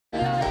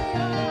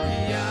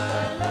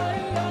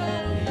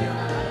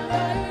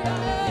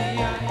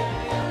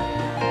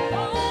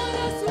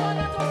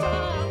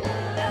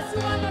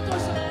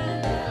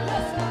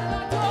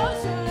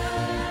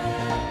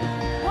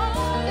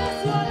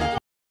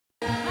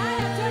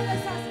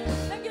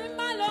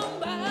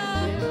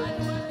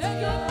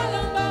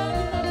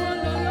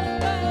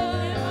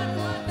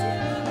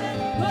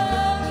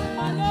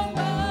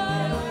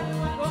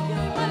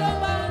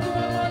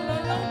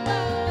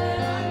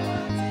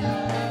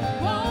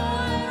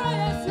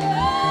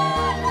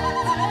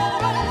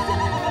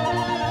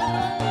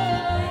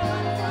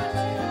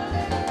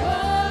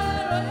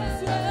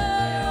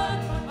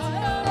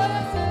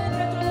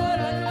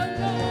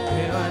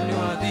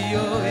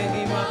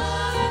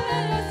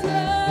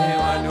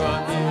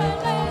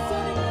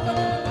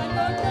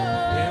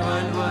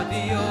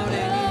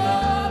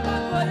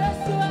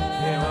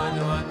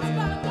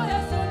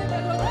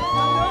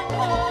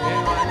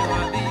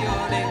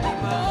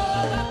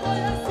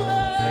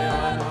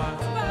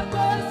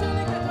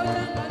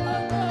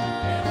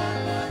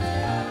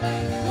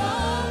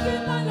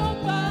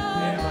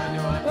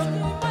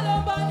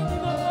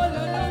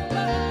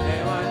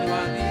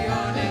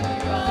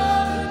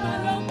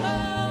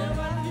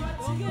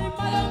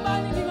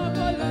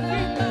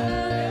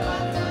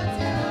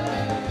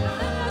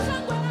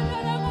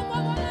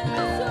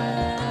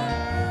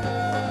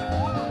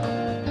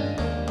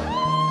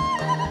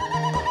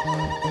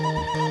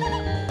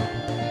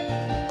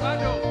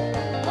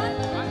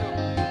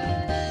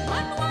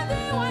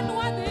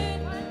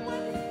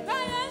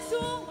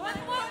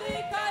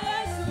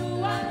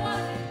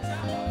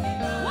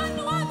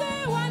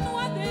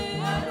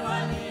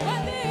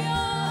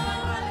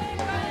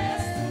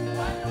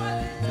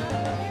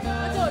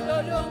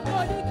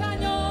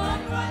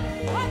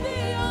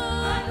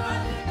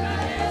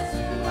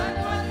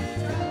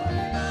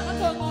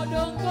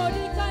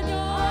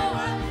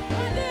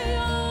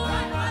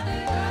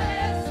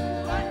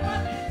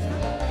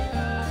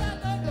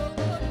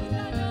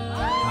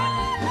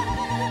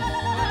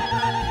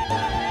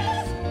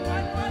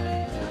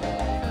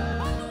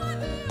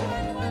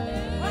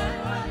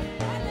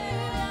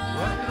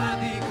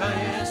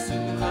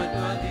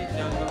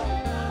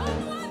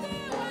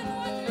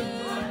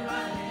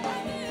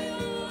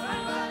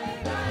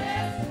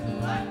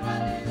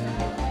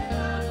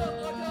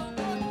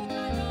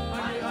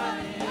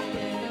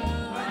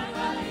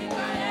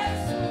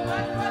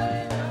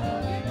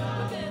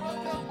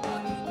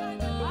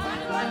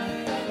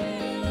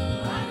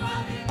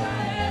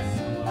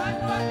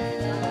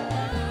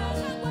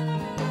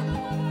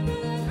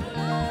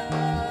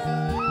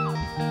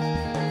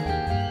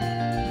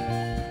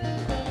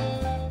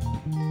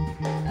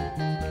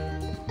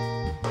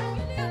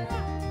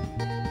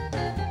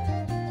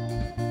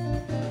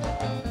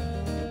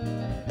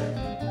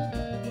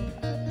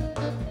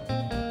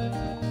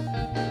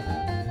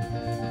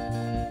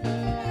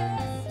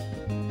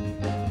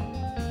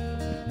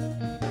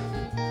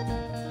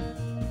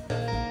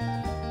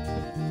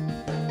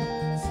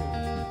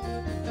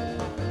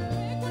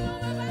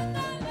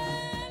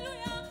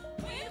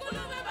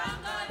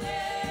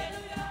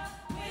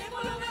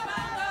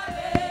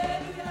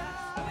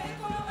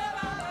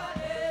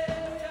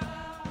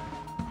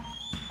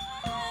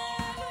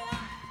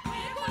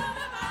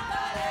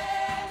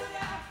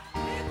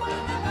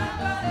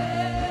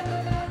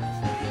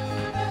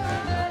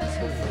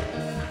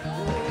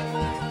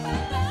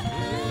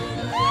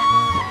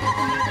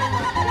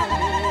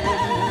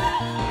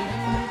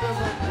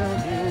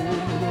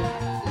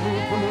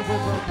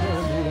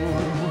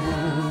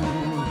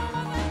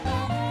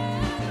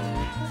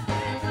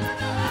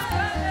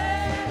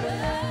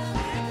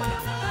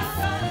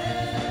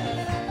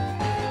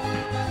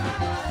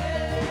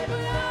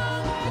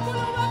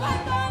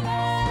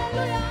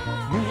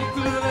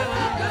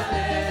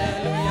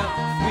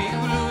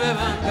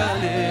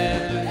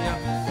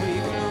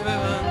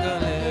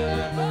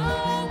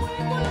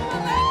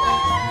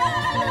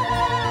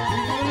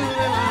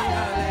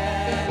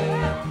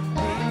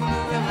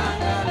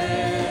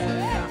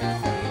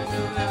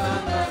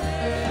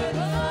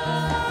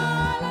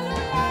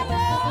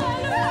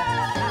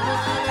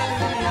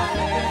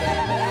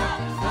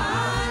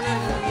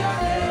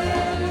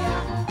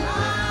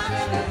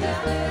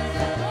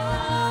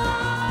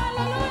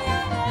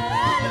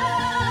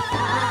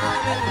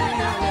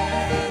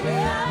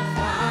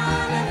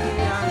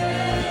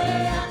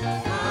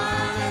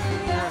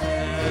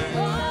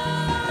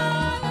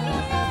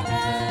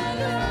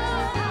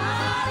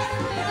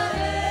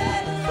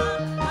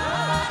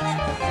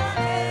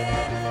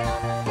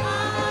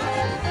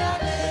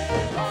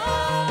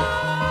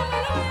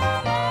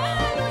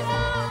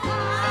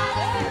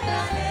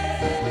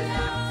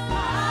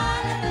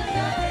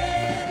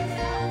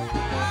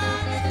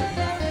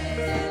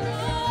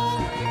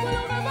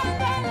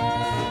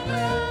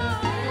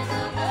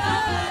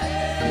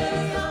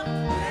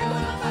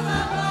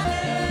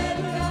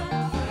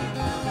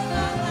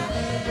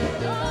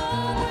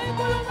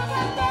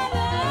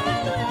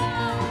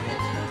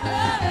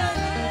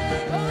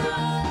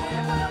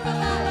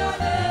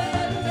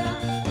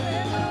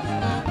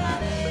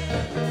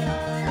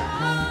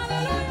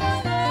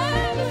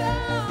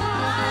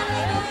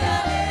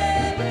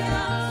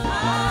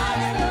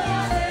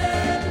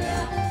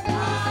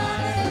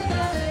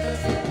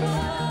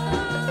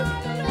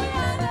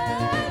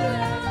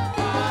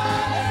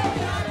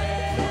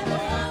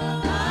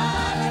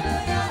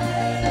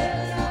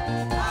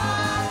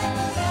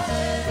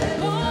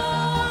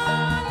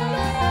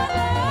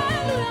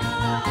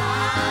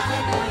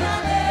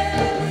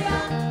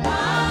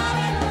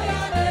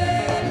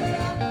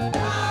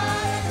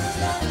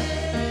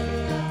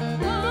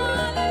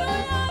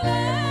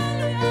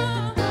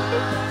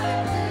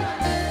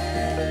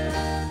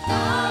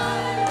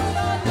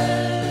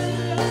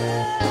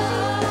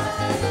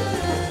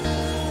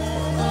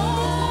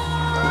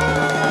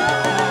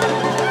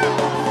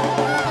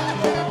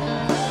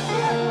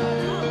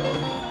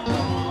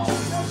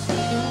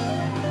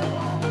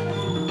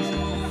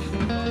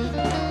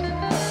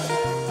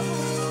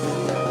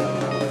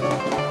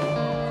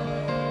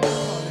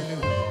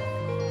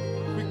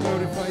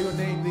glorify your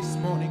name this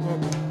morning, oh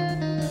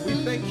God. We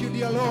thank you,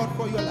 dear Lord,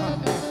 for your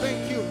love.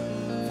 Thank you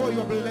for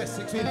your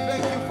blessings. We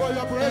thank you for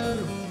your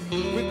breakthrough.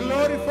 We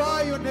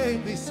glorify your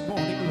name this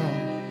morning,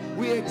 Lord.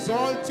 We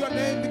exalt your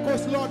name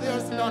because, Lord, there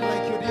is none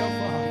like you, dear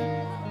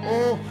Father.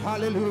 Oh,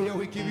 hallelujah.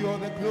 We give you all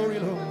the glory,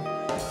 Lord.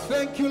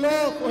 Thank you,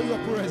 Lord, for your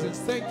presence.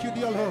 Thank you,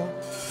 dear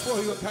Lord,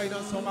 for your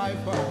kindness, oh my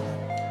Father.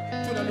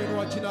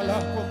 Tunalinua jina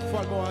lako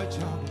mfalme wa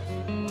ajabu.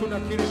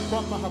 Tunakiri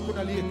kwamba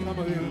hakuna aliye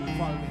kama wewe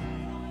mfalme.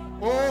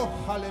 Oh,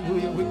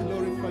 hallelujah. We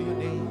glorify your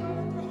name.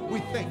 We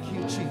thank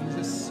you,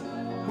 Jesus.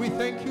 We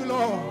thank you,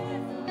 Lord.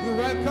 We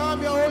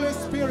welcome your Holy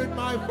Spirit,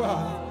 my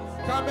Father.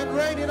 Come and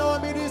reign in our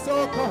midst,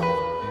 oh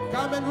God.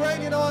 Come and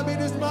reign in our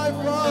midst, my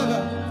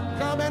Father.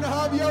 Come and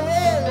have your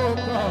way, oh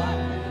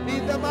God.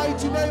 In the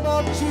mighty name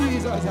of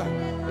Jesus.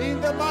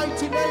 In the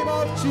mighty name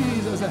of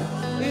Jesus.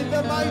 In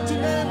the mighty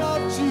name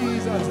of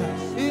Jesus.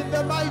 In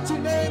the mighty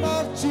name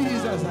of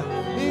Jesus.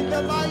 In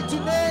the mighty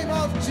name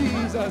of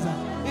Jesus.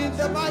 In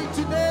the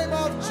mighty name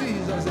of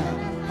Jesus.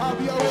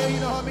 Have your way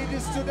in our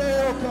midst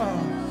today, oh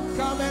God.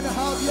 Come and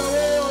have your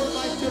way,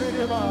 Almighty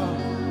Redeemer.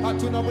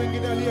 Hatuna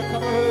mwingine aliye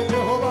kama wewe,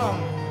 Jehova.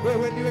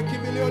 Wewe ndiwe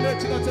kimbilio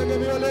letu na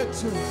tegemeo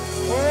letu.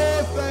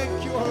 Oh,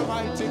 thank you,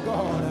 Almighty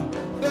God.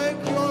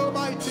 Thank you,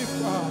 Almighty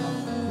Father.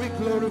 We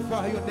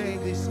glorify your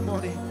name this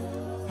morning.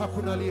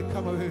 Hakuna aliye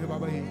kama wewe,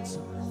 Baba yetu.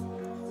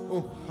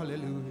 Oh,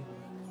 hallelujah.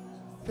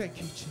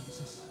 Thank you,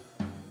 Jesus.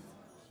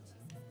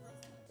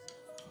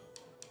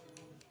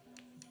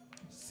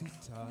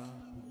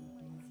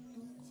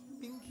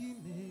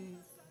 Ingine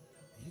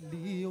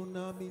iliyo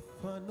na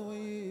mifano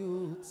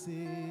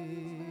yote,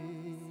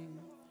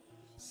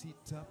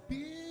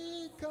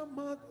 sitapiga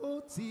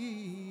magoti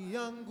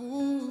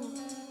yangu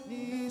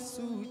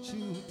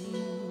nisujudu,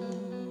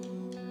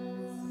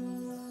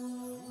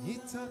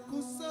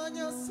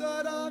 nitakusanya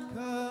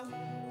sadaka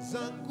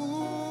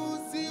zangu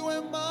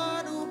ziwe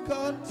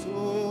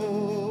manukato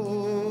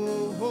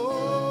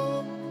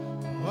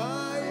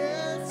kwa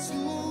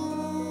Yesu.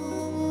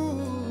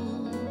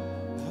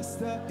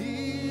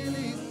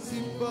 Hastahili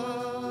sifa,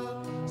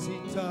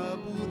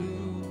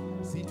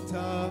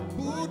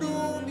 sitabudu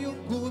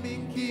miungu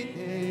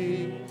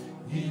mingine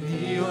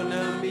iliyo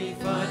na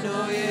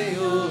mifano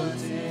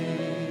yeyote,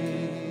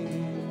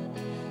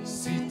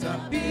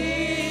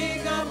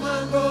 sitapiga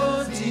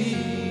magoti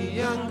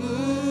yangu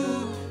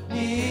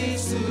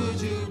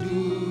nisujudu,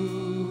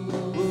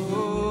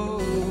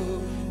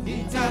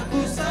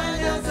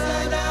 nitakusanya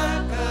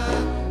sadaka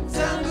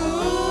zangu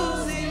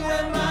ziwe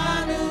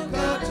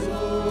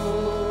manukato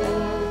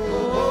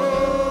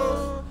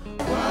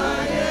kwa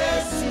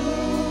Yesu.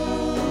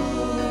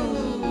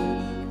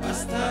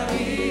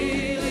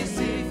 Astahili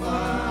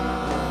sifa,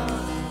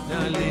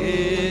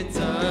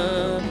 naleta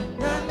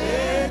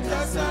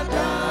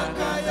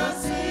sadaka ya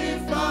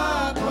sifa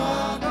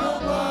kwako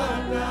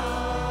Bwana.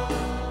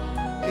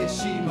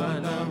 Heshima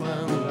na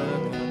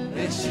mamlaka,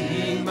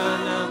 heshima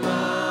na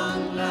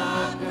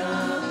mamlaka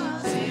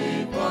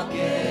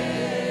zipokee.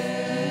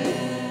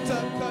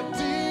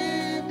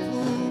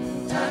 Takatifu,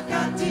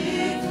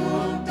 takatifu,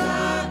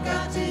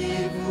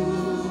 takatifu,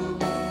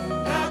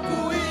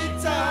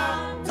 nakuita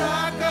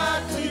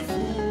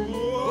takatifu.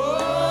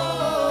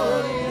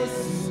 Oh,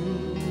 Yesu,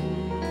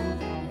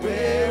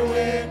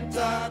 wewe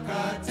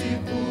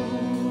mtakatifu.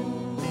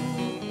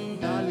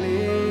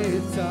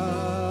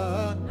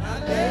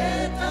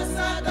 Naleta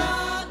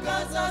sadaka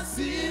za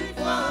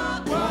sifa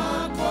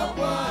kwako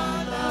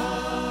Bwana.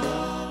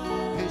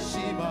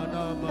 Heshima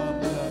na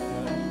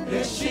mamlaka,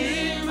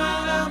 heshima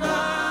na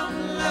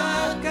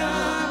mamlaka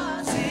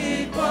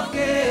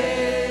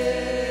zipokee.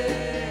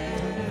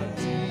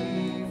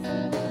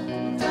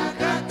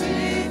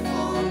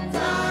 Takatifu,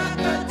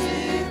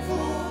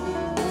 takatifu,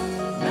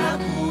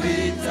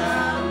 nakuita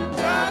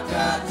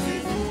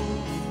mtakatifu.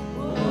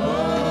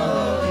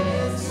 Oh,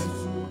 Yesu,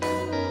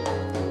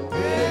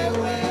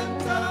 wewe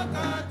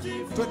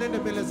mtakatifu. Tuenende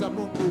mbele za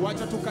Mungu,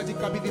 wacha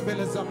tukajikabidhi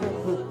mbele za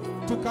Mungu,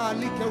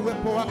 tukaalike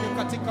uwepo wake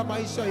katika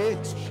maisha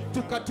yetu,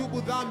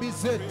 tukatubu dhambi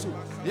zetu,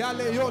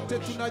 yale yote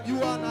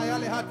tunajua na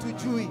yale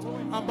hatujui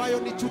ambayo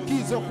ni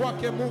chukizo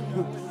kwake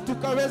Mungu,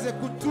 tukaweze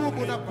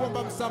kutubu na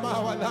kuomba msamaha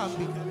wa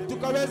dhambi,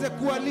 tukaweze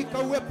kualika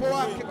uwepo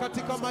wake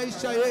katika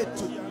maisha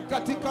yetu,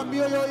 katika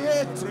mioyo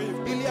yetu,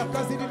 ili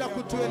akazidi na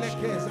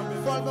kutuelekeza.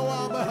 Mfalme wa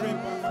amani,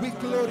 we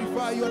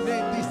glorify your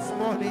name this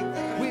morning.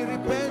 We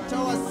repent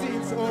our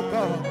sins, oh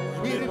God.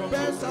 We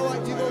repent our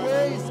evil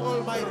ways,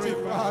 Almighty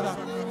Father,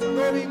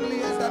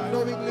 knowingly and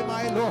unknowingly,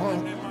 my Lord.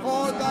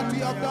 All that we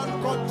have done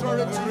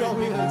contrary to your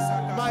will,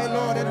 my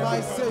Lord and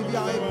my Savior,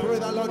 I pray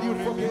that, Lord, you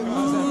forgive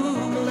us.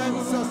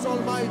 Cleanse us,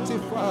 Almighty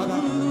Father.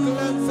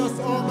 Cleanse us,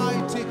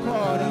 Almighty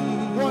God.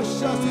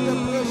 Wash us in the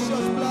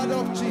precious blood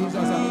of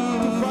Jesus.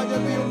 Tufanye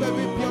viumbe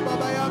vipya,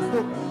 Baba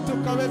yangu,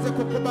 tukaweze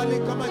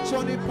kukubalika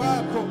machoni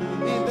pako.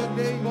 In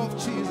the name of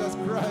Jesus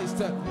Christ,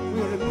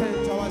 we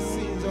repent our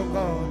sins, oh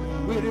God.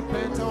 We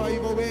repent our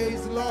evil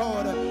ways,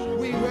 Lord.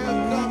 We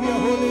welcome your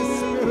Holy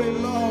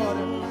Spirit, Lord.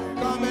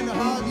 Come and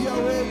have your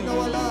way in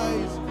our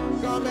lives.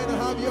 Come and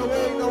have your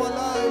way in our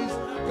lives.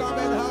 Come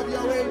and have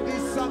your way in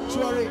this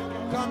sanctuary.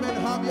 Come and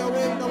have your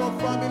way in our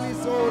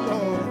families, oh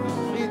Lord.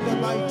 In the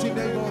mighty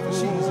name of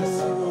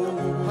Jesus.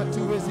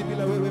 Hatuwezi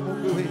bila wewe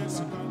Mungu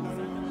wetu.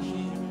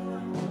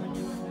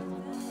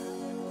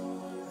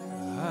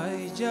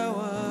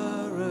 Haijawa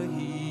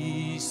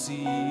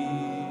rahisi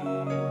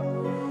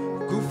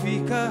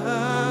kufika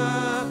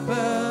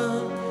hapa,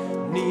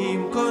 ni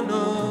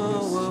mkono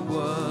wa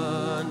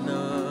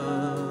Bwana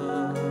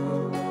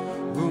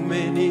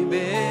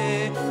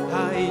umenibeba.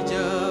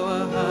 Haijawa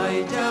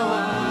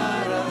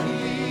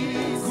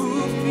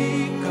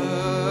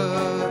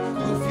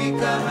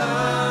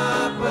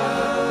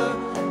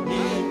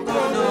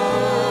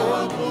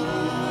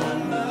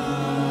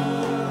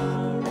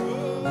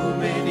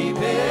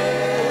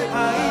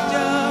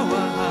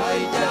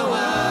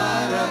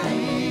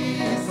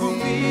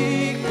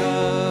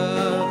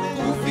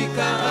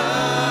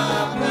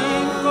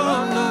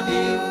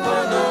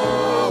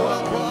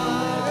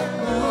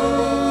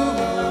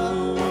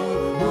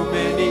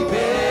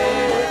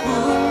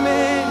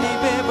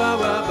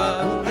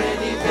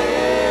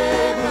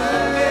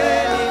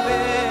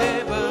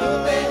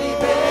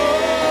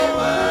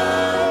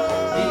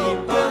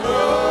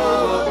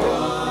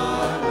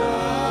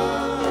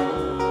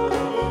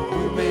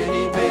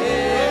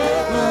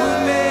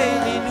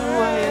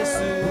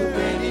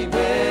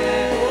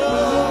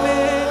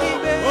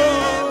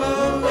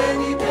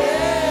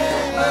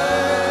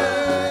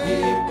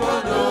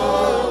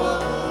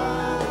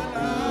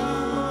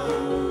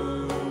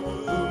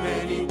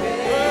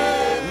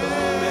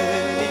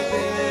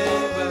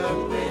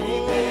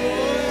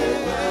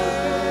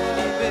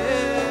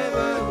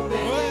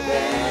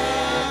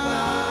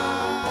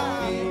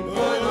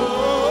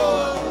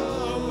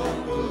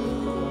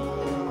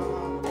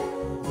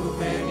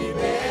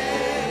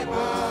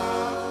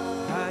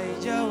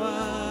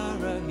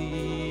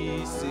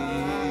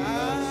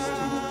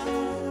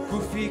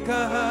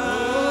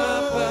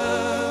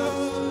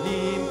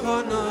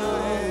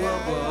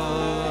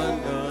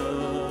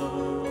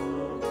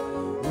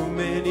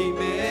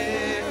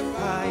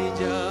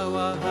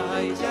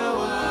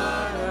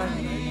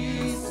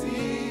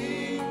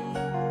rahisi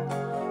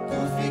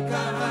kufika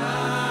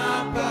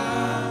hapa,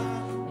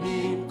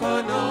 ni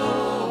mkono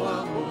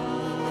wa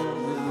Bwana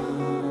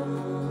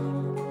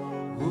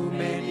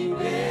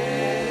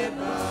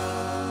umenibeba.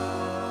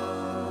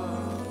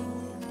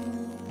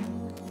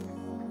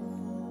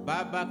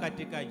 Baba,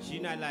 katika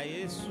jina la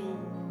Yesu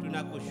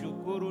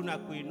tunakushukuru na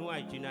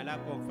kuinua jina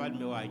lako,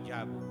 mfalme wa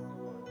ajabu.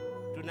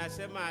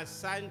 Tunasema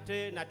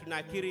asante na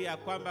tunakiri ya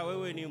kwamba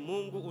wewe ni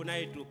Mungu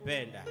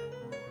unayetupenda.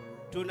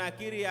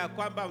 Tunakiri ya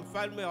kwamba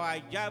mfalme wa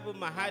ajabu,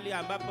 mahali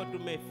ambapo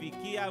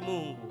tumefikia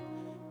Mungu,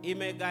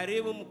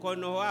 imegharimu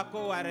mkono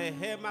wako wa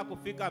rehema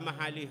kufika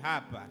mahali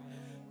hapa.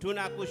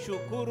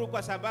 Tunakushukuru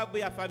kwa sababu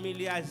ya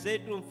familia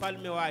zetu,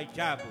 mfalme wa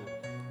ajabu.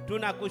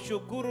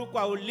 Tunakushukuru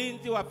kwa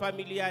ulinzi wa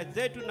familia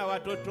zetu na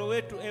watoto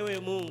wetu, ewe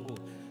Mungu.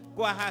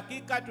 Kwa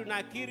hakika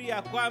tunakiri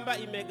ya kwamba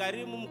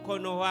imegharimu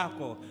mkono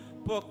wako.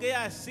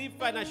 Pokea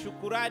sifa na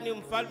shukurani,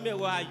 mfalme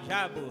wa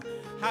ajabu.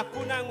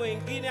 Hakuna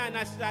mwingine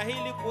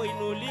anastahili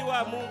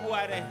kuinuliwa, Mungu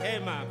wa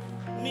rehema.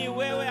 Ni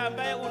wewe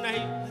ambaye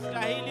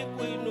unastahili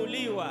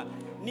kuinuliwa.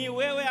 Ni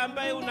wewe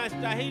ambaye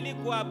unastahili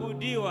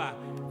kuabudiwa.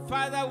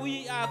 Father,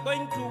 we are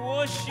going to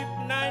worship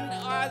none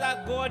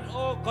other God,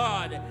 oh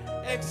God,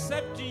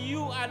 except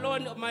you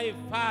alone, my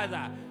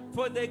Father,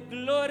 for the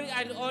glory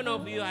and honor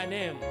of your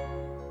name.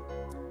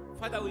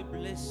 Father, we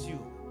bless you.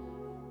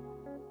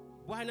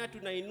 Bwana,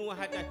 tunainua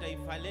hata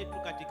taifa letu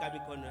katika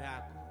mikono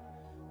yako.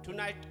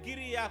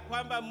 Tunakiri ya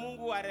kwamba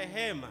Mungu wa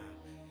rehema,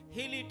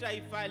 hili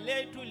taifa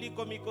letu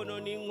liko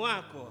mikononi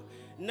mwako,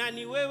 na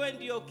ni wewe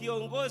ndio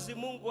kiongozi,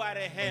 Mungu wa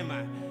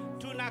rehema.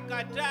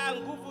 Tunakataa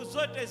nguvu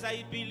zote za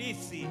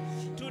ibilisi.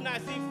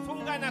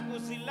 Tunazifunga na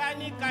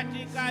kuzilani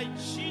katika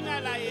jina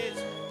la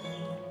Yesu.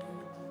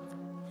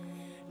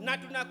 Na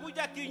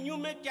tunakuja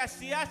kinyume cha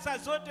siasa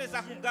zote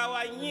za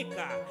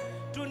kugawanyika.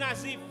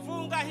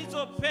 Tunazifunga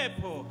hizo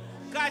pepo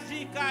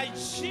katika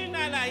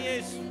jina la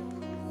Yesu.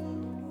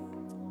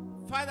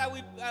 Father,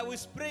 we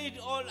spread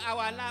all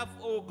our love,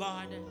 oh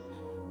God.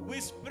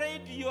 We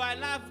spread your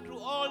love to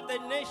all the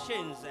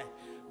nations.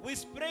 We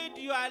spread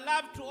your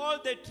love to all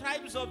the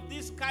tribes of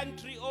this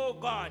country, oh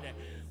God.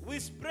 We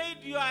spread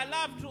your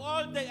love to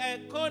all the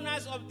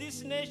corners of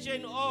this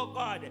nation, oh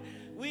God.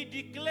 We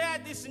declare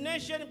this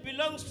nation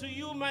belongs to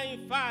you, my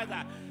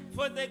Father,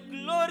 for the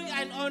glory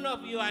and honor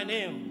of your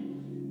name.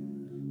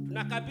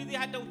 Tunakabidhi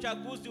hata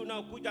uchaguzi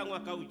unaokuja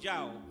mwaka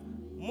ujao.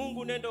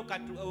 Mungu, nendo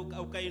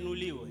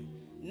ukainuliwe.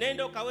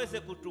 Nendo kaweze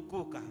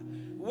kutukuka.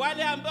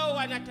 Wale ambao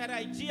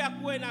wanatarajia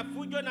kuwe na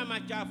fujo na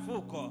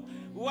machafuko,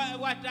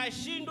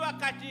 watashindwa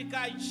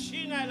katika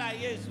jina la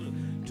Yesu.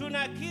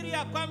 Tunakiri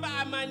ya kwamba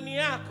amani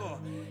yako,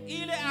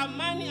 ile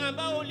amani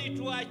ambayo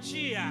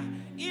ulituachia,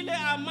 ile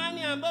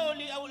amani ambayo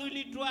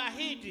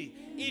ulituahidi,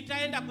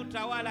 itaenda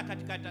kutawala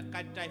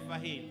katika taifa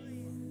hili.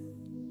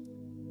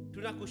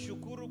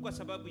 Tunakushukuru kwa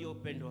sababu ya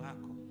upendo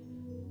wako.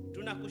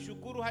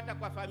 Tunakushukuru hata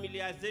kwa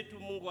familia zetu,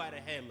 Mungu wa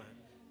rehema.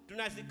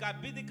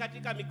 Tunazikabidhi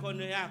katika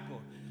mikono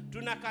yako.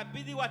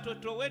 Tunakabidhi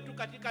watoto wetu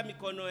katika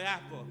mikono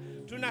yako.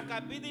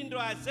 Tunakabidhi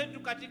ndoa zetu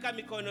katika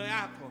mikono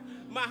yako.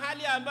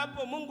 Mahali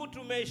ambapo Mungu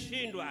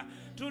tumeshindwa,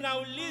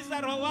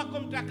 tunauliza Roho wako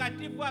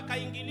Mtakatifu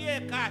akaingilie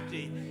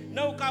kati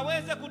na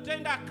ukaweze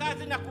kutenda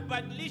kazi na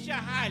kubadilisha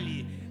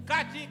hali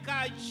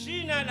katika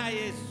jina la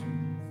Yesu.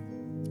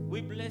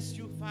 We bless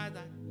you,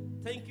 Father.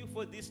 Thank you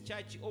for this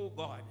church, oh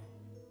God.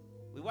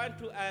 We want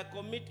to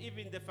commit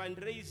even the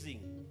fundraising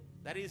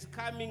that is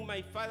coming,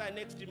 my Father,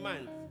 next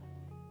month.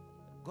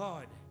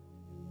 God,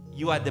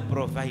 you are the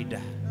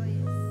provider.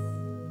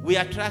 We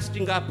are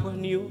trusting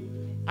upon you,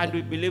 and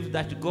we believe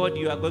that, God,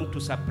 you are going to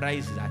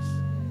surprise us.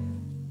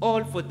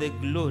 All for the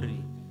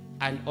glory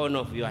and honor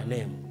of your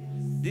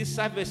name. This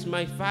service,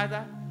 my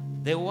Father,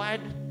 the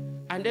word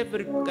and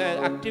every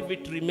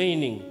activity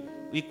remaining,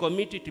 we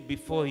commit it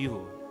before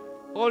you.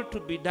 All to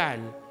be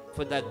done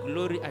for the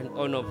glory and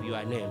honor of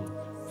your name.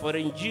 For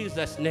in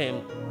Jesus'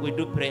 name we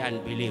do pray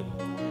and believe.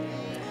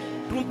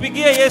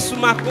 Tumpigie Yesu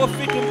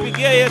makofi,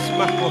 tumpigie Yesu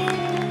makofi.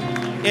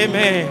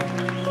 Amen.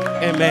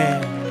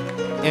 Amen.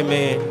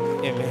 Amen.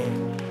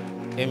 Amen.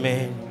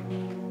 Amen.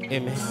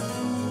 Amen.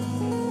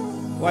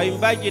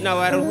 Waimbaji na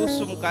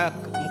waruhusu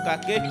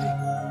mkaketi,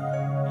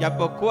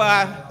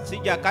 japokuwa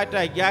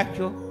sijakata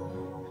jacho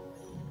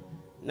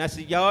na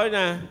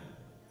sijaona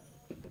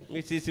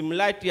Mrs.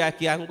 Mueti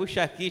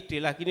akiangusha kiti,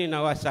 lakini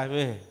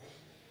nawasamehe.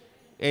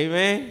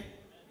 Amen.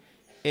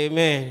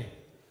 Amen.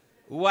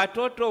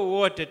 Watoto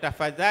wote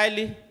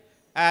tafadhali,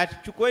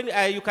 chukueni,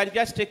 you can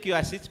just take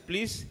your seats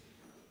please.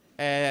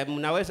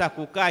 Mnaweza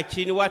kukaa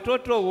chini.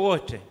 Watoto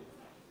wote.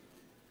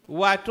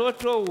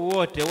 Watoto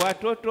wote,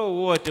 watoto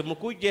wote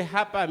mkuje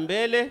hapa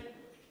mbele.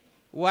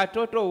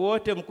 Watoto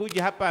wote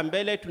mkuje hapa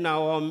mbele,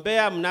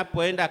 tunawaombea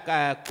mnapoenda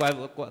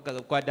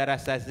kwa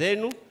darasa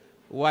zenu.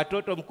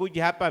 Watoto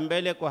mkuje hapa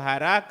mbele kwa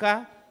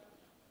haraka.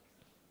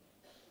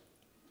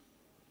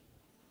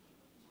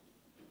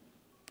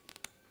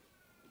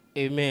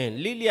 Amen.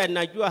 Lilian,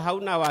 najua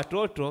hauna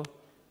watoto,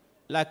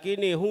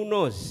 lakini who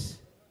knows?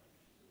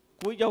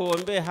 Kuja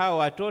uombe hawa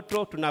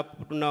watoto,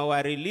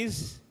 tunawa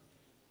release.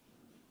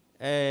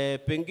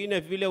 Pengine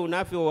vile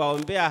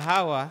unavyowaombea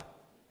hawa,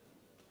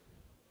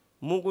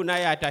 Mungu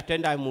naye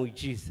atatenda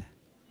muujiza.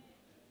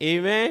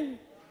 Amen.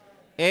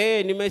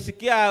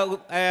 Nimesikia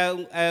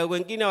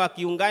wengine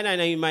wakiungana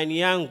na imani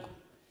yangu.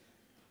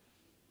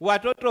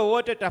 Watoto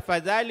wote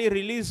tafadhali,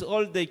 release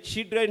all the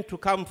children to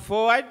come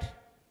forward,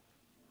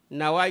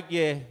 na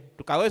waje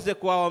tukaweze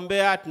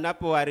kuwaombea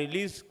tunapowa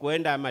release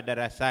kuenda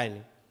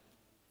madarasani.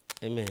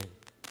 Amen.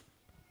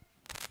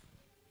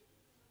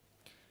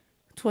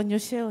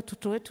 Tuwanyoshe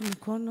watoto wetu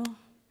mikono.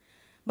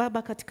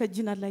 Baba, katika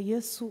jina la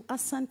Yesu,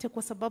 asante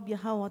kwa sababu ya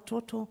hawa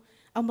watoto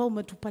ambao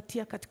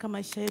umetupatia katika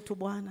maisha yetu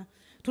Bwana.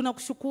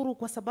 Tunakushukuru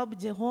kwa sababu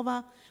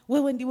Jehova,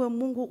 wewe ndiwe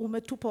Mungu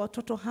umetupa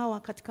watoto hawa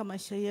katika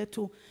maisha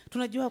yetu.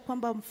 Tunajua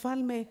kwamba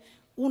Mfalme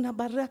una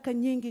baraka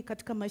nyingi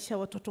katika maisha ya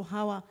watoto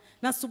hawa.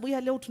 Na asubuhi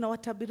ya leo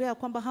tunawatabiria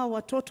kwamba hawa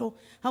watoto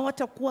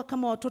hawatakuwa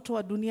kama watoto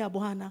wa dunia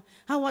Bwana.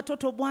 Hawa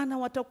watoto Bwana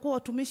watakuwa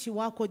watumishi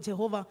wako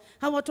Jehova.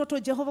 Hawa watoto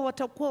Jehova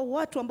watakuwa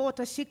watu ambao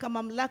watashika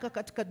mamlaka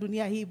katika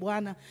dunia hii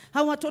Bwana.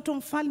 Hawa watoto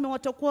Mfalme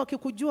watakuwa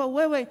wakikujua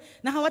wewe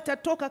na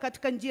hawatatoka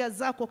katika njia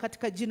zako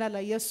katika jina la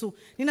Yesu.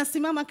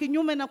 Ninasimama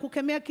kinyume na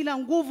kukemea kila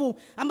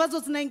nguvu ambazo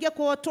zinaingia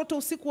kwa watoto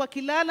usiku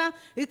wakilala,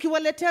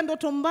 ikiwaletea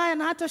ndoto mbaya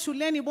na hata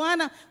shuleni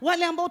Bwana.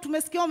 Wale ambao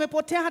tumesikia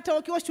wamepotea hata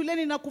wakiwa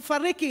shuleni na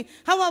kufariki,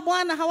 hawa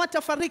Bwana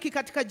hawatafariki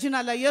katika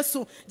jina la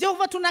Yesu.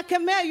 Jehova,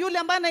 tunakemea yule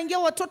ambaye anaingia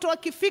watoto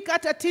wakifika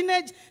hata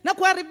teenage na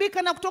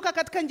kuharibika na kutoka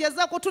katika njia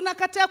zako.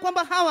 Tunakataa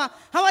kwamba hawa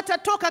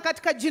hawatatoka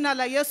katika jina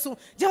la Yesu.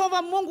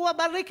 Jehova Mungu,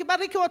 wabariki,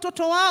 bariki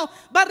watoto wao,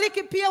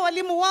 bariki pia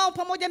walimu wao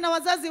pamoja na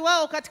wazazi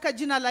wao katika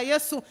jina la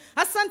Yesu.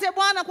 Asante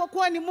Bwana kwa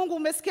kuwa ni Mungu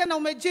umesikia na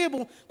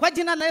umejibu. Kwa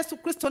jina la Yesu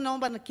Kristo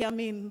naomba na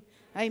kiamini.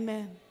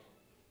 Amen.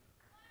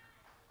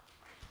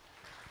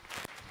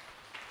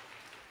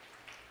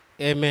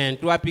 Amen.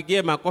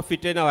 Tuwapigie makofi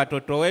tena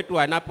watoto wetu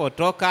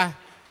wanapotoka.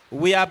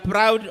 We are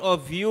proud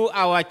of you,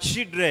 our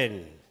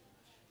children.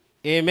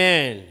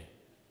 Amen.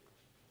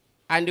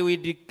 And we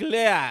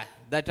declare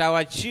that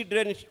our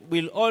children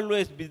will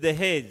always be the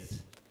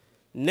heads,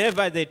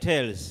 never the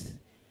tails.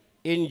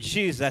 In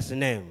Jesus'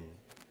 name.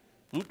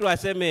 Mtu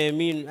aseme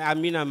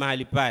amina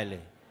mahali pale.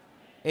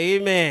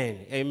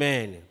 Amen.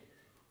 Amen.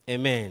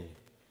 Amen.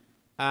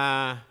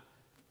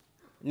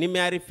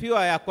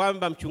 Nimearifiwa ya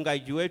kwamba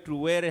mchungaji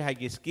wetu Were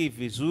hajisikii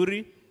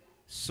vizuri,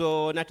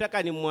 so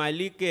nataka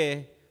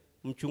nimwalike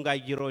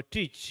mchungaji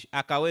Rotich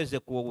akaweze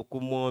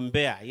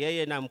kumuombea.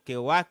 Yeye na mke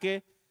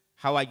wake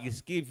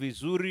hawajisikii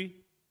vizuri,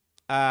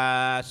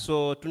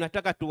 so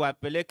tunataka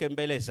tuwapeleke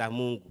mbele za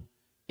Mungu.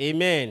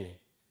 Amen.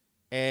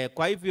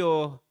 Kwa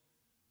hivyo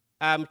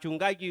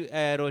mchungaji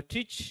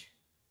Rotich,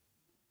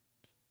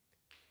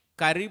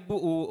 karibu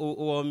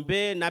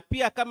uombe. Na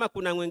pia kama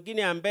kuna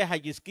mwingine ambaye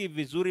hajisikii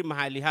vizuri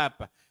mahali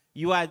hapa,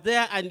 you are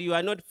there and you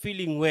are not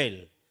feeling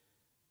well,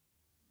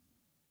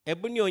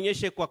 hebu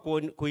nionyeshe kwa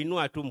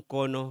kuinua tu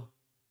mkono.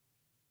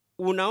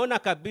 Unaona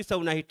kabisa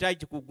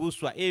unahitaji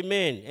kuguswa.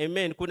 Amen.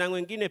 Amen. Kuna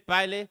mwingine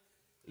pale,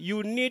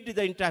 you need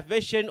the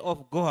intervention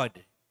of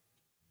God.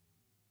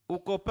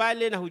 Uko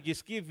pale na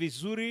hujisikii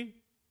vizuri,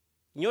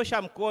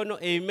 nyosha mkono.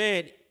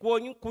 Amen.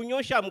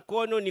 Kunyosha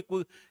mkono ni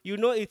you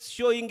know it's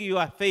showing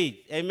your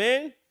faith.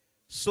 Amen.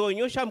 So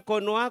nyosha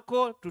mkono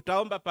wako,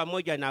 tutaomba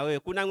pamoja na wewe.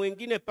 Kuna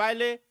mwingine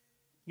pale,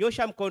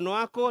 nyosha mkono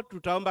wako,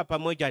 tutaomba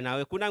pamoja na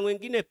wewe. Kuna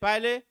mwingine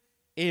pale.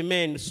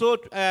 Amen. So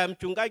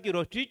mchungaji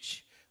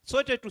Rotich,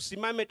 sote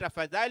tusimame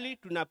tafadhali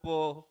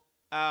tunapo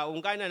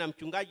ungana na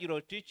mchungaji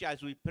Rotich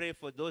as we pray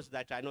for those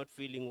that are not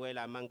feeling well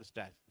amongst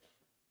us.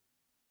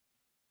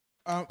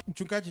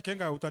 Mchungaji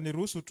Kenga,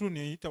 utaniruhusu tu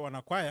niite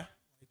wanakwaya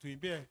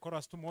tuimbie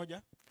chorus tu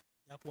moja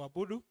ya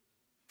kuabudu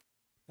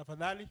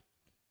tafadhali.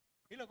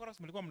 Ile chorus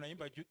mlikuwa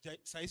mnaimba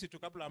saa hizi tu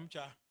kabla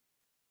mcha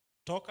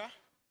toka,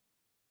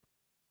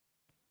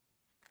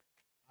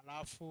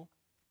 alafu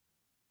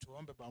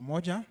tuombe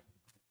pamoja.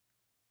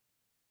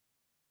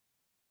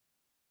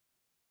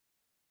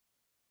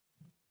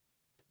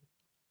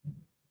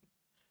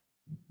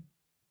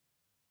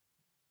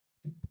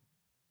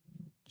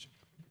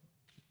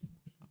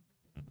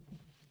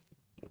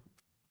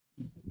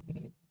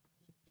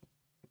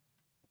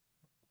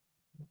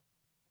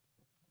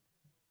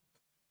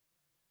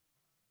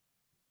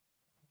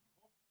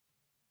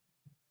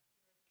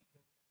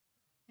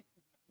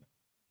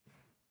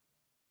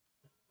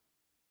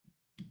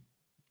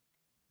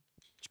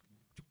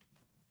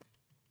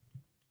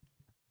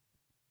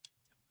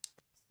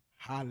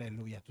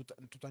 Hallelujah.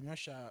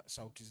 Tutanyosha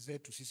sauti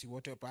zetu sisi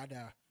wote baada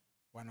ya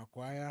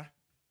wanakwaya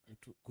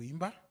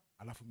kuimba,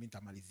 alafu mimi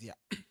nitamalizia.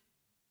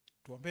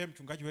 Tuombee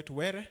mchungaji wetu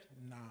Were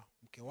na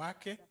mke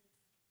wake.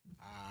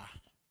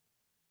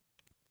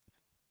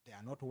 They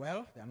are not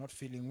well, they are not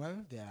feeling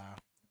well, they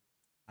are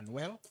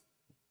unwell.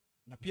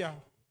 Na pia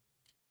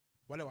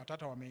wale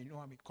watata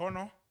wameinua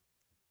mikono.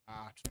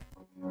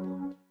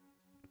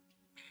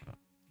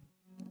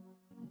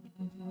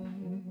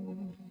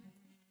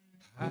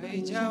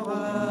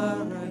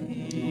 Haijawa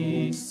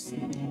rahisi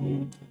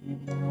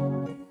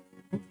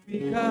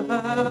kufika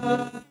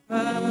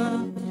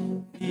hapa,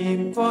 ni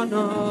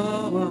mkono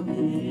wa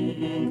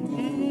Mungu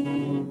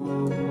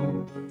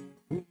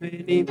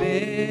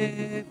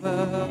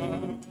umenibeba.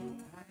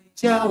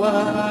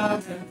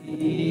 Haijawa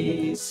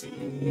rahisi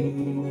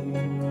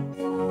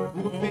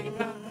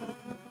kufika hapa,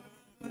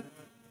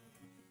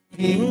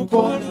 ni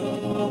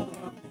mkono wa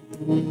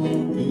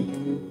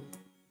Mungu.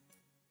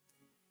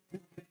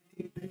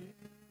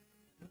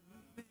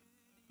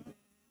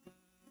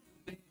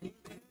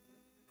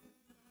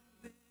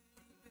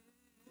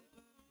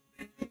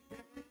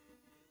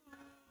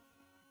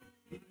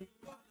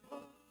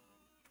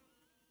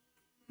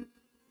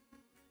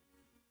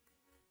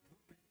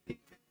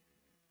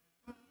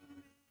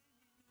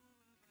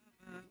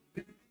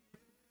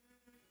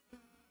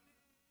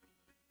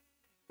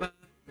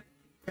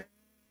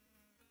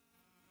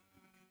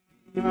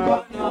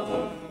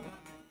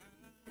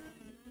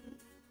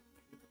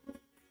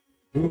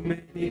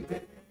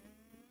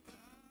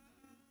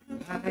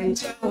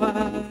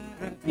 Haijawa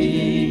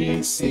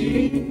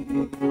rahisi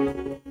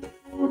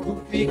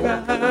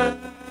kufika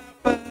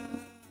hapa,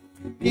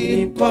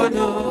 ni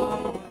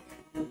mkono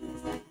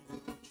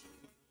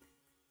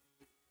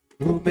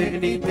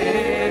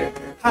umenibeba.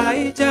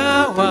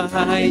 Haijawa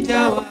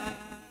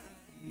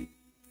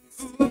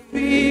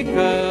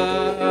kufika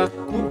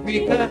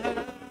hapa,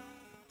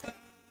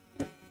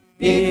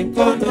 ni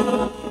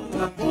mkono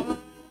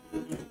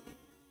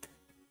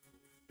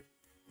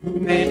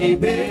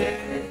umenibeba.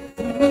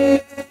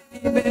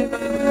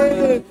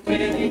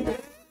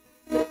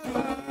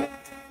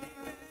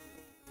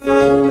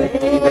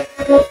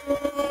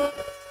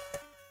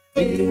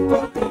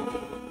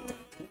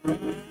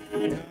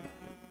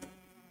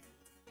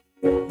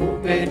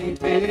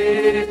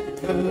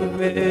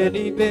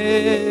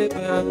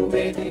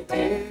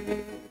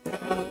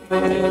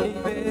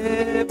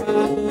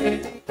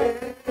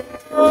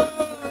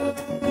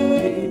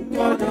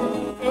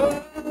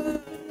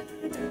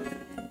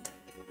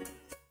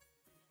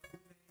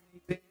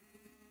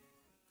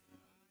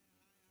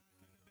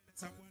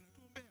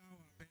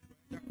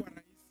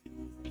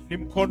 Ni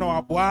mkono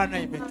wa Bwana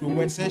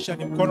imetuwezesha,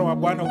 ni mkono wa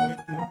Bwana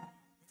umetu.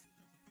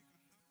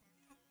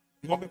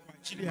 Niombe kwa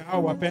ajili ya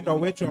hao wapendwa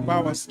wetu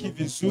ambao wasikii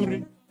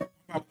vizuri,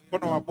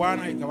 mkono wa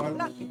Bwana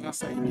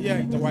itawasaidia,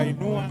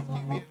 itawainua,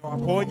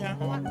 itawaponya,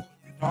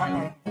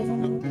 itawapa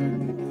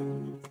nguvu.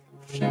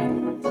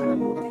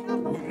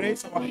 We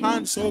raise our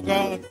hands, oh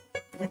God.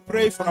 We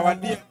pray for our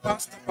dear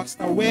pastor,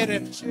 Pastor Were,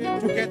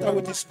 together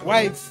with his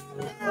wife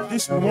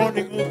this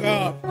morning, oh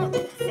God.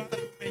 Father,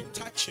 you may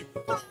touch him.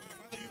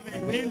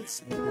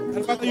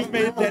 And Father, you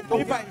may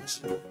deliver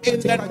it in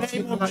the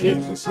name of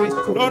Jesus.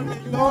 Lord, may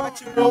you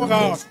touch him, oh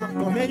God.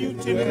 May you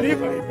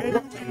deliver him, may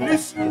you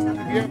release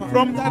him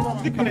from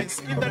that sickness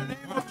in the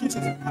name of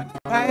Jesus.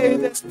 By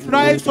the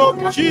stripes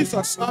of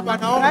Jesus,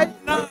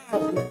 right now,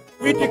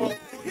 we declare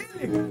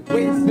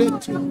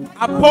healing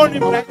upon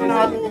him right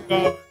now, oh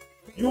God.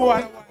 You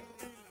are our God.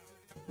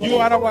 You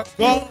are our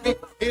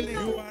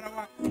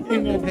King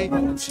in the name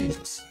of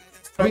Jesus.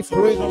 We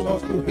pray,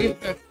 Lord, to heal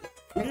them.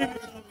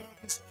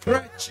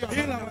 Stretch your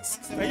Heal our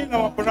sister, heal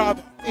our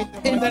brother.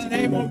 In the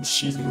name of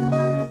Jesus.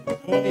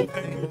 Oh,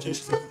 thank you,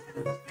 Jesus.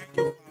 Thank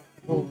you,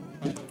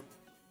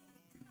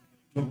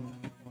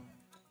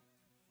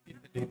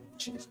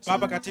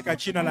 Baba, katika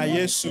jina la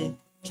Yesu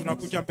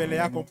tunakuja mbele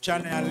yako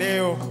mchana ya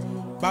leo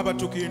Baba,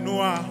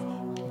 tukiinua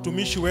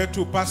mtumishi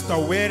wetu Pastor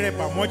Were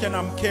pamoja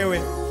na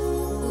mkewe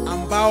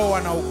ambao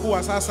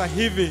wanaugua sasa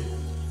hivi.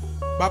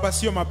 Baba,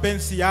 sio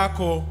mapenzi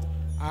yako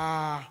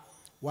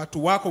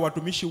watu wako,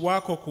 watumishi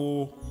wako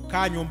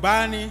kukaa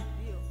nyumbani.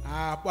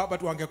 Baba,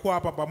 tuangekuwa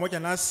hapa pamoja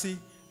nasi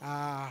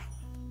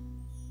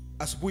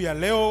asubuhi ya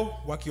leo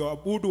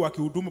wakiabudu,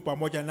 wakihudumu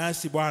pamoja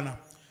nasi Bwana.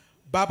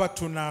 Baba,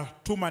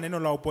 tunatuma neno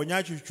la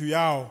uponyaji juu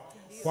yao.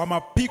 Kwa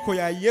mapiko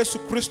ya Yesu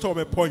Kristo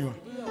wameponywa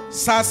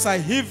sasa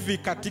hivi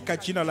katika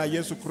jina la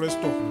Yesu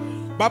Kristo.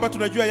 Baba,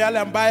 tunajua yale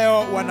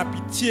ambayo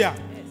wanapitia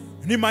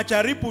ni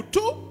majaribu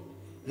tu,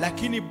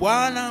 lakini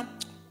Bwana,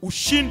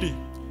 ushindi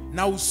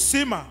na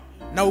uzima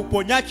na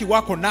uponyaji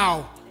wako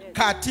nao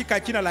katika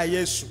jina la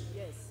Yesu.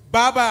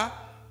 Baba,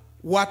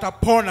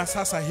 watapona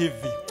sasa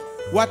hivi.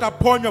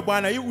 Wataponywa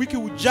Bwana. Hii wiki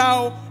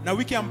ujao na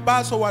wiki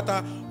ambazo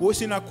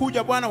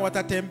usinakuja Bwana,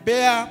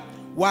 watatembea,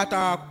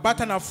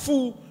 watapata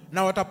nafuu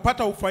na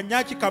watapata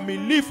ufanyaji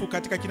kamilifu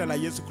katika jina la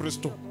Yesu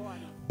Kristo.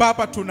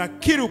 Baba,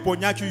 tunakiri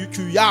uponyaji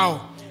juu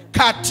yao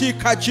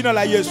katika jina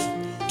la Yesu.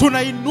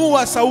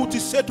 Tunainua sauti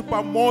zetu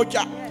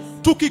pamoja,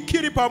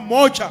 tukikiri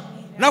pamoja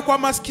na kwa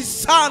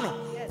masikizano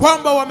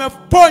kwamba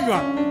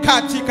wameponywa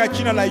katika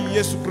jina la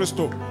Yesu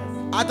Kristo.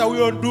 Hata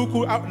huyo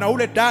ndugu na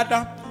ule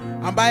dada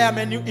ambaye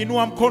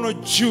ameinua mkono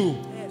juu,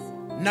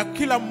 na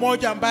kila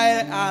mmoja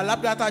ambaye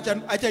labda hata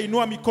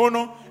hajainua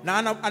mikono na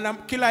ana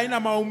kila aina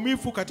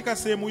maumivu katika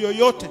sehemu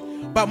yoyote,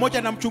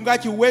 pamoja na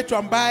mchungaji wetu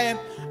ambaye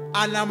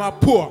ana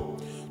mapua,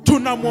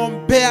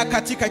 tunamwombea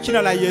katika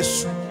jina la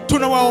Yesu.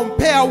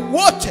 Tunawaombea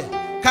wote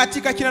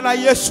katika jina la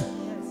Yesu,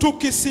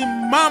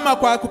 tukisimama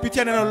kwa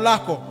kupitia neno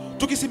lako,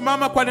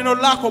 tukisimama kwa neno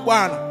lako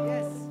Bwana,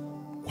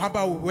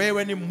 kwamba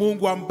wewe ni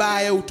Mungu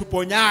ambaye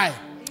utuponyaye.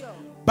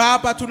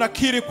 Baba,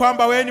 tunakiri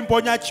kwamba wewe ni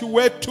mponyaji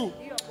wetu,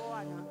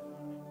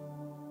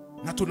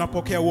 na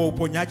tunapokea huo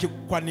uponyaji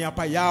kwa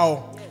niaba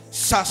yao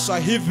sasa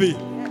hivi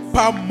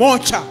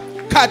pamoja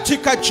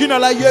katika jina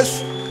la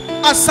Yesu.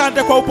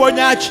 Asante kwa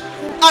uponyaji,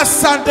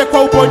 asante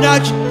kwa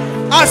uponyaji,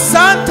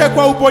 asante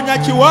kwa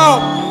uponyaji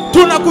wao.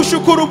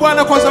 Tunakushukuru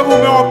Bwana kwa sababu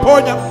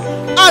umewaponya.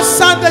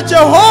 Asante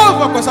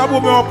Jehova kwa sababu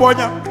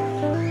umewaponya.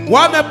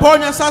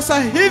 Wameponya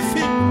sasa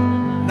hivi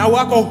na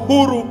wako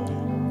huru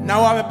na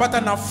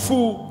wamepata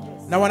nafuu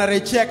na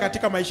wanarejea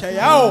katika maisha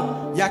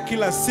yao ya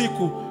kila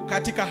siku,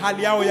 katika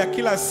hali yao ya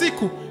kila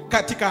siku,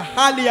 katika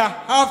hali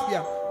ya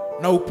afya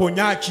na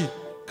uponyaji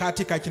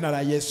katika jina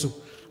la Yesu.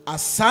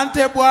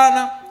 Asante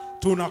Bwana,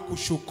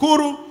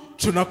 tunakushukuru,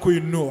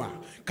 tunakuinua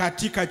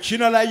katika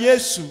jina la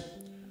Yesu.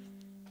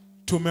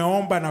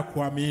 Tumeomba na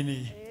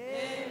kuamini.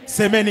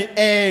 Semeni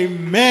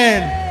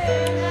amen.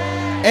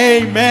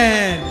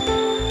 Amen.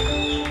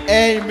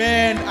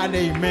 Amen and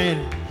amen.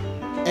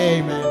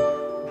 Amen.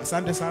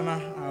 Asante sana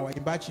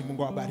waimbaji,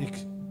 Mungu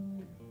awabariki.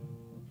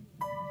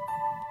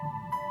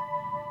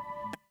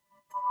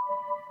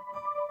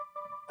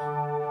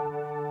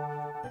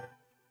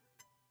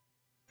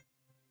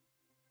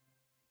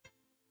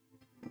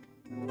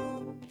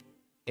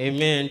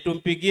 Amen.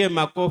 Tumpigie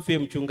makofi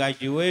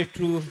mchungaji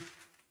wetu.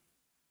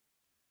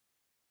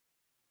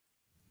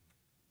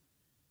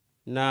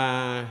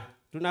 Na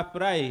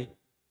tunafurahi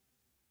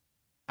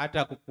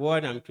hata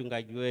kukuona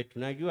mchungaji wetu.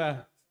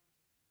 Najua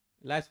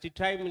last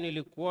time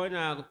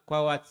nilikuona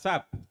kwa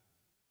WhatsApp,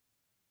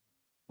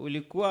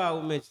 ulikuwa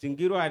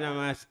umezingirwa na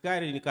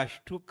maaskari,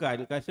 nikashtuka,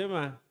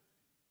 nikasema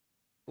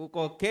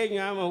uko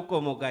Kenya ama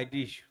uko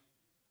Mogadishu?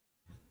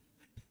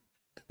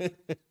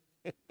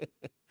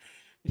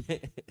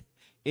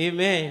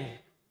 Amen.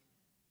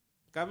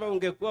 Kama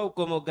ungekuwa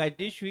uko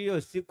Mogadishu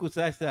hiyo siku,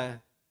 sasa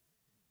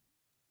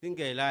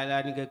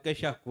singelala,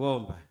 ningekesha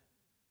kuomba.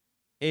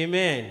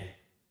 Amen.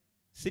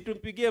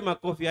 Situmpigie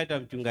makofi hata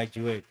mchungaji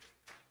wetu.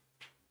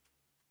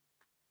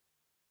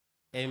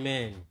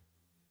 Amen.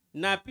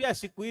 Na pia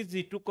siku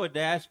hizi tuko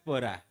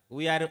diaspora,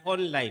 we are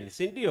online,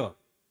 si ndio?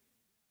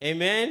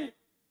 Amen.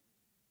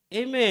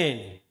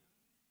 Amen.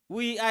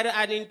 We are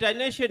an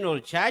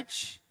international church.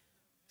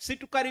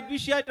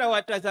 Situkaribishi hata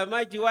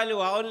watazamaji wale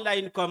wa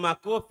online kwa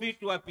makofi,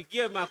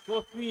 tuwapigie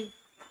makofi.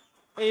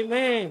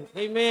 Amen.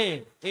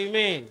 Amen.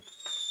 Amen.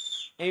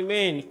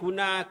 Amen.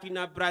 Kuna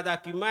kina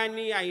brother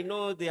Kimani, I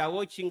know they are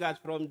watching us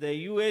from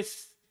the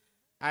US,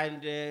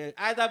 and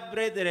other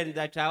brethren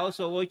that are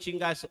also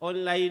watching us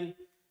online.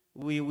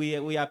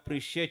 We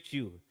appreciate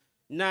you.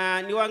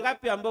 Na ni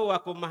wangapi ambao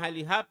wako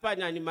mahali hapa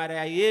na ni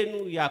mara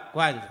yenu ya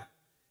kwanza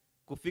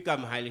kufika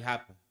mahali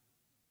hapa?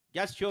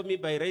 Just show me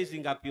by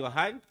raising up your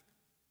hand.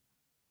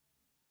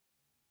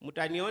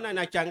 Mutaniona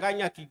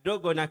nachanganya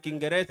kidogo na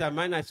Kiingereza,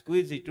 maana siku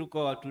hizi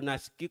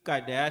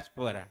tunasikika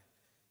diaspora.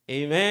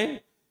 Amen.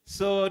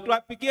 So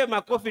tuwapigie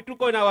makofi,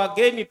 tuko na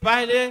wageni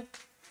pale.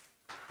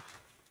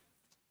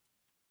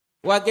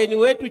 Wageni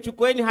wetu,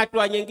 chukueni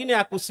hatua nyingine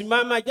ya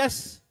kusimama,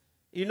 just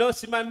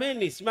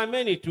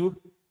Simameni tu.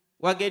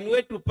 Wageni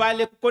wetu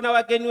pale, kuko na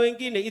wageni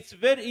wengine.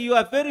 You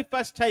are very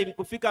first time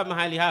kufika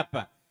mahali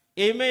hapa.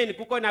 Amen.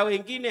 Kuko na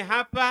wengine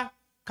hapa.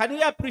 Can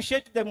we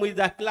appreciate them with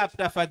a clap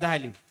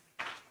tafadhali?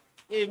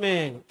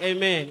 Amen.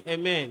 Amen.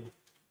 Amen.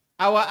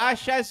 Our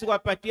ushers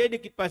wapatieni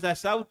kipaza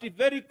sauti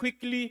very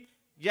quickly.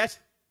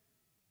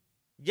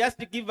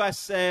 Just give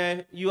us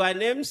your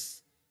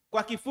names.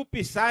 Kwa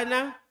kifupi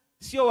sana.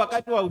 Sio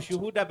wakati wa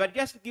ushuhuda, but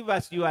just give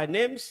us your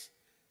names.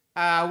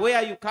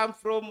 Where you come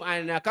from,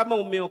 and kama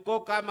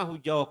umeokoka ama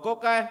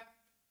hujaokoka,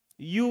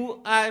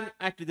 you are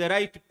at the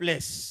right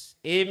place.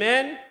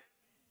 Amen.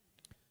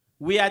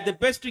 We are the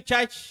best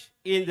church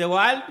in the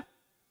world.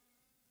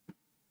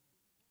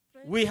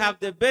 We have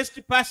the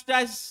best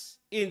pastors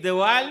in the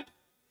world.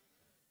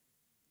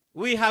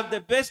 We have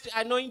the best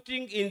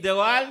anointing in the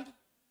world.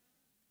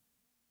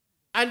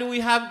 And we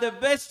have the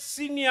best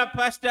senior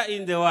pastor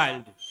in the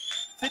world.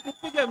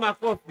 Situpige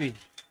makofi.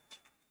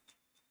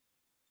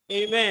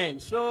 Amen.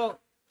 So,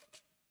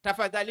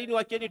 tafadhalini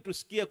wacheni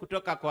tusikie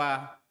kutoka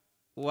kwa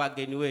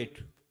wageni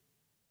wetu.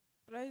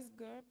 Praise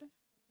God.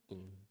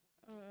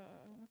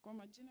 Kwa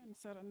majina ni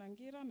Sara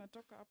Nangira,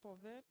 natoka hapo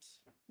vet,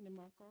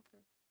 nimeokoka.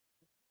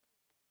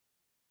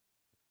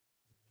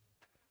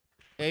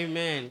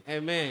 Amen.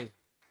 Amen.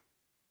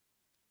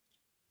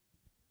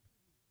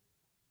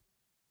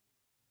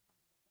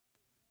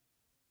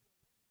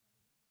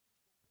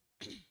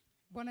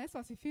 Bwana Yesu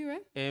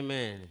asifiwe.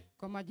 Amen.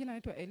 Kwa majina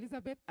naitwa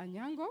Elizabeth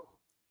Anyango,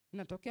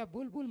 natokea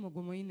Bulbul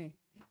Mugumoine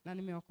na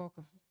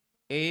nimeokoka.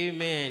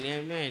 Amen.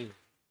 Amen.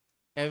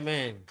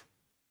 Amen.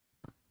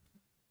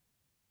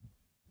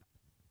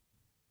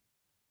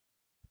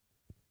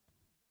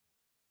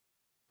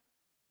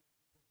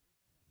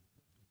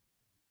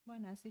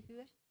 Bwana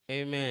asifiwe.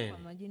 Amen. Kwa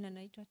majina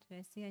naitwa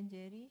Teresia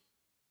Njeri,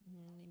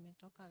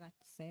 nimetoka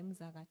sehemu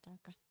za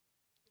Gataka.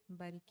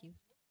 Mbarikiwe.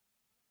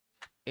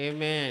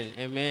 Amen.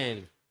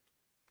 Amen.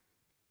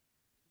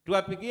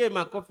 Tuwapigie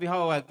makofi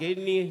hawa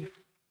wageni.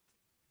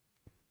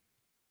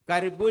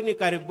 Karibuni,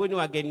 karibuni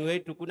wageni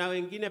wetu. Kuna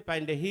wengine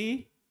pande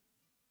hii.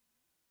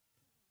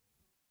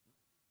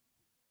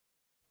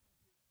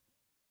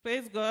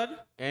 Praise God.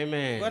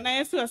 Amen. Bwana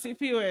Yesu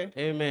asifiwe.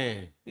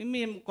 Amen.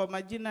 Mimi kwa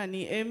majina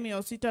ni Emi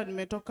Osita,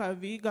 nimetoka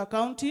Vihiga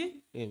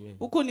County. Amen.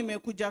 Huku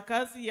nimekuja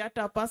kazi,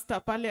 hata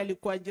pastor pale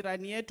alikuwa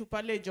jirani yetu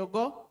pale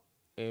Jogo.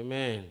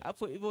 Amen.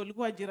 Hapo hivyo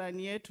ulikuwa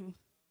jirani yetu.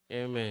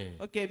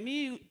 Amen. Okay,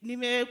 mi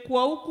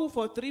nimekuwa huku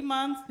for 3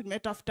 months,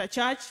 nimetafuta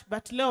church,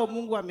 but leo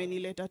Mungu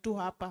amenileta tu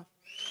hapa.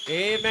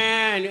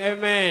 Amen.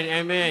 Amen.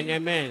 Amen.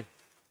 Amen.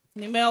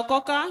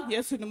 Nimeokoka,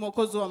 Yesu ni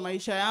mwokozi wa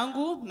maisha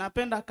yangu,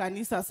 napenda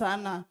kanisa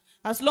sana.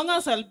 As long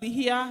as I'll be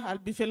here, I'll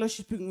be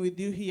fellowshipping with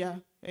you here.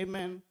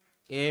 Amen.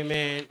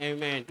 Amen.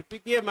 Amen.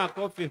 Tupigie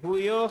makofi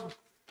huyo.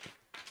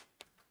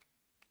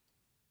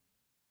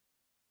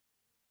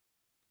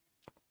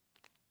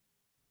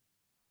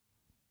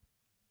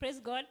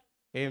 Praise God.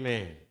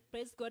 Amen.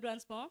 Praise God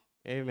once more.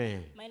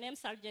 Amen. My name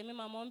is Aljemi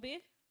Mamombi.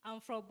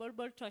 I'm from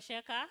Bulbul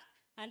Tosheka,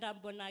 and I'm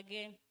born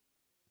again.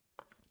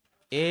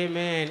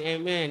 Amen.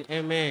 Amen.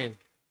 Amen.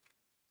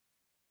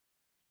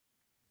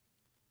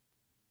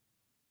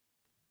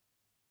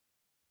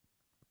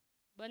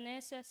 Bwana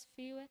Yesu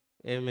asifiwe.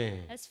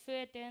 Amen.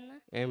 Asifiwe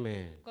tena.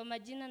 Amen. Kwa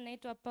majina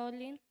naitwa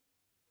Pauline.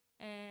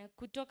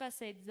 Kutoka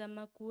side za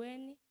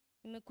Makueni.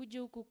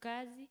 Nimekuja huku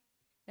kazi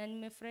na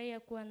nimefurahia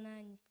kuwa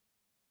nanyi.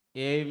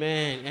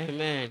 Amen.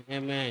 Amen.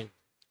 Amen.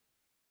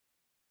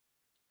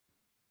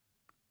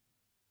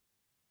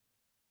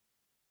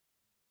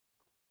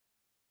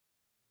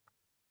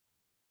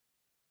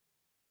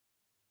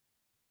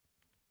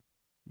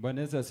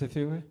 Bwana Yesu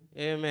asifiwe.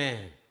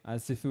 Amen.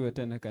 Asifiwe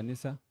tena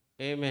kanisa.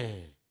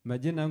 Amen.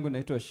 Majina yangu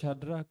naitwa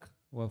Shadrack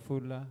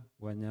Wafula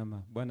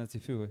Wanyama. Bwana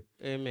asifiwe.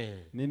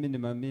 Amen. Mimi ni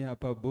mamia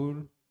hapa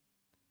Bull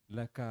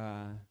like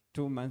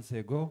 2 months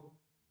ago.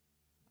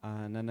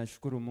 Na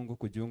nashukuru Mungu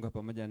kujiunga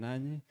pamoja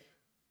nanyi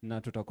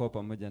na tutakuwa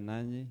pamoja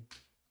nanyi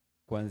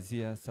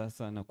kuanzia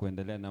sasa na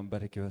kuendelea, na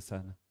mbarikiwa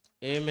sana.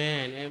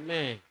 Amen.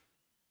 Amen.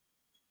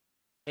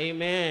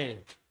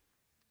 Amen.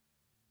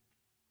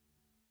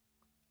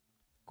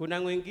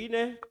 Kuna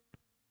mwingine?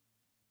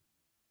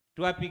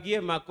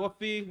 Tuwapigie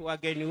makofi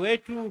wageni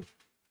wetu.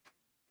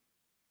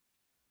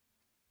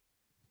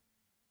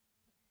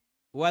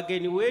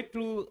 Wageni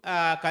wetu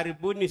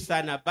karibuni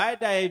sana.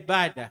 Baada ya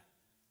ibada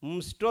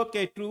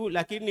msitoke tu,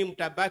 lakini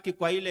mtabaki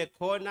kwa ile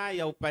kona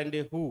ya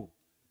upande huu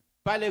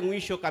pale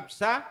mwisho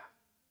kabisa,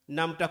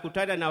 na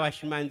mtakutana na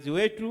washimanzi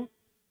wetu,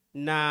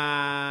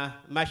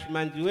 na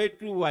mashimanzi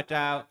wetu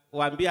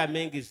watawaambia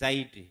mengi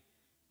zaidi.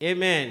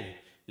 Amen.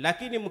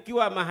 Lakini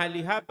mkiwa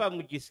mahali hapa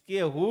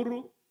mjisikie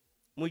huru,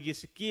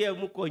 mjisikie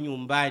mko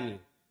nyumbani.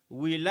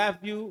 We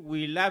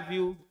love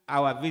you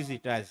our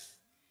visitors.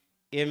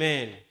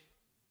 Amen.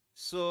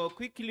 So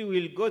quickly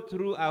we'll go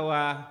through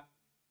our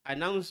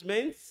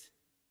announcements.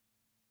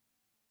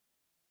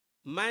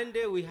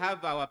 Monday we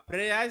have our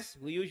prayers.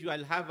 We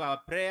usually have our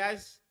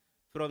prayers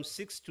from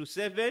 6 to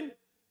 7.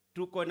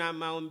 Tuko na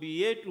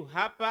maombi yetu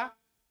hapa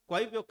Kwa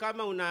hivyo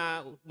kama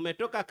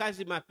umetoka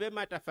kazi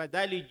mapema,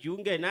 tafadhali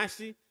jiunge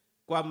nasi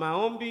kwa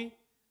maombi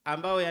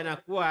ambao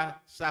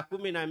yanakuwa saa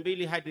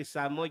 12 hadi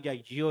saa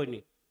 1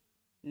 jioni.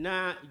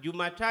 Na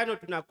Jumatano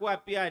tunakuwa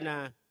pia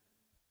na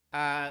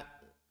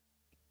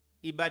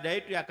ibada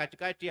yetu ya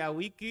katikati ya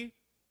wiki.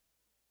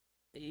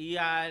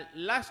 Ya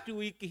last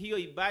week hiyo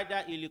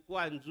ibada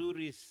ilikuwa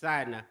nzuri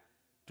sana.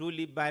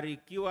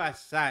 Tulibarikiwa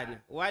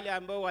sana. Wale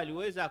ambao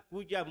waliweza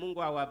kuja,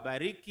 Mungu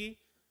awabariki.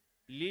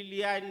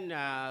 Lilian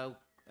na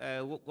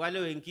wale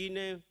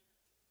wengine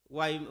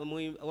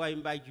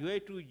waimbaji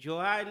wetu,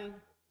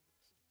 Joan.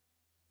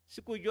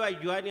 Sikujua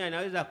Joan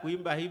anaweza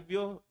kuimba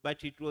hivyo,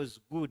 but it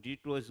was good,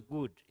 it was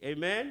good.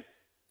 Amen.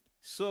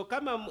 So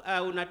kama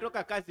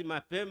unatoka kazi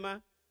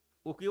mapema,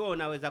 ukiwa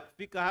unaweza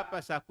kufika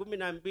hapa saa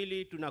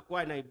 12,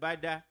 tunakuwa na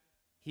ibada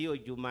hiyo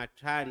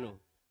Jumatano.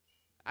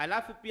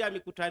 Alafu pia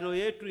mikutano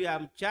yetu ya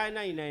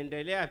mchana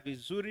inaendelea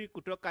vizuri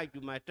kutoka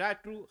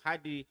Jumatatu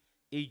hadi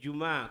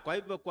Ijumaa. Kwa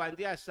hivyo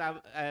kuanzia saa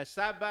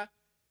 7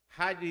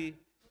 hadi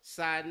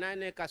saa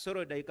 8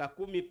 kasoro dakika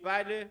 10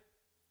 pale,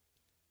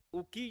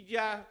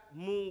 ukija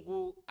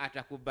Mungu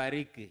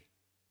atakubariki.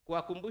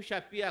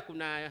 Kuwakumbusha pia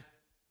kuna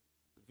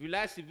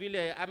vilasi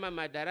vile ama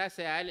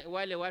madarasa ya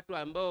wale watu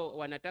ambao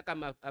wanataka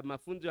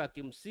mafunzo ya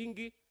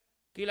kimsingi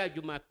kila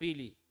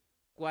Jumapili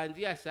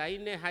kuanzia saa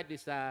 4 hadi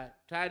saa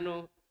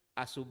 5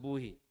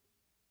 asubuhi.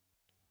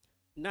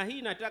 Na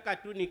hii nataka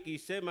tu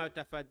nikisema,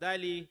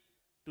 tafadhali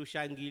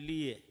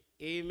tushangilie.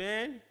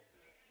 Amen.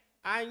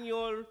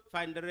 Annual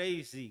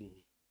fundraising.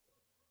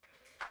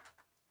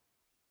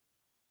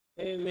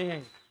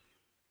 Amen.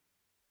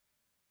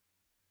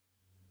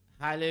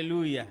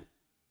 Hallelujah.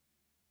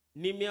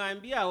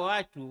 Nimewaambia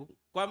watu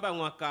kwamba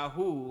mwaka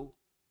huu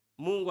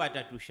Mungu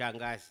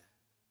atatushangaza.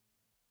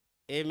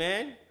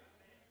 Amen.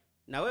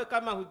 Na we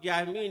kama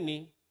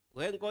hujaamini,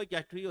 we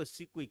ngoja tu hiyo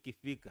siku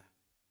ikifika.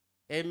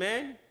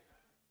 Amen.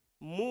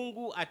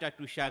 Mungu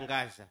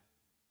atatushangaza.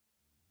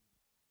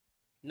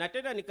 Na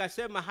tena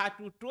nikasema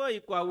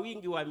hatutoi kwa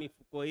wingi wa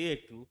mifuko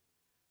yetu,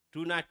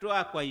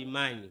 tunatoa kwa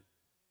imani.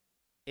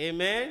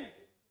 Amen.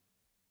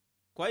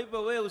 Kwa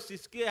hivyo we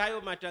usisikie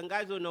hayo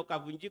matangazo na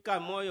ukavunjika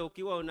moyo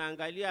ukiwa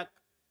unaangalia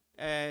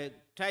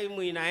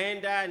time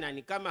inaenda na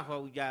ni kama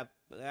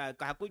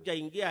hakuja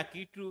ingia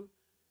kitu.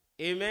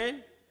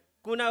 Amen.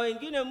 Kuna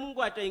wengine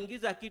Mungu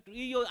ataingiza kitu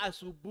hiyo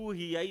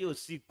asubuhi ya hiyo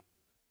siku.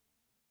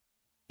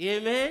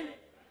 Amen.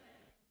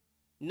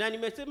 Na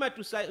nimesema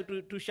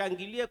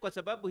tushangilie kwa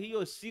sababu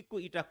hiyo siku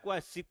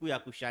itakuwa siku ya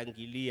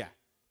kushangilia.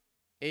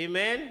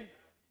 Amen.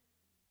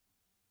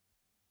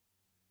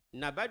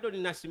 Na bado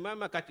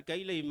ninasimama katika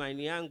ile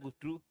imani yangu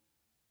tu,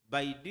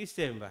 by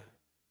December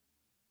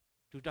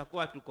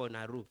tutakuwa tuko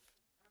na roof.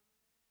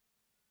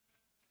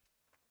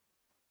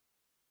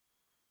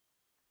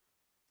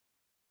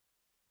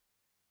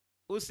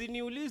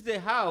 Usiniulize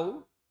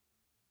how,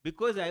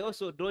 because I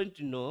also don't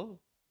know,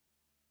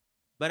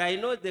 but I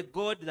know the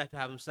God that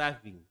I'm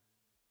serving.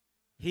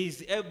 He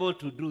is able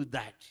to do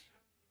that.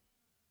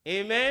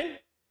 Amen.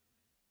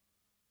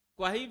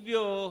 Kwa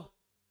hivyo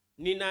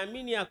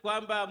ninaamini ya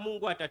kwamba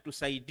Mungu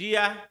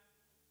atatusaidia,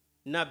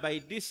 na by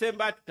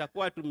December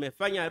tutakuwa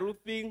tumefanya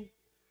roofing.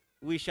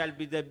 We shall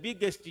be the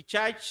biggest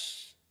church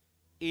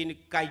in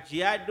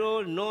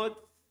Kajiado North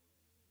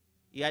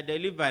ya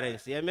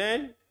Deliverance.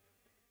 Amen.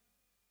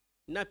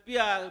 Na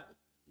pia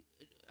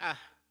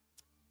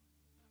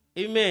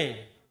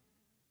amen.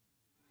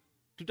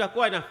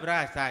 Tutakuwa na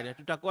furaha sana,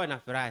 tutakuwa na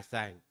furaha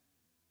sana.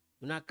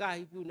 Unakaa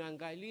hivi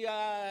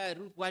unaangalia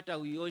roof hata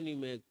uioni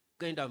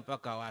imekwenda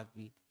mpaka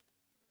wapi.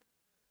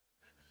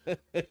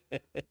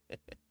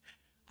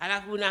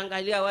 Alafu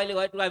unaangalia wale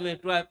watu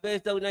wametoa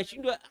pesa,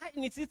 unashindwa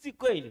ni sisi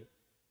kweli?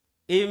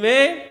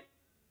 Amen.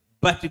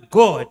 But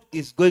God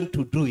is going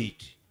to do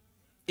it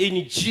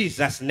in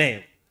Jesus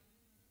name.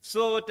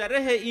 So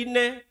tarehe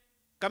 4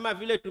 kama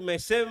vile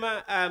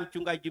tumesema,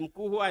 mchungaji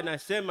mkuu huwa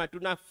anasema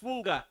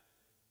tunafunga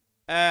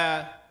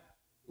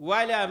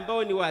wale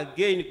ambao ni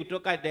wageni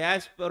kutoka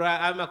diaspora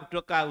ama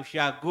kutoka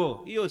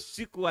ushago. Hiyo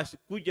siku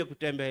wasikuje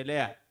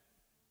kutembelea.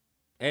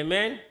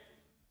 Amen.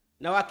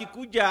 Na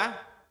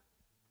wakikuja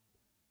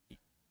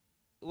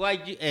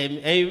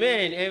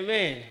amen,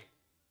 amen.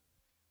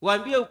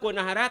 Waambie uko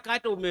na haraka,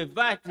 hata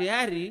umevaa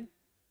tayari.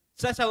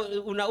 Sasa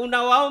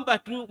unawaomba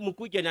tu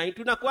mkuje, na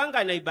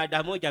tunakuanga na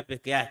ibada moja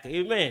peke yake.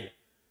 Amen.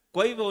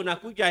 Kwa hivyo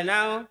unakuja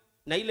nao,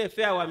 na ile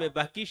fare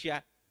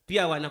wamebakisha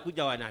pia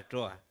wanakuja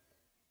wanatoa.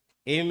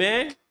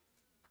 Amen.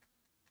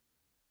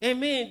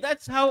 Amen.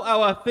 That's how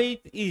our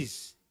faith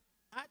is.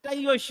 Hata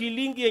hiyo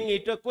shilingi yenye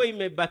itakuwa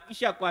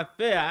imebakisha kwa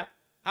fare,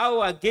 hao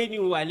wageni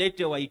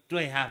walete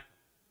waitoe hapa.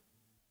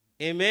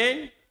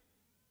 Amen.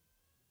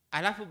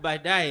 Alafu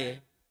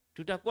baadaye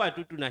tutakuwa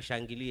tu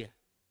tunashangilia.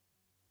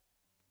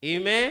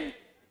 Amen.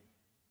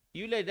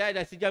 Yule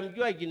dada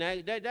sijamjua jina,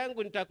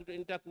 dadangu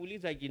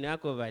nitakuuliza jina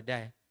yako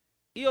baadaye.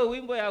 Hiyo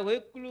wimbo ya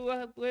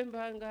wekulu wemba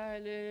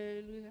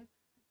haleluya,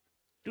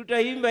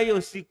 tutaimba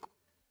hiyo siku.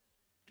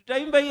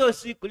 Tutaimba hiyo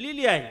siku.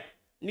 Lilian,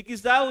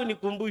 nikisahau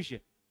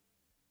nikumbushe.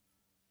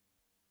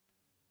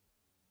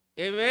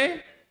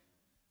 Amen.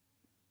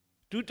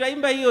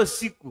 Tutaimba hiyo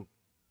siku.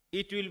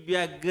 It will be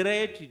a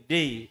great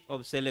day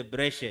of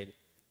celebration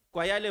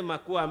kwa yale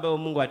makuu ambayo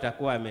Mungu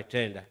atakuwa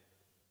ametenda.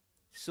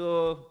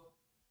 So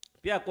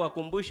pia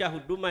kuwakumbusha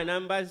huduma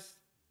numbers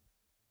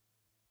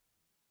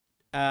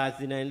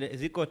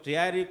ziko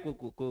tayari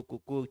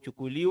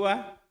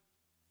kuchukuliwa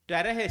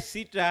tarehe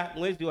 6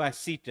 mwezi wa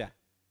 6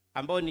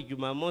 ambao ni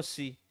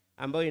Jumamosi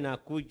ambayo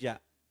inakuja.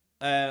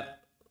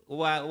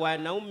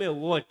 Wanaume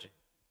wote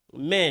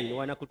men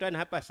wanakutana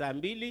hapa saa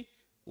 2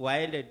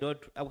 waende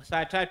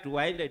saa 3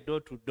 waende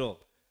door to door.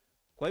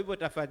 Kwa hivyo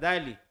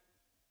tafadhali,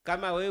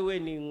 kama wewe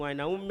ni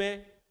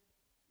mwanaume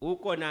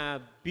uko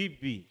na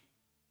bibi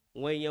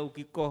mwenye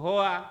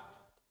ukikohoa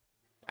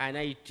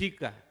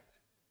anaitika,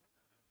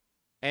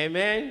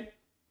 amen,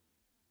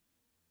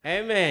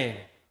 amen,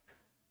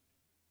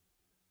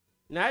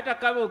 na hata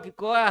kama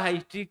ukikohoa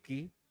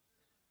haitiki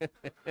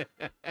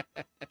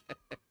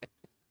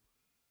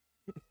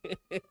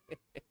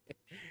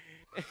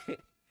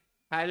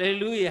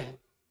haleluya,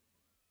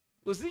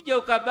 usije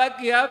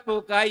ukabaki hapo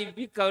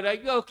ukaibika.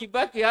 Unajua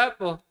ukibaki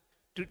hapo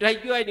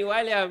tutajua ni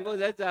wale ambao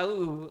sasa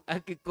huyu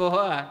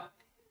akikohoa.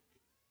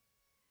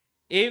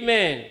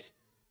 Amen.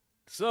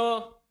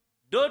 So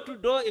door to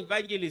door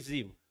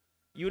evangelism,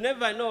 you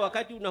never know,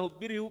 wakati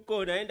unahubiri huko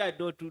unaenda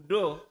door to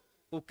door,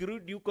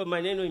 ukirudi huko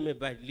maneno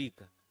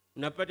imebadilika,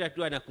 unapata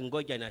tu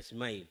anakungoja na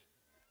smile.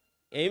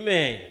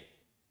 Amen.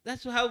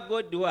 That's how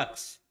God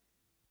works.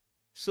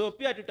 So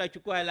pia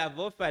tutachukua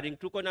love offering.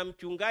 Tuko na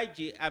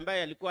mchungaji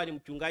ambaye alikuwa ni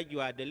mchungaji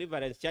wa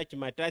Deliverance Church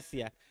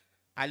Matasia,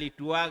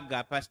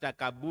 alituaga, Pastor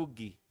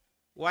Kabugi.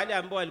 Wale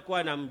ambao walikuwa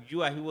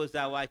wanamjua, he was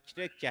our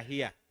architecture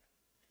here.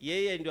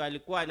 Yeye ndio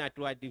alikuwa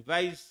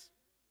anatuadvise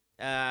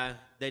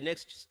the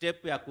next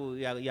step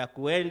ya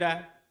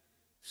kuenda.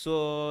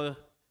 So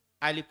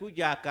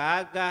alikuja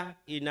akaaga.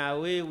 In a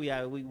way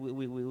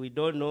we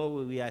don't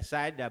know, we are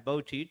sad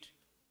about it.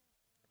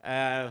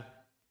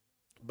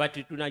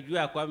 But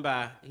tunajua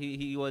kwamba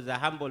he was a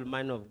humble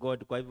man of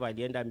God, kwa hivyo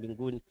alienda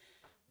mbinguni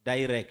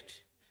direct.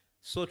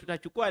 So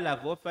tutachukua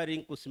love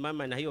offering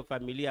kusimama na hiyo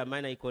familia,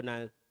 maana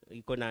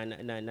iko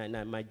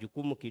na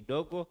majukumu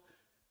kidogo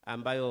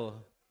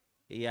ambayo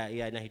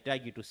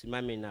yanahitaji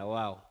tusimame na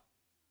wao.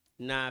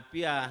 Na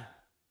pia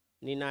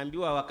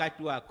ninaambiwa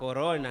wakati wa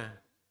corona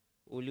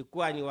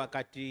ulikuwa ni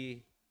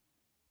wakati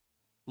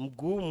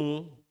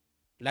mgumu,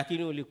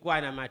 lakini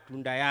ulikuwa na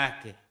matunda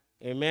yake.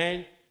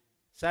 Amen.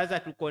 Sasa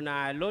tuko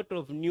na a lot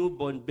of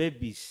newborn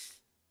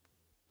babies.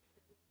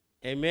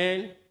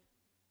 Amen.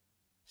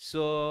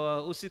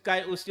 So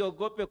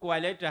usiogope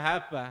kuwaleta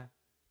hapa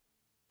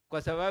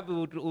kwa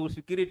sababu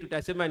ufikiri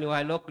tutasema ni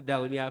wa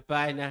lockdown.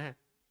 Hapana.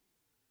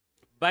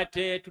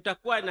 But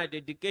tutakuwa na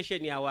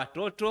dedication ya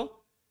watoto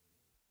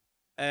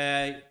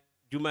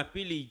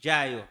Jumapili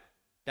ijayo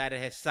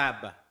tarehe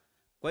 7.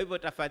 Kwa hivyo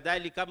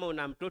tafadhali, kama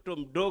una mtoto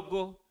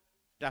mdogo,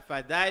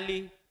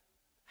 tafadhali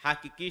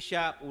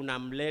hakikisha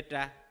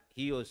unamleta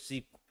hiyo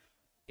siku.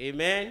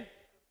 Amen.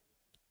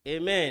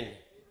 Amen.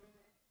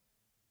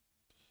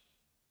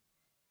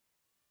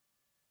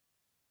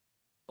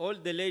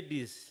 All the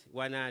ladies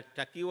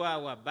wanatakiwa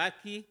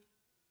wabaki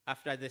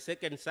after the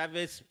second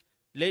service.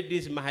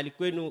 Ladies, mahali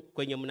kwenu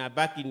kwenye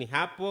mnabaki ni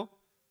hapo.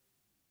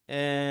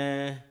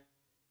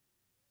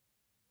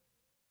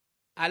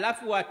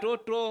 Alafu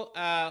watoto,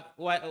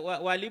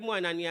 walimu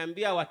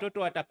wananiambia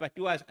watoto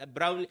watapatiwa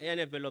brown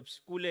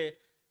envelopes kule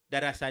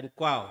darasani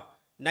kwao,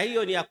 na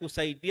hiyo ni ya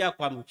kusaidia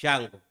kwa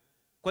mchango.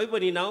 Kwa hivyo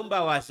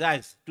ninaomba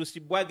wazazi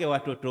tusibwage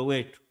watoto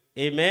wetu.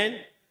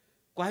 Amen.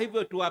 Kwa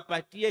hivyo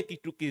tuwapatie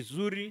kitu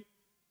kizuri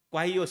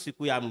kwa hiyo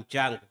siku ya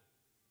mchango,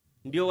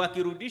 ndio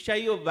wakirudisha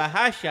hiyo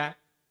bahasha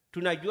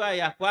tunajua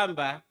ya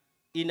kwamba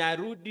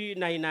inarudi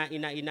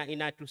na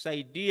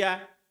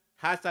inatusaidia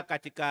hasa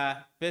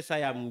katika pesa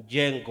ya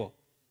mjengo.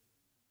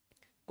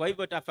 Kwa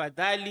hivyo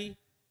tafadhali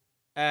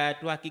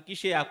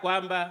tuhakikishe ya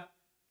kwamba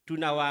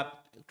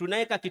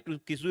tunaweka kitu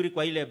kizuri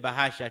kwa ile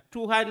bahasha.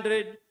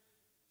 200,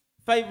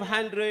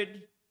 500,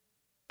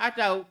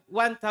 hata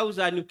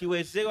 1000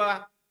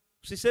 ukiwezewa.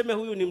 Usiseme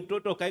huyu ni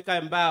mtoto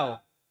kaika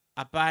mbao.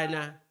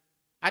 Hapana.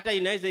 Hata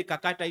inaweza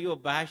ikakata hiyo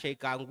bahasha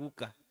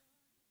ikaanguka.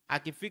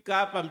 Akifika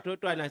hapa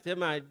mtoto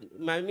anasema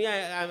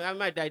mamia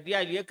ama dadia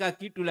aliweka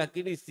kitu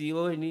lakini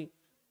sioni.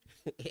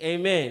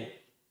 Amen.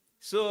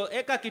 So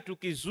eka kitu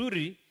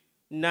kizuri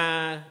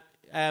na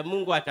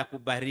Mungu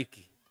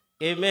atakubariki.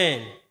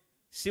 Amen.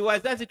 Si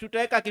wazazi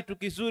tutaweka kitu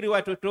kizuri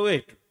watoto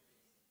wetu.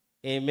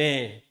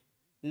 Amen.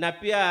 Na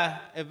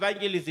pia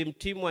evangelism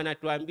team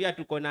wanatuambia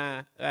tuko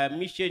na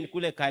mission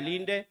kule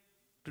Kalinde.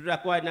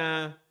 Tutakuwa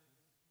na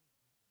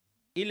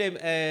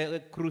ile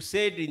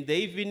crusade in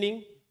the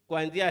evening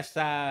kuanzia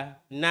saa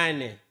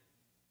 8.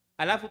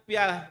 Alafu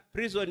pia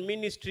prison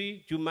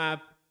ministry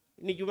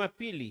ni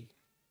Jumapili.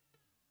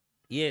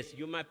 Yes,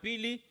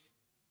 Jumapili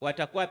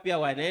watakuwa pia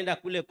wanaenda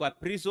kule kwa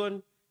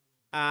prison.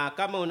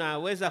 Kama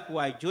unaweza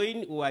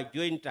kuwajoin,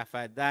 uwajoin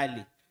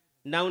tafadhali.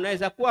 Na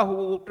unaweza kuwa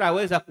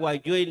hutaweza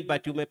kuwajoin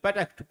but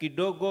umepata kitu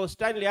kidogo.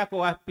 Stanley hapo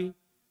wapi?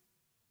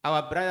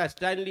 Our brother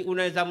Stanley,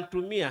 unaweza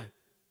mtumia.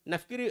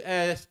 nafikiri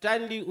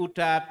Stanley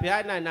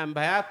utapeana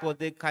namba yako,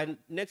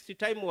 next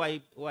time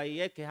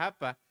waiweke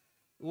hapa.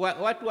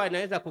 Watu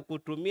wanaweza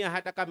kukutumia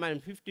hata kama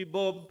 50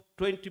 bob,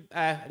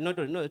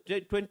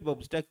 20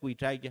 bob sitaki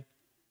kuitaja.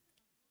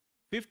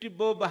 50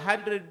 bob,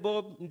 100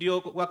 bob, ndio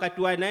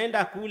wakati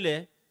wanaenda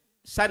kule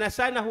sana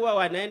sana huwa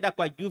wanaenda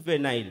kwa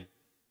juvenile.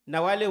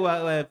 Na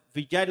wale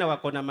vijana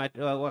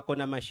wako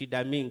na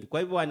mashida mingi. Kwa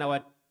hivyo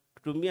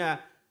wanawatumia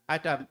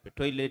hata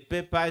toilet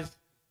papers,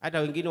 hata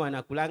wengine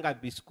wanakulanga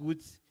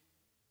biscuits.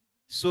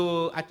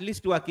 So at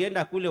least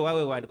wakienda kule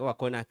wawe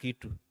wako na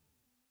kitu.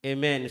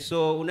 Amen.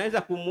 So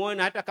unaweza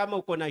kumuona hata kama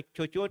uko na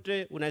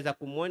chochote, unaweza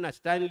kumuona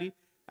Stanley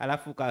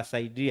alafu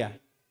kasaidia.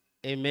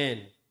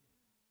 Amen.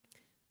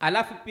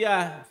 Alafu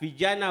pia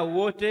vijana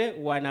wote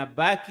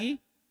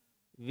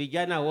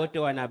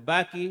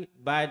wanabaki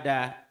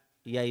baada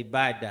ya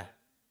ibada.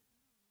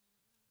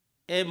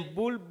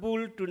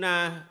 Bulbul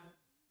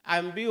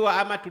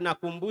tunaambiwa ama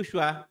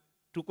tunakumbushwa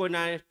tuko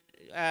na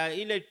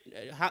ile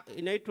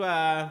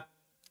inaitwa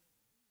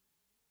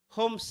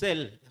home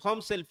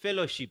cell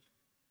fellowship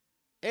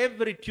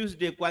every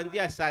Tuesday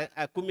kuanzia saa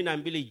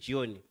 12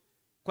 jioni.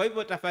 Kwa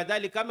hivyo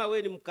tafadhali, kama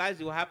we ni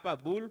mkazi wa hapa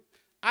Bull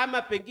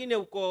ama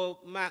pengine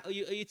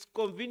it's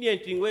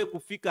convenient wewe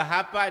kufika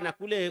hapa na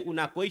kule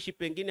unakoishi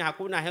pengine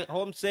hakuna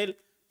home cell,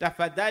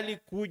 tafadhali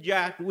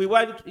kuja. We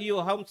want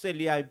hiyo home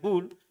cell ya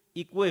Bull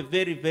ikuwe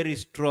very very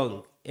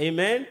strong.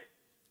 Amen.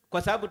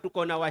 Kwa sababu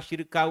tuko na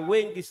washirika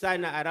wengi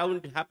sana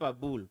around hapa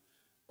Bull.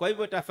 Kwa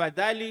hivyo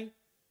tafadhali,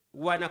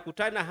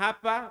 wanakutana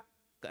hapa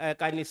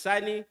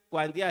kanisani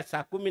kuanzia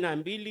saa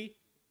 12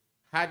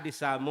 hadi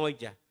saa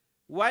 1.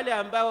 Wale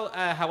ambao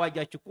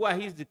hawajachukua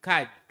hizi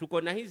card,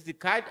 tuko na hizi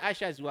card,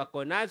 ushers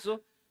wako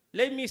nazo.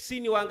 Let me see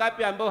ni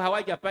wangapi ambao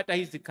hawajapata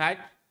hizi card.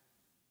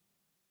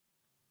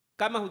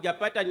 Kama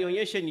hujapata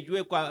nionyeshe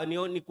nijue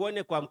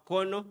nikuone kwa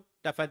mkono.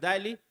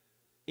 Tafadhali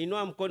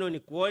inua mkono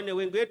nikuone.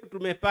 Wengi wetu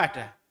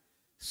tumepata.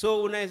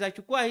 So unaweza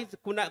chukua hizi,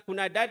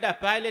 kuna dada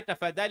pale,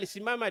 tafadhali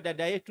simama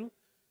dada yetu.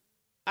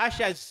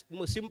 Ushers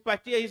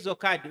simpatie hizo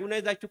card.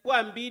 Unaweza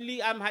chukua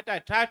 2 ama hata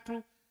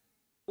 3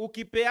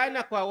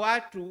 ukipeana kwa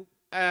watu.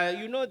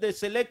 The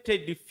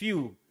selected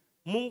few,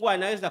 Mungu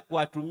anaweza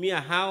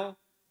kuwatumia hao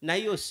na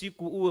hiyo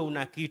siku uwe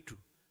una kitu.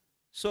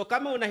 So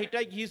kama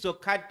unahitaji hizo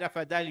card,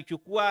 tafadhali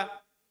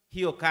chukua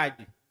hiyo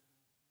card.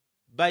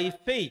 By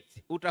faith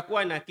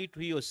utakuwa na kitu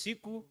hiyo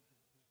siku.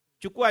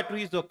 Chukua tu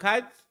hizo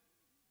cards.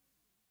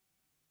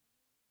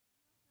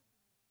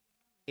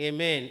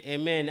 Amen,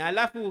 amen.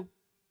 Alafu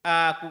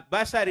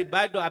bursary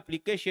bado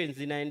applications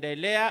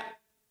zinaendelea.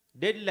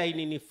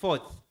 Deadline ni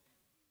 4th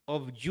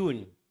of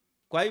June.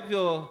 Kwa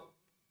hivyo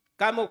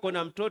kama uko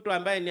na mtoto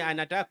ambaye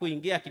anataka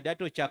kuingia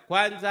kidato cha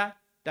kwanza,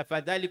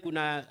 tafadhali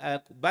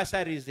kuna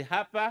bursaries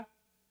hapa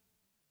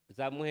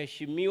za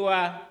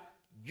Mheshimiwa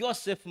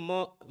Joseph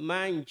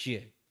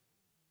Manje.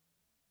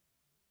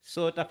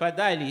 So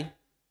tafadhali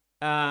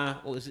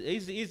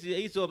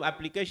hizo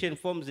application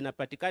forms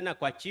zinapatikana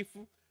kwa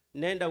chifu,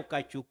 nenda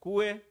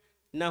ukachukue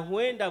na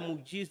huenda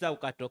muujiza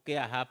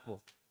ukatokea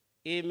hapo.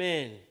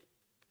 Amen.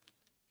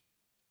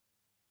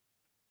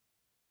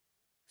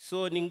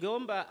 So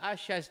ningeomba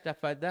ushers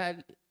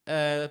tafadhali,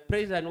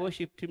 praise and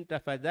worship team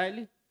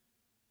tafadhali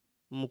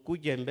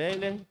mkuje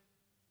mbele.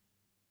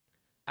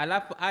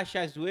 Alafu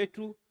ushers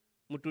wetu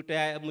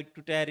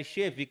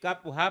mtutayarishie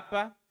vikapu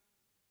hapa.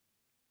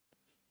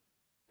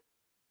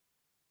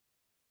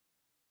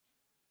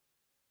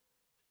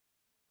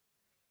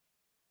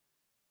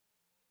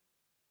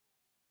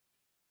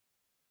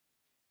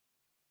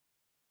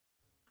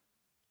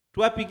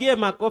 Tuwapigie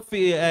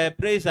makofi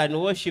praise and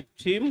worship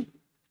team.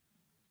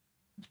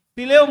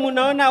 Si leo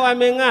mnaona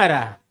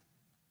wameng'ara?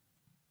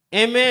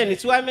 Amen,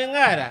 si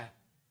wameng'ara?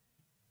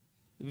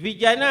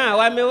 Vijana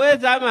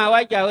wameweza ama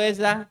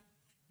hawajaweza?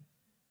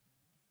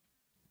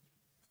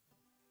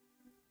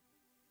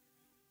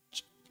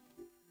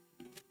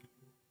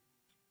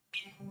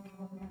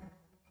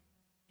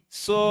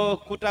 So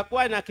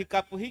kutakuwa na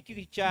kikapu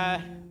hiki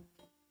cha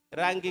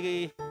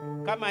rangi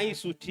kama hii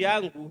suti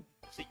yangu,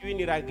 sijui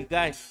ni rangi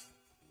gani.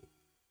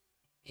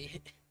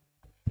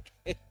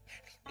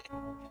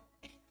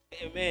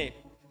 Amen.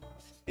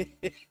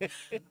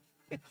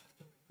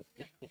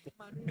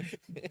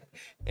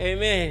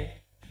 Amen.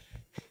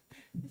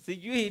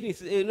 Sijui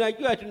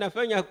unajua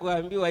tunafanya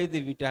kuambiwa hizi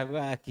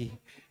vitabaki.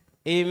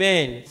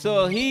 Amen.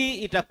 So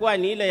hii itakuwa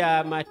ni ile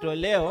ya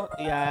matoleo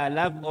ya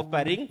love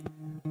offering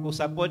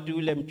kusupport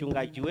yule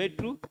mchungaji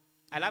wetu.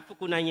 Alafu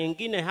kuna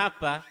nyingine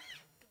hapa,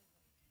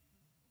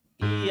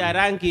 hii ya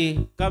rangi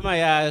kama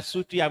ya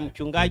suti ya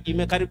mchungaji,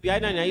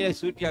 imekaribiana na ile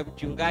suti ya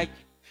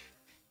mchungaji.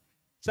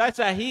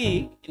 Sasa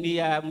hii ni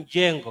ya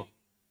mjengo.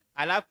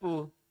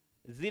 Alafu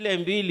zile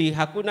mbili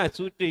hakuna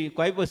suti,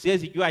 kwa hivyo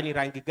siwezi jua ni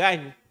rangi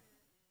gani.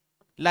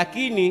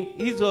 Lakini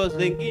hizo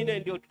zingine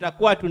ndio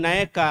tutakuwa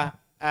tunaweka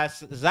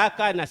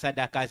zaka na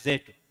sadaka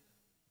zetu.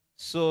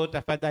 So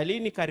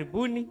tafadhalini,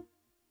 karibuni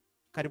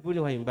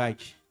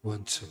waimbaji. 1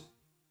 2.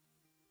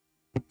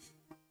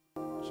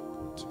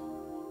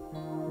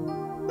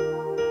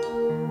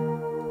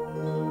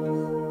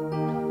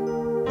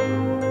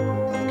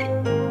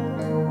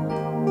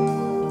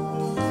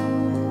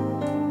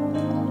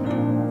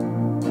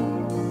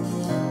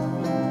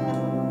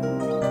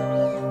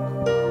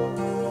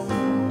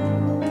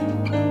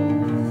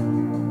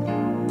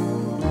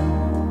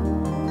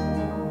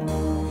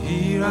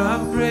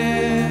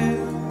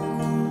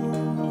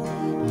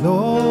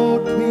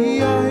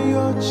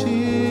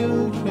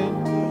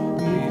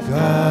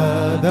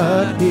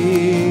 gathered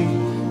here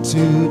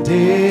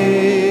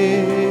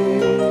today.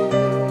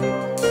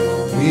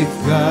 We've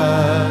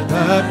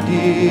gathered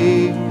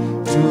here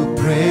to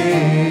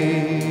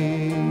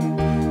pray.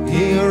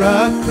 Hear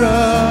our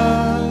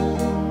cry.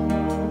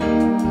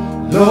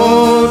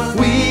 Lord,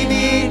 we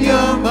need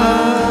your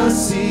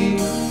mercy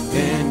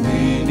and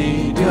we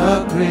need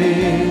your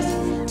grace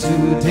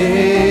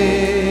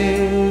today.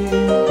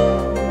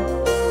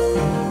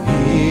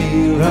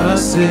 Hear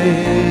us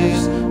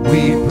as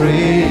we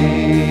pray.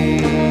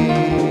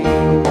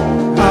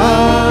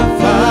 Our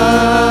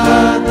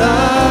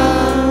Father,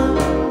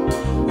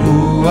 who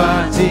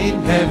art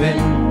in heaven,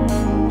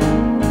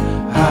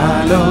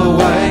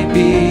 hallowed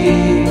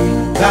be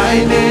thy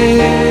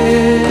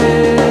name.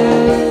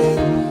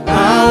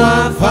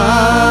 Our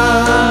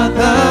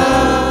Father,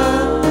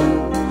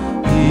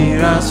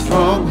 hear us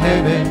from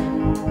heaven.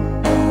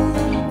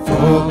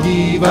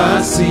 Forgive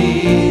our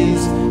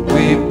sins,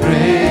 we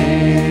pray.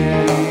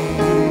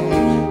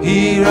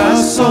 Hear our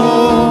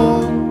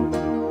song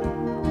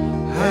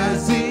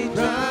as it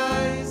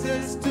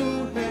rises to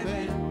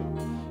heaven.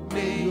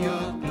 May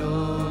your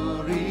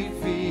glory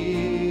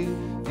fill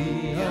the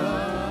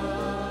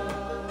earth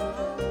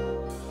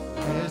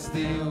as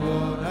the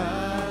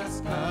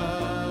waters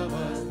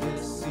cover the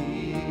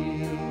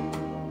sea.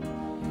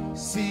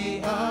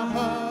 See our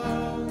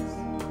hearts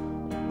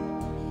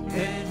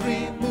and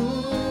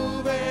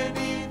remove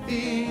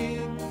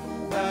anything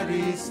that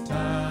is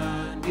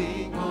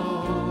standing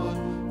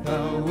on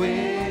the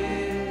way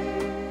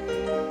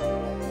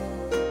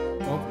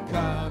of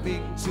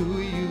coming to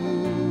you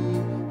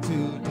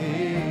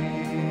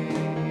today.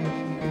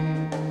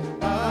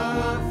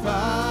 Our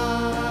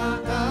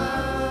Father,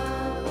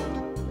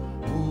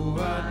 who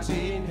art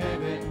in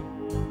heaven,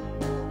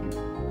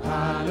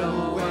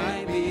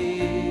 hallowed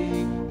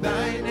be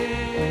thy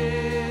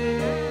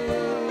name.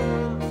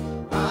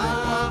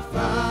 Our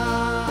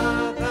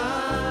Father,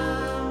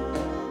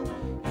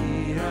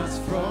 hear us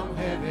from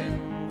heaven.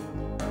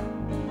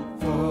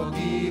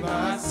 Forgive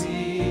our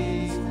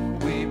sins,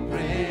 we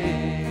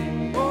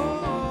pray.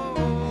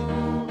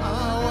 Oh,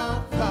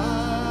 our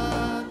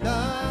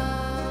Father,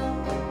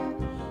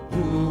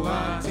 who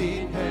art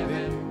in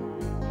heaven,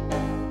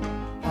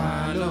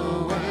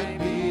 hallowed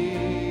be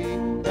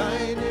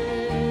thy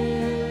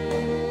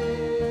name.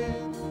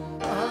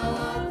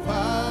 Our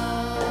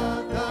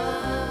Father,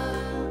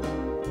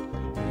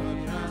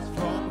 hear us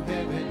from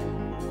heaven.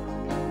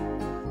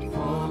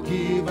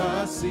 Forgive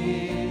our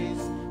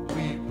sins,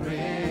 we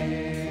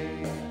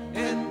pray.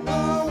 And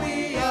though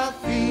we are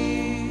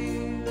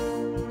few,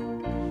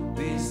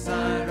 we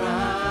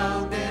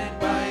surrounded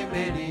by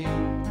many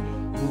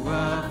who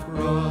have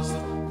crossed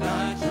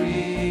that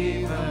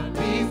river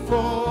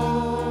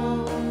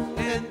before.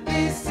 And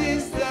this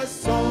is the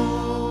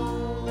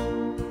song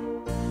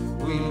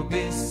we'll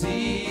be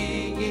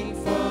singing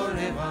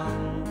forever.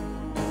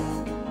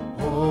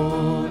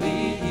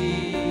 Holy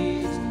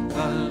is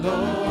the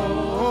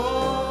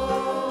Lord.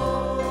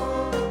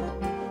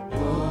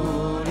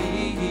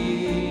 Holy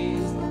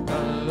is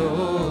the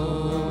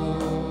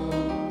Lord.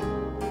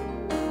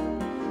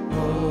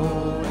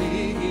 Holy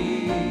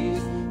is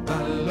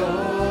the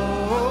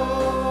Lord.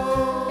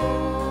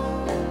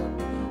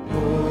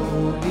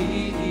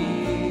 Holy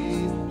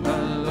is the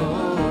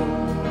Lord.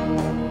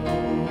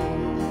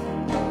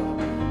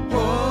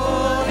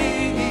 Holy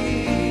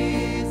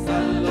is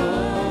the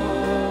Lord.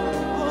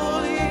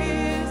 Holy is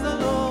the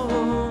Lord.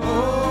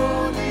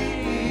 Holy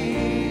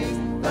is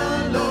the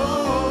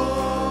Lord.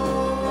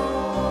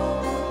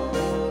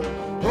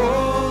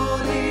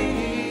 Holy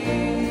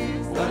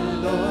is the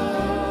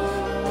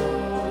Lord.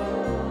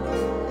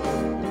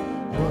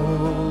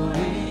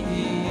 Holy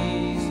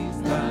is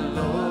the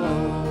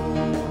Lord.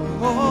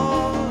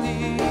 Holy,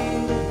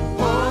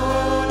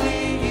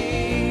 holy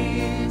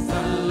is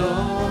the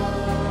Lord.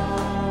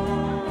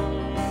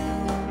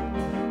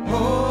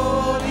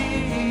 Holy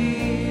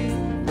is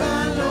the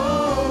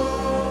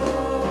Lord.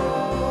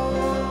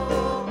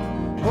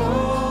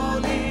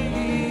 Holy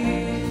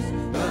is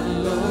the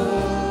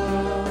Lord.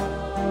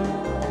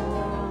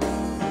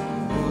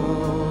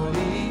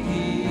 Holy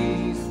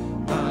is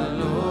the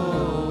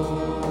Lord.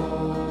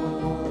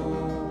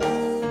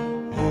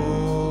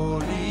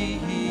 Holy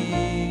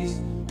is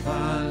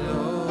the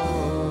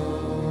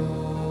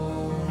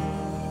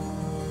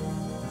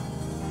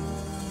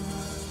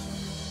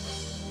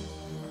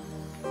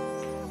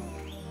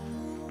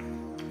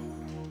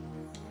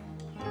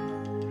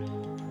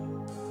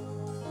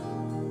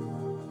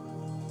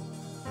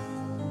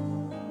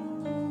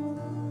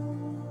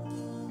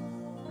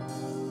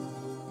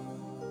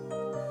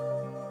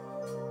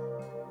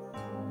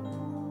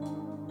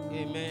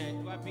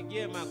Amen.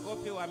 Tuwapigie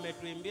makofi,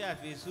 wametuimbia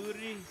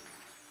vizuri.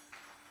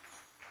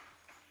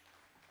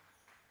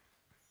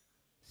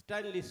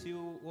 Stanley, si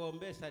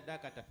uombe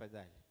sadaka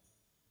tafadhali.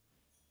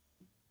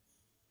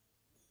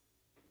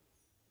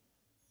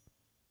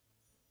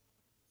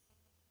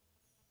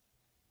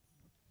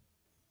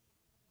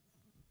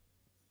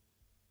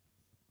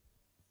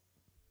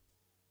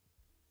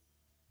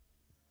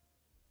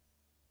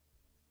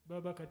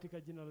 Baba,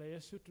 katika jina la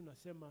Yesu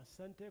tunasema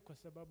asante kwa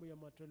sababu ya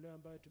matoleo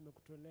ambayo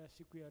tumekutolea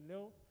siku ya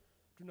leo.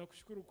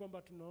 Tunakushukuru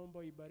kwamba tunaomba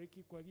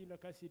uibariki kwa kila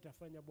kazi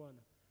itafanya Bwana.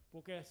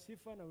 Pokea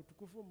sifa na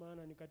utukufu,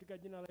 maana ni katika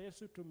jina la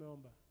Yesu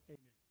tumeomba.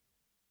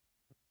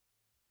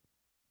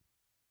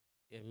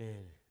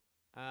 Amen.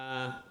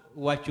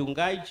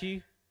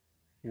 Wachungaji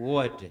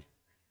wote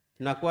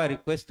tunakuwa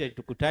requested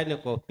tukutane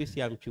kwa ofisi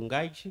ya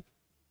mchungaji.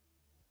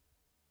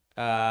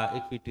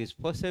 If it is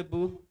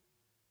possible,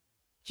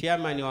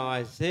 chairman wa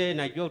wazee,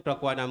 najua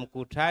utakuwa na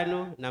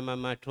mkutano na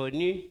Mama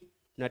Tony.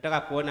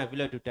 Tunataka kuona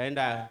vile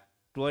tutaenda,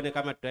 tuone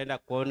kama tutaenda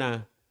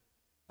kuona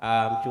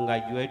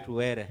mchungaji wetu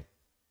Were.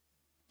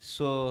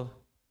 So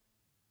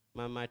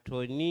Mama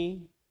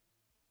Tony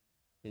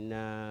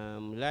na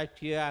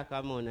Mlatia,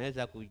 kama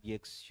unaweza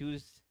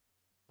kujiexcuse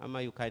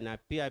ama you can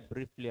appear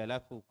briefly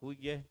alafu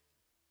ukuje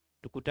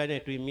tukutane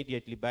tu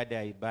immediately baada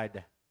ya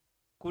ibada.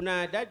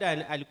 Kuna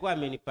dada alikuwa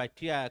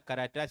amenipatia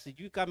karatasi,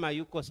 sijui kama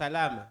yuko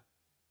salama.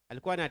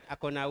 Alikuwa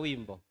ako na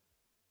wimbo.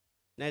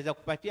 Naweza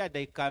kupatia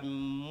dakika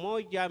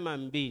 1 ama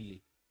 2.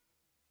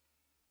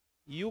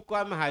 Yuko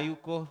ama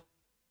hayuko?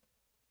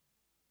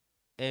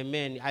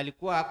 Amen.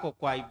 Alikuwa ako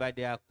kwa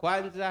ibada ya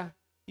kwanza.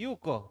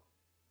 Yuko?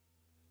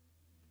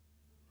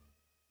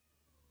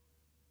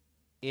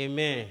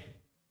 Amen.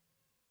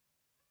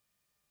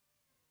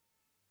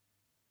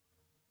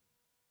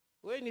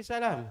 Wewe ni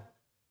salama?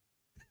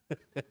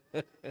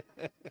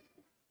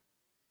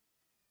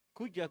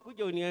 Kuja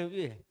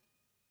uniambie.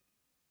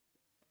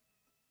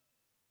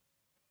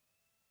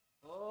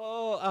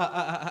 Oh,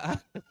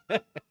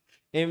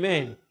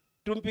 Amen.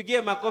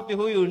 Tumpigie makofi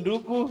huyu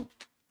ndugu.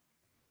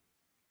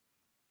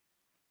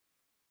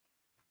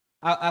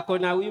 Ako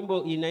na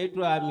wimbo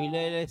inaitwa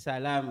Milele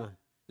Salama.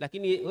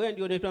 Lakini wewe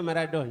ndio unaitwa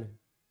Maradona.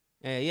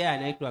 Yeye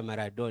anaitwa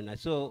Maradona.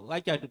 So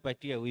acha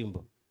tupatie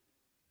wimbo.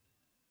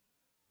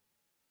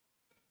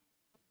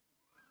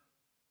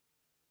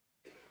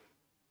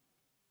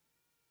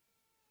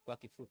 Kwa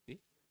kifupi.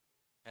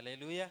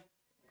 Haleluya.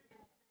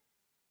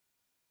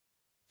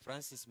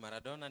 Francis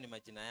Maradona ni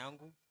majina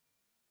yangu.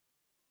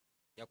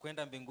 Ya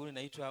kwenda mbinguni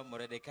naitwa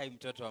Mordekai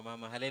mtoto wa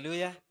mama.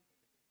 Haleluya.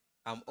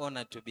 I'm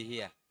honored to be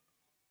here.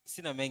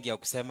 Sina mengi ya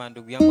kusema,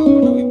 ndugu yangu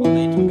ako na wimbo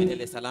unaitwa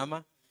Milele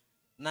Salama.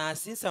 Na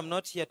since I'm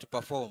not here to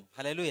perform,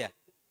 hallelujah.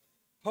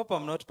 Hope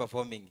I'm not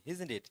performing,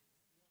 isn't it?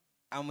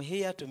 I'm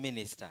here to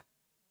minister.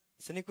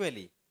 Si ni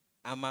kweli?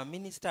 I'm a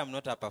minister, I'm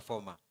not a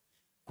performer.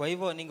 Kwa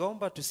hivyo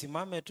ningeomba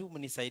tusimame tu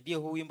mnisaidie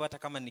huu wimbo, hata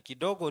kama ni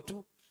kidogo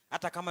tu,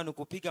 hata kama ni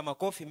kupiga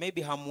makofi,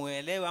 maybe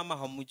hamuelewi ama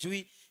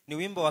hamujui, ni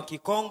wimbo wa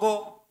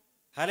Kikongo.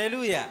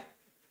 Hallelujah.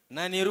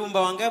 Na ni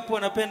rumba, wangapi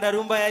wanapenda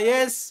rumba ya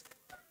Yesu?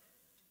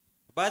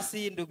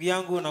 Basi ndugu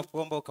yangu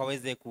nakuomba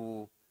ukaweze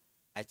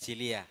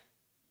kuachilia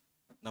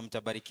na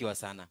mtabarikiwa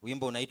sana.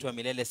 Wimbo unaitwa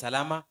Milele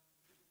Salama.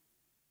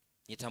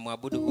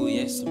 Nitamwabudu huyu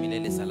Yesu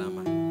milele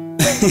salama.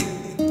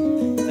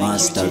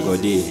 Master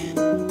Godi.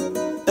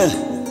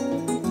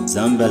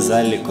 Zamba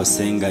zali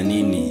kosenga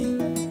nini?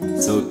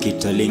 So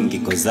kitolingi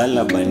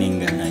kozala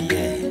baninga na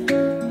ye.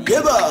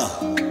 Yeba!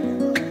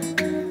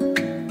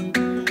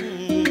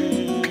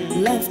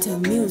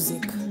 Lifetime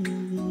music.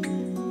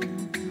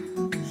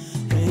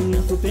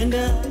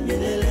 Nakupenda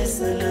milele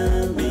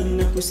salama,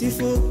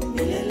 nakusifu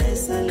milele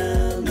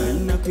salama,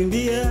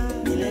 nakuimbia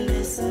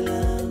milele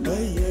salama.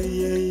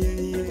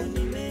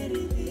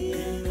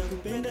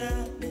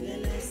 Nakupenda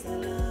milele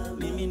salama,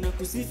 mimi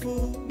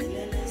nakusifu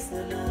milele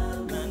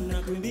salama,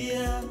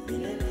 nakuimbia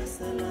milele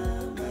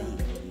salama.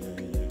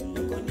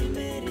 Uko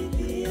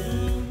nimeridhia.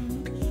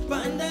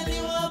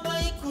 Pandaliwa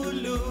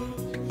baikulu,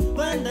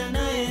 panda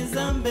naye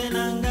zambe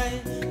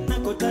nangaye,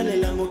 nakotale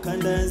la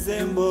mukanda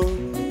zembo.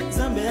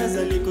 Zambe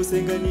azaliko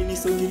senga nini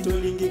so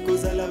kitolingi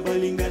kozala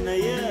balingana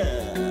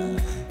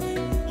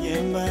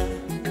yemba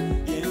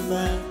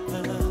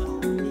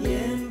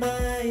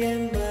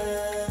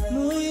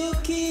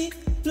muyuki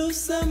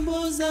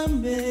lusambo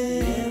zambe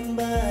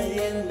yemba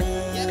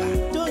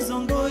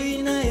tozongo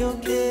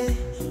inayoke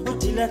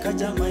otila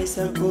kajama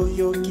isako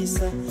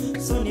yokisa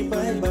soni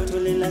bae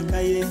batolela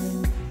kaye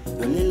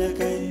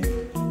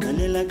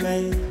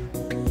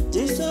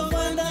Jesu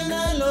wanda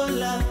na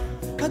lola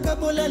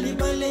akabola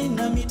libale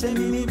na mitemi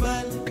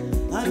mibale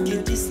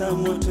akitisa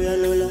moto ya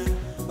lola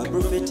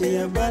maprofete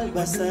ya bal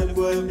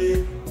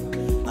basabwabe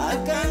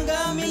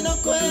akanga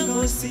minoko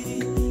engosi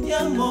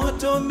ya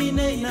moto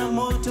mine ina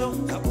moto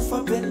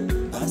akufape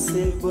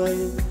basebwae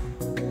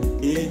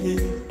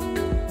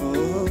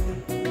oh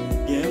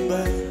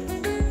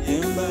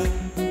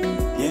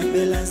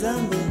yembe la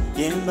zamba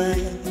yemba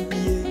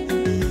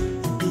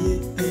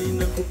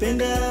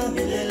nakupenda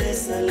milele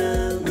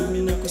salama,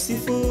 mimi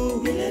nakusifu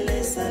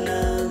milele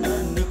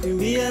salama,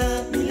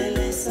 nakuimbia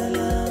milele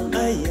salama.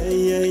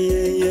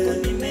 Kwa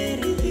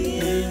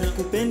nimeridhia.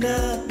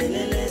 Nakupenda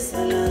milele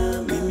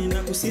salama, mimi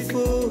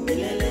nakusifu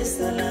milele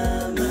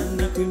salama,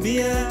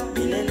 nakuimbia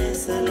milele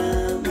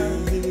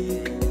salama.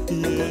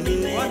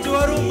 Watu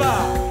wa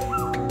rumba.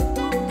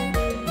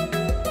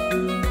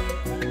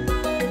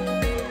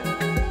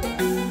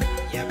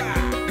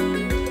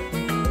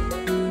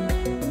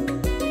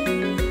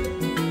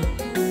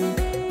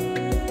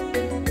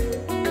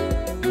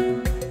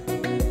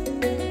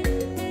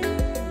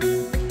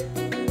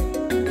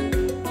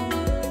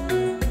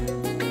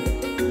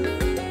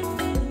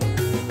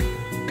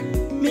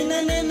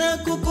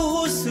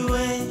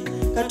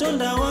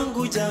 mpenda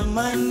wangu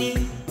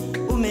jamani,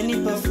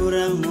 umenipa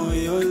furaha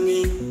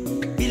moyoni,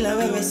 bila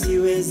wewe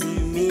siwezi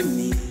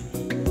mimi.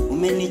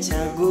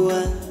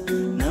 Umenichagua,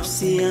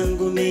 nafsi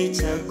yangu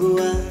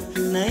umeichagua,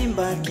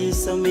 naimba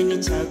kisa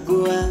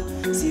umenichagua,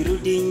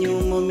 sirudi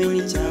nyuma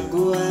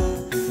umenichagua.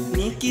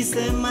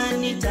 Nikisema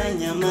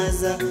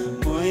nitanyamaza,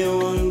 moyo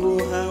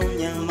wangu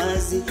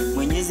haunyamazi.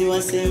 Mwenyezi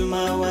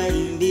wasema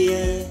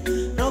waimbie,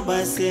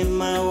 Roba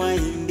sema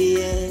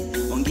waimbie,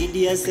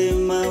 Ongidi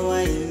asema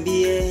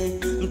waimbie,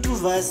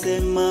 Mtuva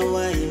sema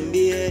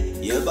waimbie.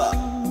 Yeba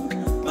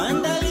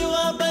Mandali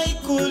wa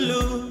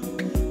baikulu,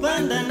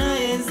 Panda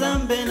naye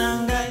Zambe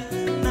nangai,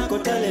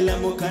 Nakotalela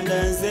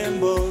mukanda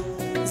zembo,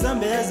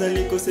 Zambe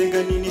azaliko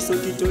senga nini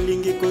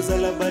sokitolingi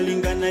kozala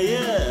balingana.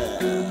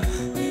 Yeah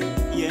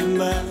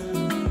Yemba,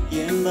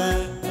 yemba,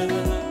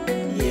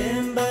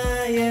 yemba,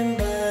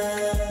 yemba,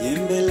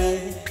 yembela,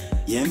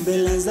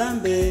 yembela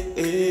Zambe,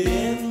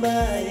 yemba,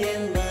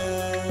 yemba.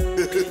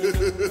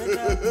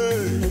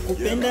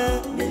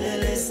 Nakupenda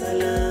milele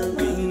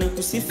salama,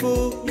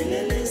 nakusifu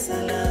milele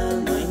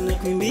salama,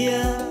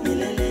 nakuimbia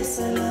milele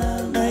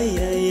salama. Ay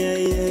ay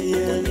ay ay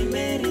ay,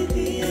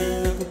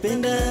 nimeridhia.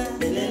 Nakupenda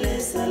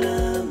milele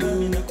salama,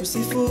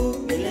 nakusifu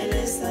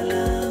milele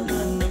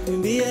salama,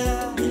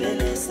 nakuimbia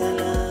milele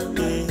salama.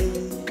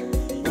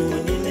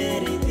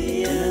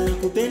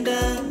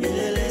 Nakupenda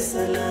milele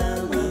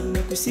salama,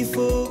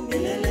 nakusifu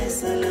milele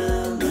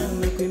salama,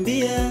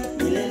 nakuimbia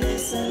milele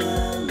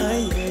salama.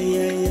 Ay ay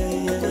ay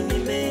ay,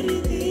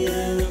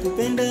 nimeridhia.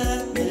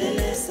 Nakupenda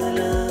milele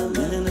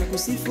salama,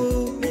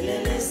 nakusifu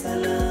milele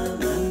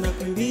salama,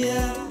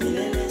 nakuimbia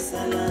milele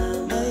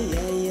salama. Ay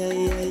ay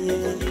ay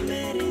ay,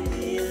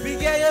 nimeridhia.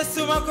 Pigia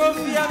Yesu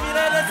makofi ya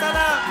milele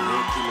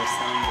salama.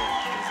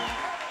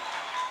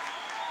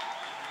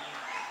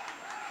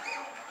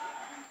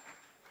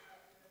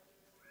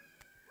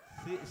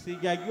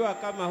 Sijajua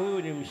kama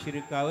huyu ni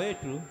mshirika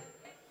wetu.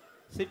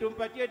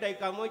 Situmpatie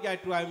dakika moja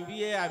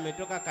tuambie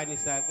ametoka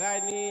kanisa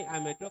gani,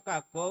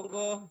 ametoka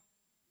Kongo.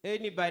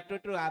 Ni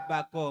batoto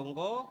aba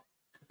Kongo.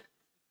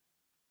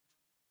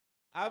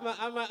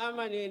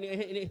 Ama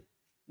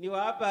ni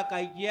wa hapa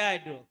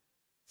Kajiado.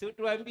 Si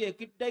tuambie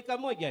kitu dakika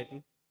moja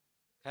tu.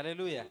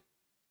 Haleluya.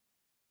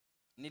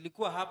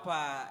 Nilikuwa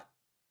hapa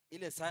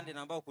ile Sunday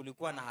ambao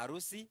kulikuwa na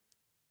harusi,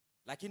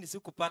 lakini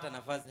sikupata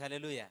nafasi.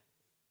 Haleluya.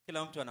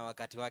 Kila mtu ana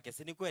wakati wake,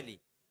 si ni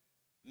kweli?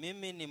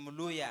 Mimi ni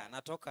Mluya,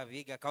 natoka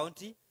Vihiga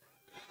County.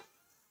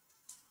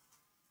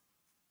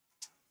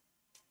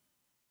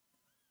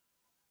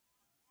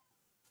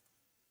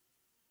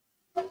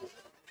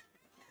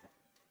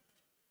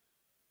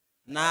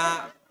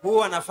 Na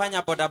huwa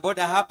nafanya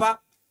bodaboda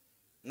hapa,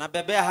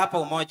 nabebea hapa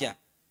Umoja.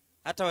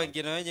 Hata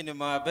wengine wengi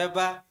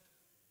nimewabeba,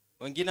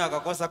 wengine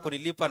wakakosa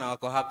kunilipa na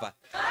wako hapa.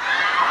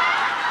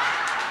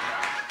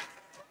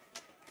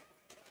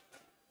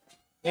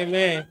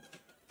 Amen.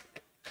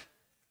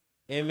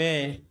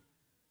 Amen.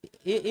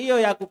 Hiyo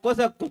ya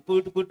kukosa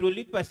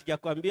kutulipa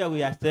sijakwambia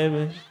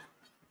uyaseme.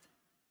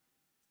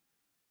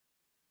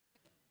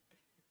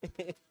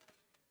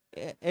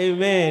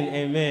 Amen,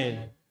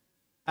 amen.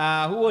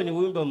 Huo ni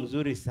wimbo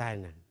mzuri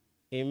sana.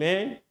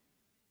 Amen.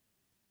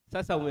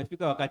 Sasa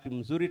umefika wakati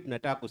mzuri,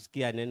 tunataka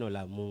kusikia neno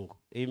la Mungu.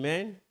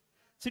 Amen.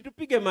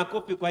 Situpige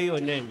makofi kwa hiyo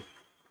neno.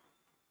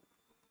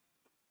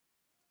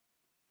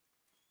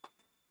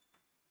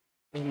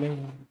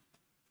 Amen.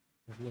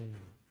 Amen.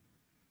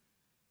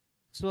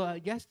 So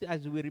just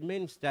as we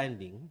remain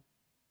standing,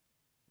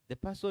 the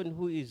person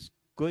who is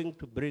going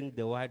to bring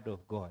the word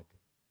of God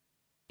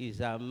is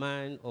a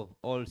man of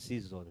all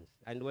seasons.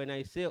 And when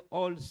I say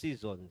all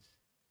seasons,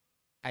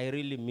 I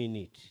really mean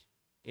it.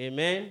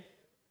 Amen.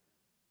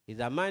 He's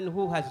a man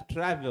who has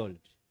traveled.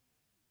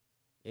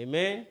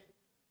 Amen.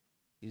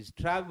 He's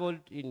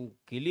traveled in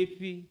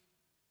Kilifi.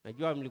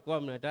 Najua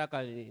mlikuwa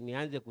mnataka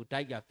nianze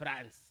kutaja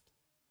France,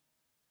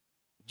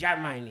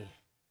 Germany.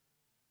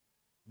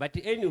 But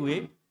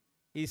anyway,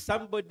 he's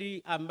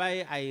somebody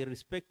ambaye I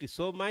respect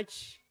so much.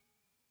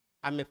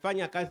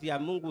 Amefanya kazi ya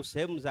Mungu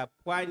sehemu za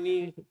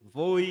Pwani,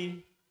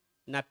 Voi,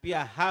 na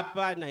pia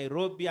hapa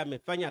Nairobi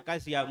amefanya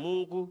kazi ya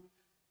Mungu.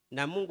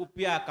 Na Mungu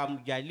pia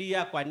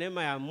akamjalia kwa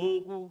neema ya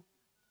Mungu,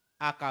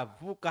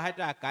 akavuka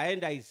hata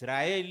akaenda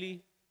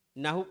Israeli,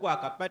 na huko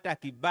akapata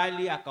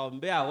kibali,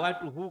 akaombea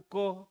watu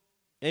huko.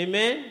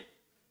 Amen.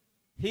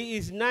 He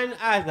is none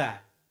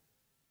other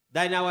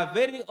than our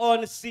very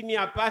own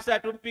senior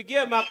pastor.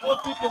 Tumpigie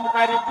makofi,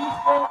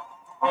 tumkaribishe.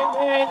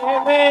 Amen,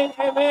 amen,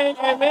 amen,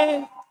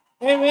 amen.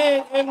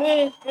 Amen,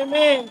 amen,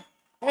 amen.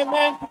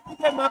 Amen,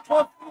 tupige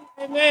makofi.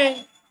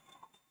 Amen.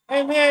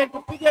 Amen,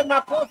 tupige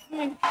makofi.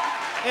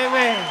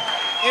 Amen.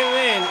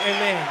 Amen,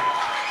 amen.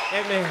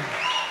 Amen.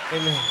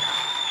 Amen.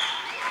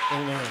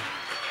 Amen.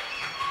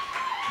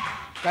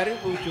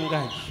 Karibu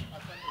mchungaji.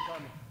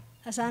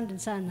 Asante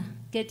sana.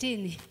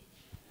 Ketini.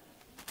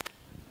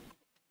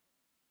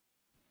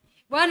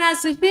 Bwana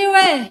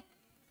asifiwe.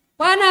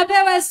 Bwana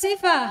apewe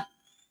sifa.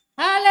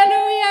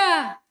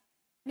 Haleluya.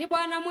 Ni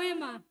Bwana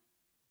mwema.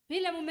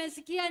 Vile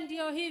mmesikia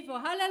ndio hivyo.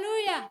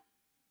 Haleluya.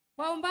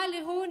 Kwa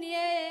umbali huu ni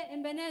yeye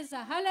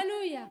Ebeneza.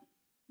 Haleluya.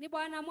 Ni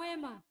Bwana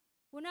mwema.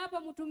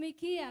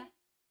 Unapomtumikia,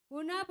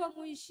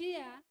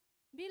 unapomuishia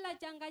bila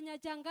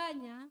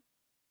changanya,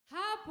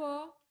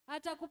 hapo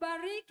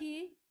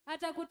atakubariki,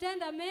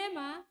 atakutenda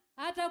mema,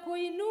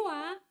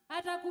 atakuinua,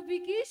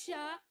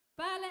 atakufikisha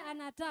pale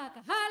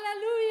anataka.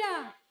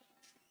 Haleluya.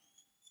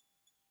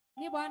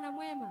 Ni Bwana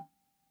mwema.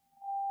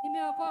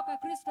 Nimeokoka,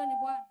 Kristo ni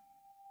Bwana.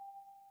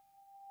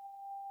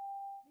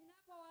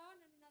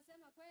 Ninapowaona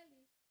ninasema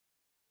kweli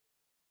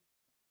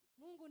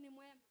Mungu ni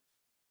mwema.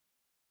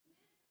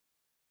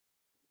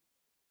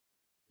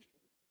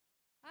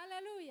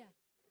 Haleluya.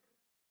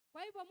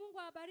 Kwa hivyo Mungu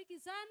awabariki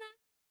sana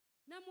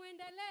na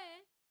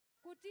muendelee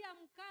kutia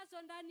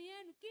mkazo ndani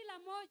yenu kila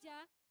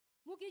moja,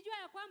 mkijua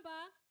ya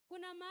kwamba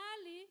kuna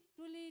mahali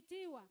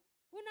tuliitiwa.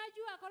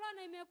 Unajua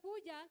korona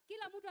imekuja,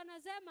 kila mtu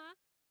anasema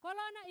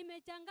korona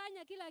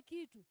imechanganya kila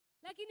kitu.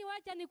 Lakini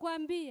wacha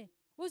nikwambie,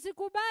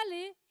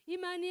 usikubali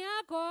imani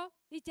yako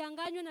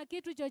ichanganywe na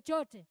kitu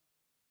chochote.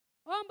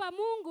 Omba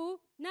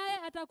Mungu naye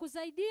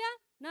atakusaidia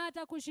na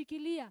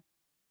atakushikilia.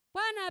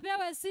 Bwana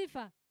apewe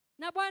sifa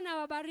na Bwana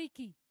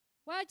awabariki.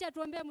 Wacha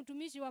tuombee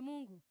mtumishi wa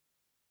Mungu.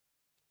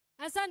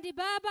 Asante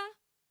Baba,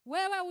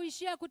 wewe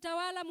uishie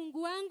kutawala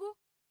Mungu wangu.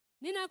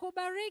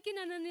 Ninakubariki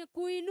na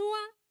ninakuinua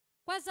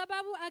kwa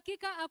sababu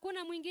hakika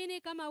hakuna mwingine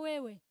kama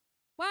wewe.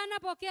 Bwana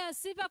pokea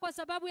sifa kwa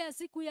sababu ya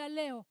siku ya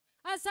leo.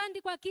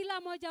 Asante kwa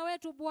kila mmoja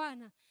wetu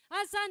Bwana.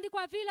 Asante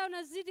kwa vile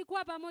unazidi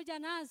kuwa pamoja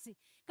nasi.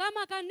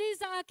 Kama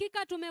kanisa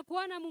hakika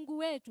tumekuona Mungu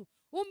wetu.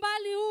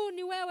 Umbali huu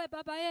ni wewe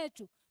Baba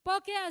yetu.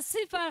 Pokea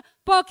sifa,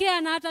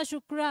 pokea na hata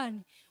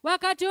shukrani.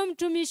 Wakati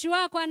mtumishi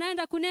wako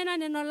anaenda kunena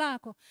neno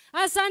lako.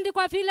 Asante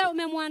kwa vile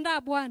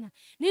umemwandaa Bwana.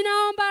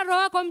 Ninaomba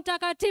Roho yako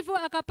Mtakatifu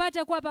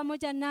akapate kuwa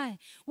pamoja naye.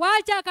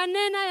 Wacha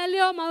akanena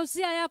yaliyo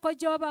mausia yako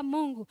Jehova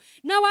Mungu.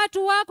 Na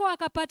watu wako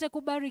akapate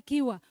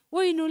kubarikiwa.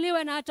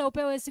 Uinuliwe na hata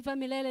upewe sifa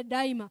milele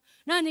daima.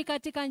 Na ni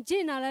katika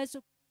jina la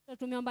Yesu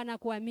tumeomba na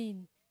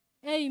kuamini.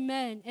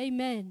 Amen.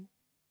 Amen.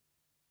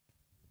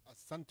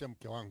 Asante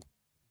mke wangu.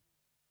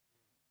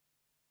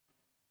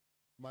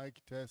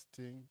 Mic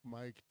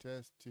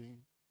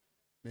testing.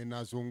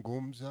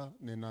 Ninazungumza.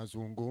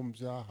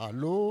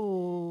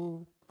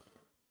 Halo.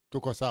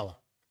 Tuko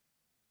sawa.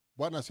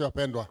 Bwana si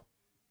wapendwa.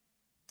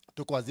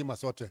 Tuko wazima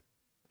sote.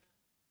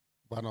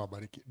 Bwana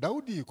wabariki.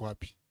 Daudi yuko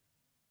wapi?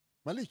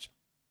 Malicha.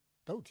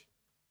 Daudi.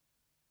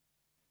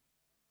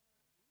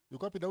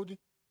 Yuko wapi Daudi?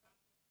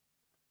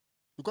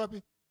 Yuko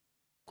wapi?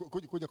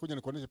 Kuja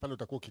nikuoneshe pale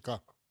utakuwa ukikaa.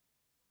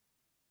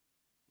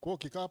 Kwa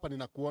ukikaa hapa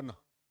ninakuona.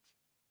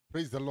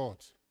 Praise the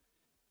Lord.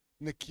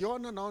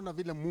 Nikiona naona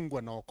vile Mungu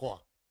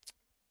anaokoa.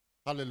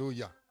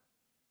 Hallelujah.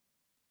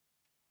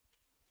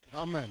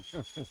 Amen.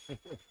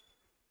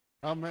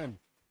 Amen.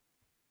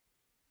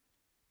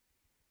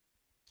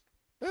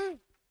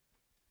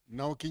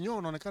 Na ukinyoa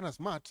unaonekana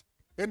smart.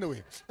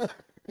 Anyway.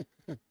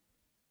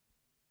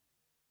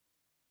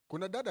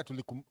 Kuna dada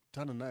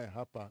tulikutana naye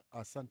hapa,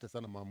 asante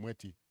sana Mama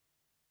Mueti.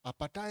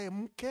 Apataye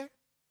mke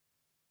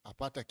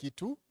apata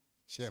kitu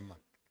chema.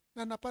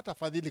 Na napata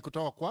fadhili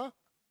kutoka kwa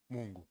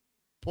Mungu.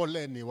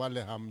 Poleni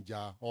wale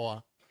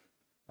hamjaoa.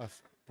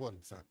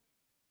 Pole sana.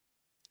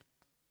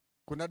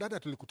 Kuna dada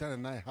tulikutana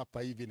naye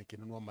hapa hivi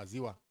nikinunua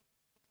maziwa.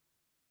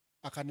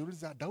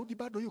 Akaniuliza, Daudi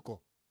bado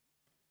yuko?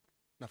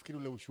 Nafikiri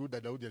ule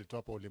ushuhuda Daudi alitoa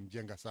hapa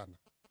ulimjenga sana.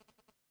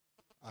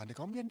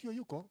 Nikamwambia ndio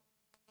yuko.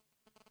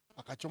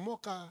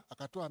 Akachomoka,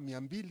 akatoa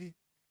 200,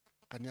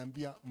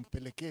 akaniambia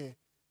mpelekee,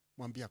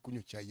 mwambie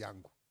akunywe chai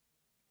yangu.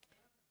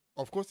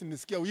 Of course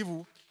nisikia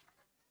wivu.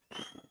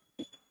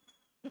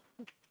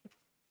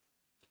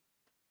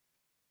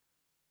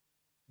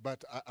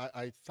 But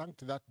I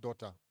thanked that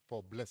daughter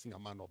for blessing a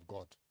man of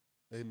God.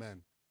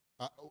 Amen.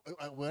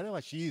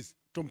 Wherever she is,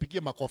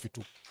 tumpigie makofi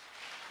tu.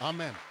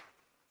 Amen.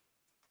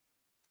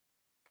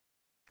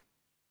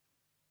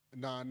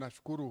 Na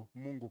nashukuru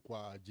Mungu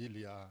kwa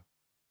ajili ya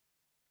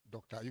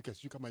Dr. Ayuke,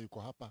 sijui kama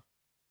yuko hapa.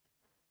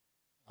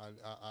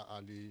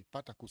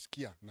 Alipata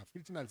kusikia.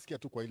 Nafikiri tena alisikia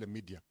tu kwa ile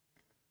media.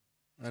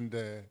 And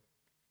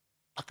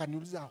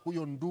akaniuliza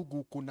huyo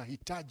ndugu kuna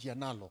hitaji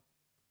analo.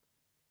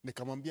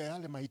 Nikamwambia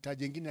yale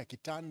mahitaji mengine ya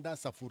kitanda,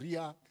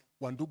 safuria,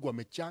 wa ndugu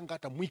wamechanga,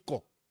 hata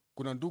mwiko.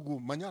 Kuna ndugu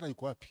Manyara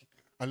yuko wapi?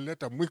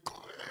 Alileta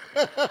mwiko.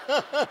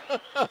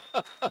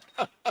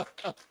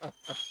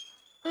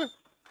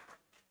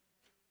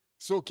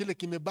 So kile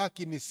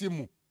kimebaki ni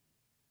simu.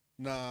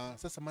 Na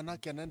sasa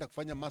manake anaenda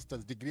kufanya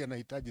master's degree,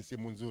 anahitaji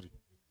simu nzuri.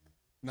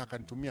 Na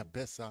akanitumia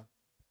pesa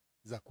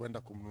za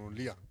kwenda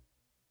kumnunulia.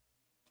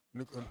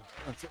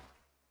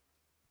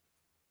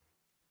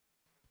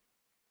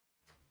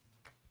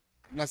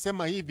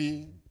 Nasema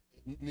hivi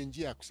ni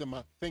njia ya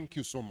kusema thank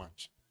you so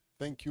much.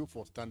 Thank you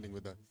for standing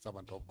with the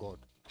servant of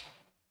God.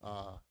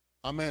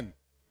 Amen.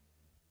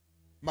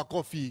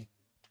 Makofi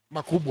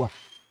makubwa.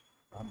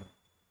 Amen.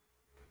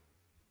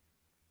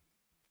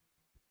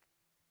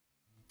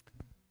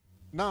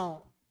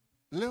 Now,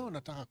 leo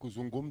nataka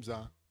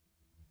kuzungumza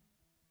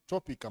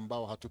topic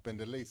ambao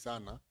hatupendelei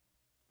sana,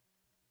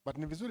 but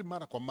ni vizuri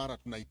mara kwa mara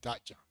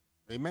tunaitaja.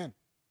 Amen.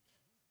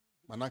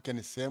 manake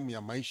ni sehemu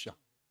ya maisha.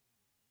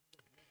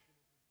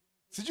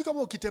 Sijui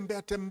kama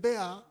ukitembea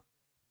tembea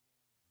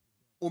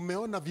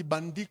umeona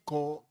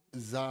vibandiko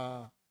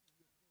za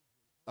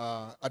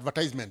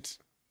advertisement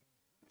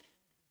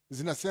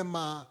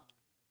zinasema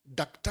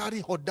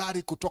daktari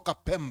hodari kutoka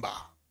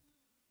Pemba.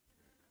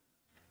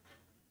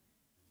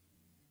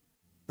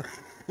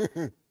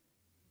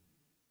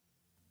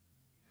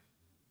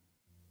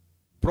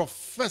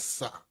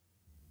 Profesa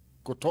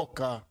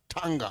kutoka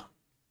Tanga.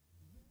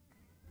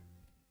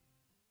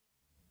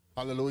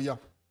 Hallelujah.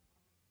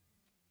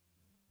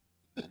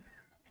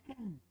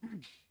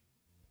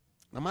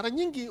 Na mara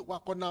nyingi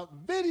wako na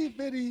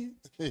very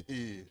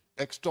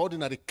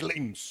extraordinary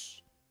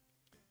claims.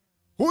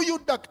 Huyu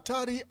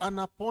daktari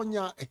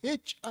anaponya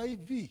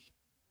HIV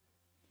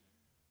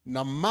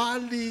na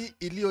mali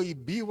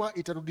iliyoibiwa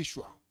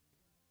itarudishwa.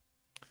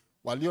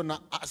 Walio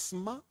na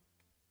asthma,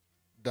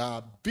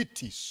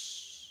 diabetes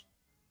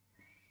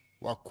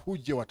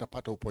wakuje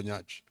watapata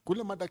uponyaji.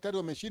 Kule madaktari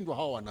wameshindwa,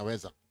 hao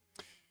wanaweza.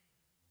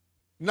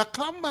 Na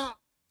kama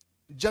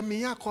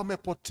jamii yako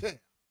amepotea,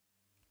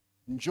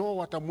 njoo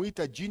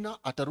watamuita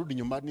jina, atarudi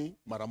nyumbani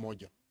mara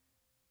moja.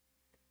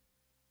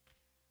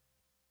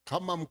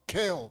 Kama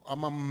mkeo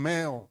ama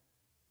mmeo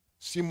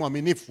si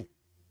mwaminifu,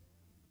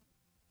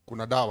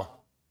 kuna dawa.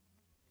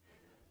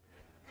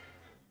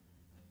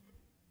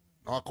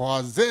 Na wako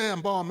wazee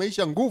ambao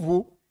wameisha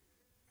nguvu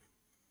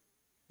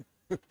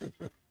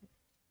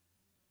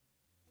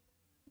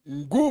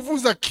nguvu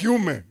za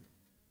kiume.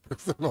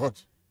 Praise the Lord.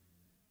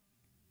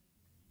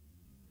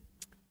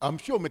 I'm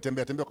sure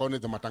umetembea kwa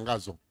za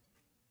matangazo.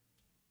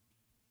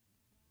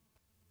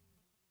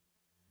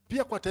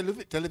 Pia kwa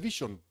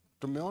television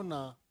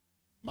tumeona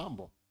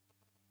mambo.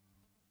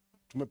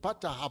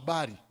 Tumepata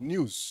habari,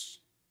 news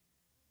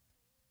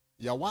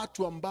ya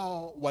watu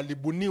ambao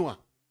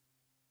walibuniwa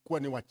kuwa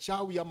ni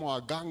wachawi ama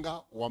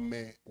waganga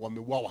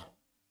wameuawa.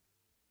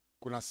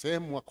 Kuna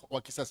sehemu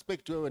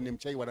wakisuspect wewe ni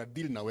mchawi,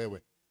 wanadeal na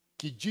wewe.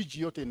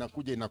 Kijiji yote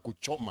inakuja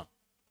inakuchoma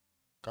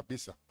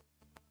kabisa.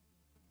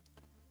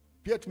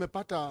 Pia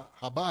tumepata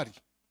habari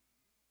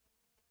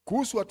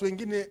kuhusu watu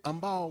wengine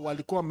ambao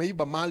walikuwa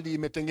wameiba mali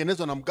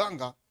imetengenezwa na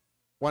mganga,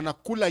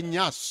 wanakula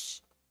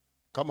nyasi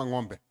kama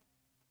ng'ombe.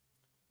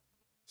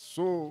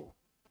 So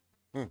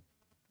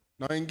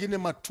na wengine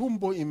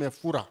matumbo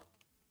imefura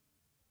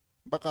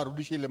mpaka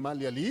arudishe ile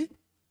mali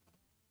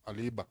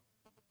aliiba.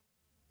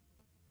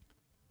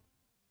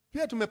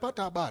 Pia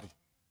tumepata habari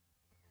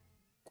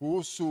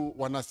kuhusu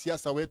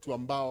wanasiasa wetu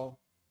ambao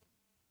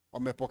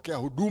wamepokea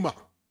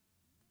huduma,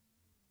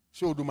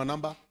 sio huduma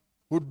namba,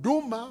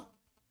 huduma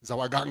za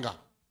waganga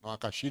na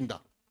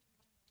wakashinda.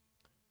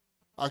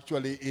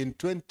 Actually in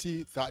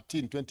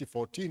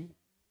 2014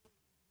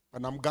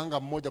 ana mganga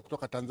mmoja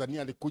kutoka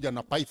Tanzania alikuja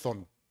na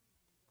python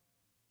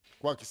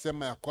kwa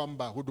akisema ya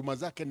kwamba huduma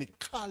zake ni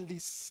kali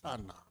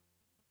sana.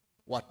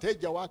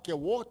 Wateja wake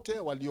wote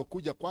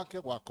waliokuja kwake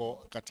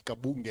wako katika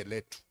bunge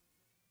letu.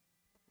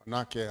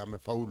 Manake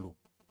amefaulu.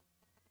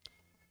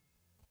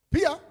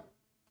 Pia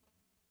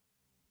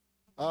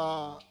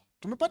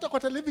tumepata kwa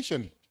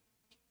television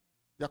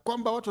ya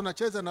kwamba watu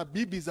wanacheza na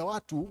bibi za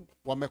watu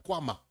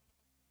wamekwama,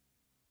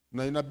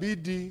 na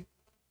inabidi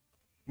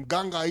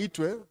mganga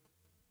aitwe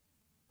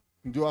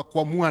ndio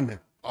akwamuane.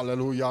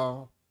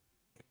 Hallelujah.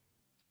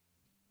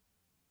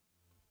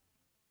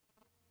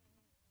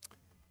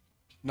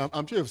 Now,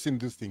 I'm sure you've seen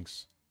these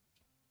things.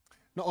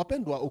 Na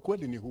wapendwa,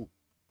 ukweli ni huu.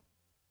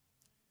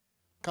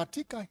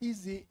 Katika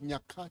hizi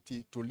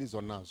nyakati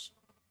tulizo nazo,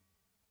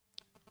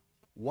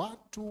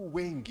 watu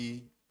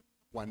wengi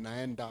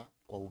wanaenda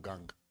kwa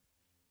uganga.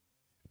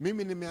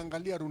 Mimi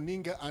nimeangalia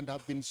runinga and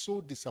have been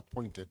so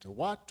disappointed.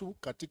 Watu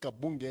katika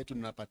bunge yetu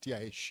ninapatia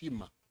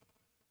heshima.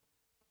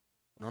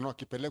 Unaona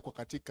wakipelekwa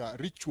katika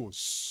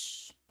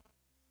rituals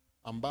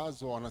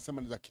ambazo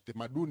wanasema ni za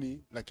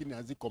kitamaduni lakini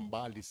haziko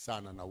mbali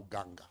sana na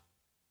uganga.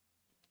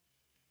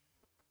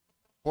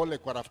 Pole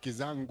kwa rafiki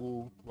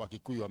zangu wa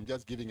Kikuyu, I'm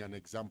just giving an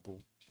example.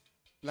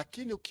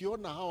 Lakini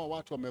ukiona hawa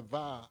watu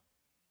wamevaa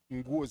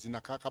nguo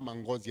zinakaa kama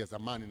ngozi ya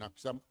zamani na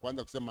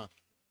kuanza kusema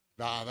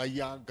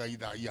dhaaya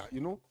gaidhaya, you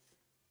know,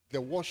 the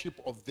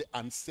worship of the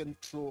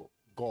ancestral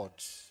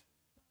gods,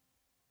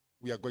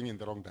 we are going in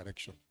the wrong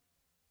direction.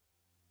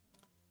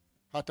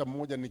 Hata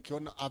mmoja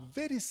nikiona a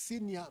very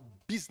senior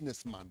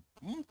businessman,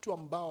 mtu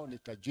ambao ni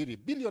tajiri,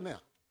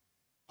 billionaire,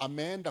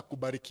 ameenda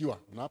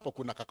kubarikiwa na hapo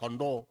kuna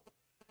kakondoo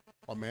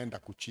wameenda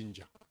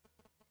kuchinja.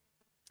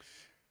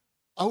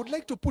 I would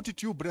like to put it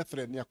to you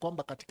brethren ya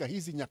kwamba katika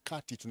hizi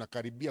nyakati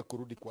tunakaribia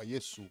kurudi kwa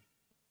Yesu,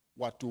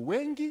 watu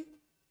wengi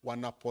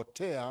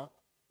wanapotea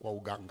kwa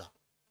uganga.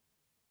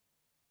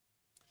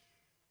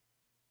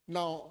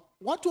 Na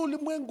watu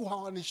ulimwengu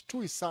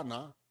hawanishtui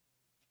sana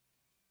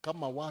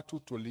kama watu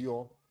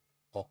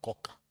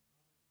tuliookoka.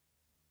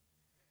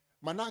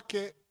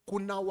 Manake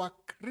kuna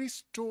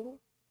Wakristo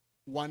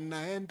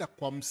wanaenda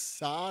kwa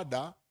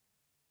msaada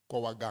kwa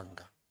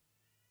waganga.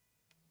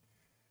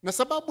 Na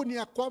sababu ni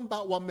ya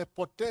kwamba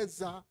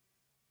wamepoteza,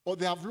 or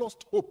they have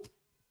lost hope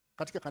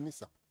katika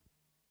kanisa.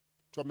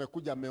 Tu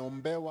amekuja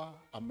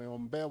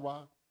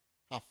ameombewa,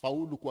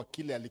 hafaulu kwa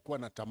kile alikuwa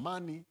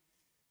anatamani,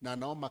 na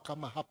anaomba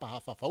kama hapa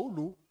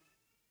hafafaulu,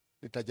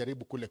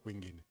 nitajaribu kule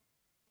kwingine.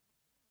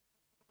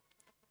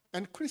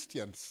 And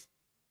Christians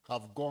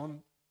have gone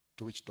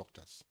to witch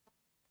doctors.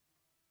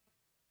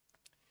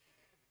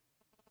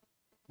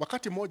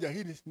 Wakati mmoja,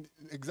 hii ni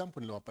example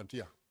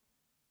niliwapatia.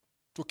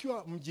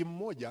 Tukiwa mji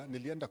mmoja,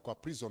 nilienda kwa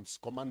prisons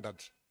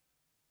commandant,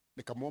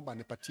 nikamwomba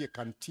nipatie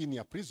kantini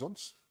ya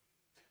prisons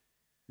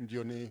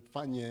ndio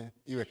nifanye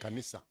iwe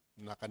kanisa,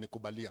 na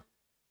akanikubalia.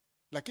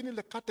 Lakini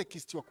ile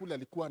catechist wa kule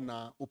alikuwa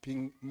na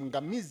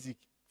upingamizi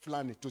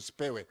fulani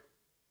tusipewe.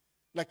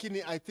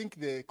 Lakini I think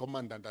the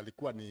commandant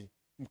alikuwa ni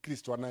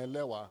Mkristo,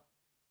 anaelewa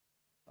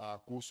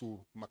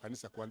kuhusu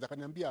makanisa kwanza.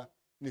 Akaniambia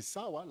ni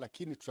sawa,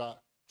 lakini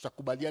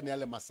tutakubaliana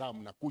yale masaa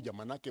mnakuja,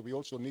 manake we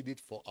also need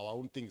it for our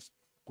own things,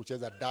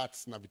 kucheza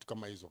darts na vitu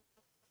kama hizo.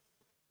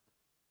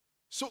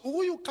 So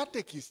huyu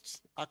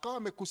catechist akawa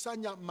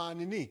amekusanya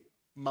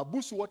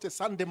mabusu wote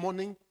Sunday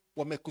morning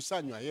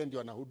wamekusanywa, yeye ndio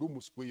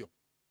anahudumu siku hiyo.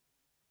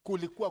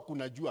 Kulikuwa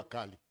kuna jua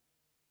kali.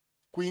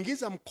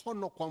 Kuingiza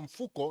mkono kwa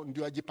mfuko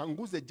ndio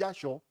ajipanguze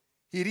jasho,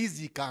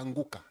 hirizi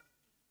ikaanguka.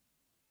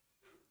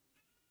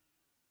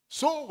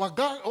 So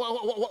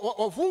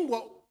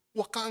wafungwa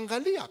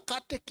wakaangalia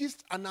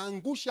catechist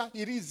anaangusha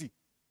hirizi.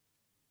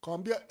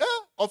 Kaambia,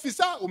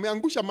 ofisa,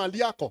 umeangusha mali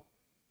yako.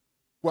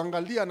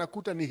 Kuangalia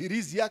nakuta ni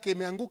hirizi yake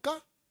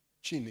imeanguka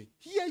chini.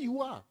 Here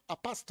you are, a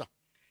pastor,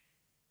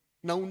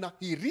 na una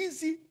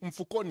hirizi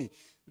mfukoni.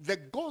 The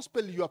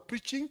gospel you are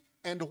preaching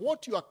and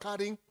what you are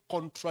carrying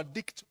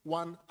contradict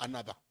one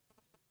another.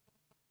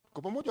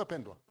 Kwa pamoja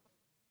wapendwa,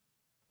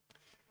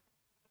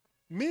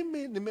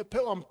 mimi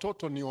nimepewa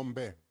mtoto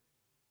niombe.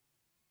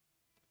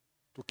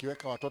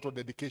 Tukiweka watoto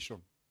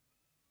dedication,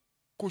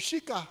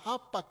 kushika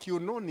hapa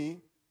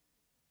kiunoni,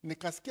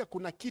 nikasikia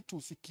kuna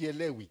kitu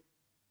sikielewi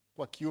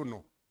kwa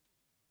kiuno.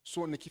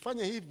 So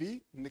nikifanya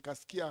hivi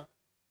nikasikia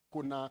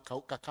kuna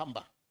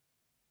kakamba.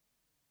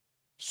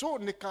 So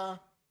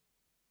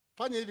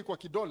nikafanya hivi kwa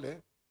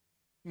kidole,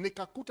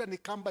 nikakuta ni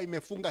kamba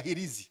imefunga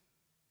hirizi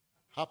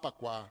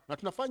hapa na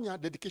tunafanya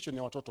dedication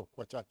ya watoto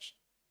kwa church.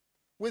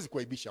 Huwezi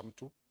kuaibisha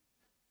mtu.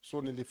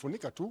 So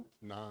nilifunika tu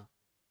na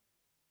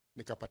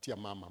nikapatia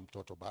mama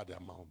mtoto baada ya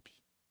maombi.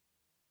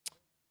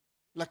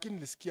 Lakini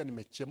nilisikia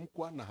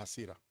nimechemkwa na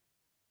hasira.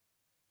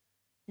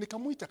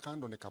 Nikamuita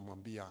kando,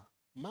 nikamwambia,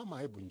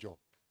 mama, hebu njoo.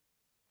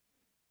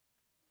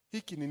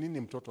 Hiki ni nini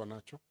mtoto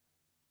anacho?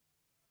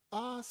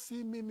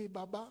 Si mimi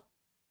baba,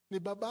 ni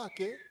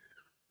babake.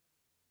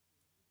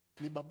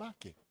 Ni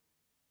babake.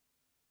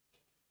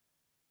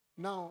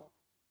 Now,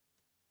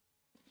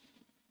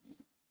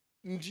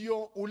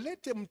 ndio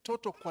ulete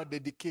mtoto kwa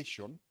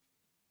dedication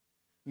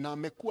na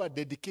amekuwa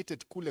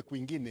dedicated kule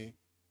kwingine,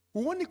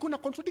 huoni kuna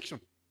contradiction?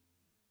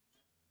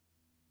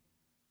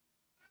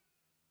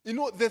 You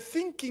know, the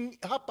thinking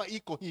hapa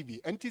iko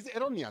hivi, and it is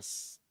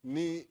erroneous.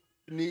 Ni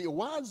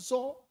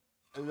wazo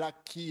la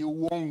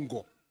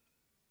kiuongo.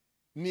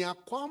 Ni ya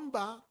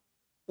kwamba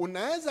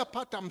unaweza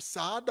pata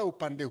msaada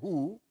upande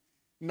huu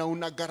na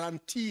una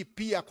guarantee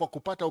pia kwa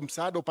kupata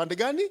msaada upande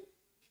gani?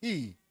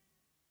 Hii.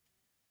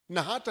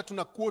 Na hata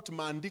tuna quote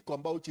maandiko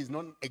ambao which is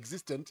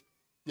non-existent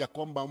ya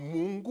kwamba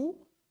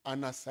Mungu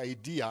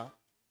anasaidia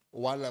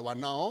wale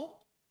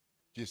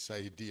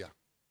wanaojisaidia.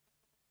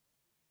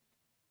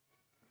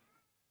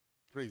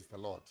 Praise the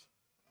Lord.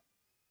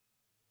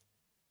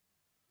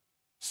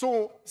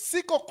 So,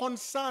 siko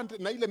concerned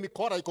na ile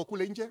mikora iko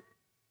kule nje.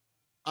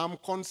 I'm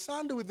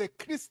concerned with the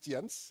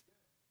Christians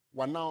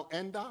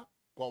wanaoenda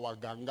kwa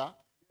waganga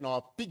na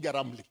wapiga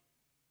ramli.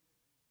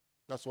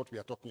 That's what we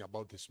are talking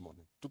about this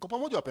morning. Tuko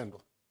pamoja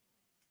wapendwa?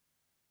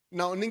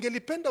 Na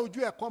ningelipenda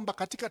ujue ya kwamba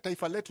katika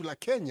taifa letu la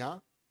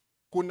Kenya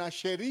kuna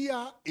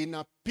sheria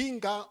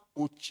inapinga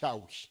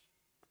uchawi.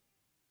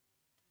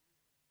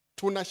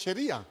 Tuna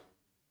sheria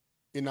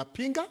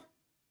inapinga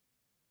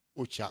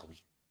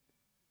uchawi.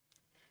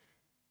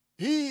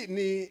 Hii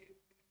ni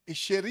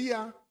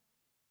sheria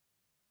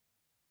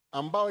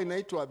ambayo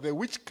inaitwa The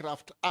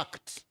Witchcraft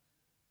Act,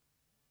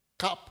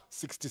 Cap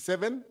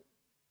 67,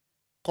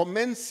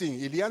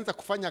 commencing, ilianza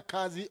kufanya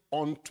kazi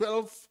on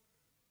 12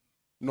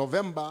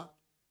 November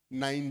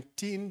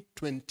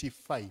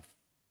 1925.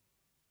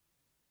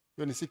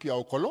 Hiyo ni siku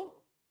ya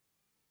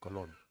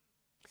koloni.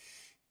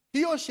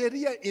 Hiyo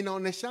sheria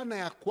inaoneshana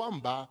ya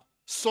kwamba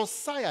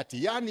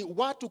society, yani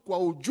watu kwa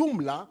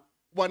ujumla,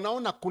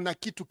 wanaona kuna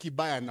kitu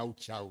kibaya na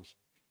uchawi.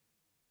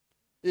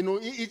 You know,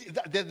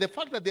 the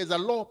fact that there's a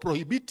law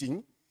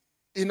prohibiting,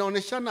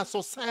 inaoneshana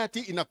society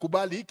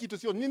inakubali hii kitu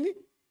sio nini?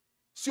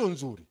 Sio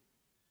nzuri.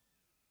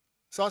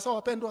 Sawa sawa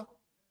wapendwa?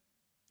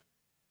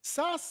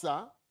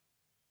 Sasa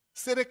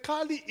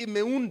serikali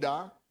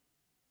imeunda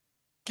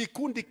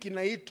kikundi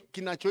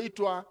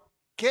kinachoitwa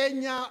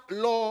Kenya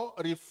Law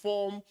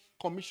Reform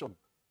Commission.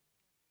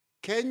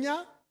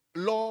 Kenya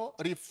Law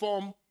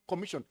Reform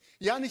Commission.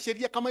 Yaani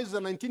sheria kama hizo za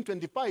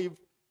 1925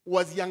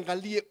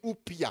 waziangalie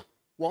upya,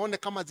 waone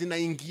kama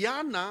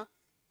zinaingiana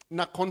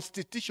na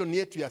constitution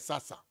yetu ya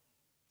sasa.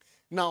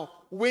 Now,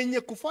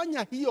 wenye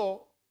kufanya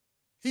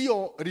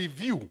hiyo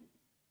review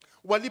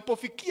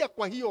Walipofikia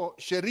kwa hiyo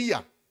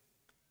sheria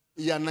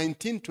ya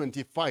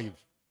 1925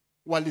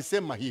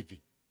 walisema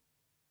hivi: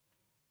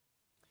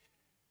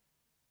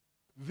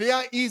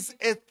 there is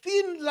a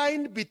thin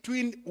line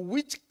between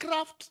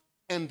witchcraft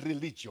and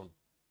religion.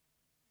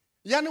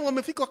 Yani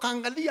wamefika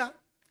wakaangalia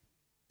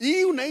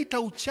hii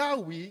unaita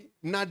uchawi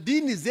na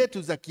dini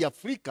zetu za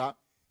Kiafrika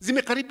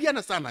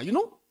zimekaribiana sana, you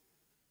know?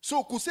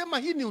 So kusema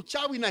hii ni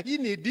uchawi na hii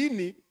ni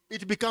dini,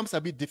 it becomes a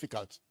bit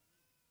difficult.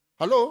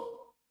 Hello?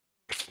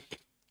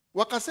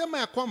 Wakasema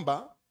ya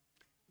kwamba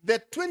the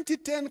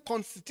 2010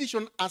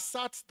 constitution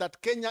asserts that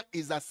Kenya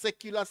is a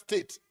secular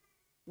state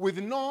with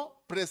no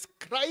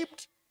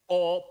prescribed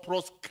or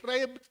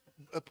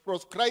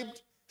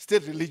proscribed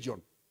state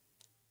religion.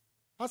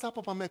 Hasa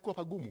hapa pamekuwa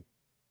pagumu.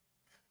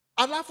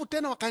 Alafu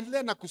tena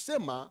wakaendelea na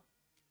kusema,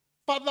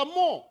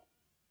 furthermore,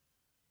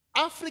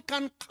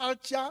 African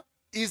culture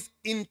is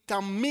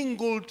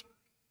intermingled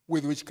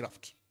with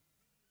witchcraft.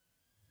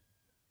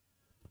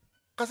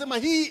 Kasema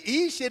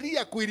hii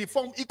sheria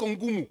kuireform iko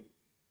ngumu.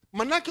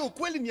 Manake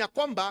ukweli ni ya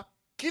kwamba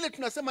kile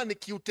tunasema ni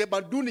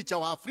kiutamaduni cha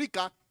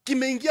Waafrika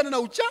kimeingiana na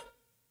uchawi.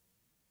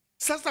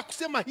 Sasa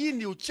kusema hii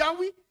ni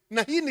uchawi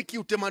na hii ni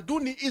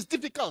kiutamaduni is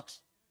difficult.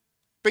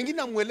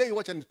 Pengine muelewi,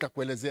 wacha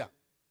nitakuelezea.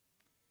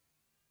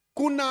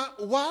 Kuna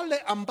wale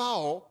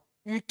ambao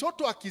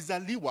mtoto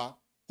akizaliwa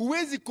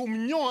huwezi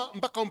kumnyoa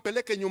mpaka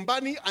umpeleke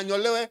nyumbani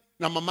anyolewe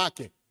na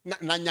mamake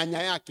na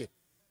nyanya yake.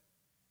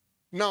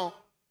 Now,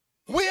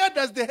 where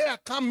does the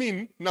hair come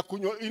in na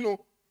kunyo, you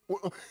know?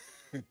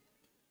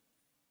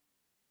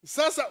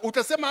 Sasa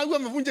utasema huyu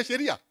amevunja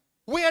sheria.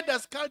 Where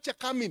does culture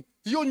come in?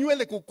 Hiyo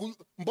nywele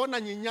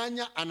mbona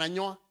nyanya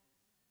ananyoa?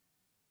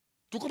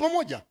 Tuko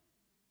pamoja?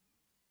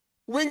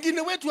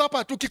 Wengine wetu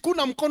hapa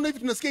tukikuna mkono hivi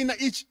tunasikia ina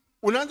itch.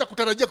 Unaanza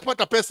kutarajia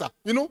kupata pesa,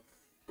 you know?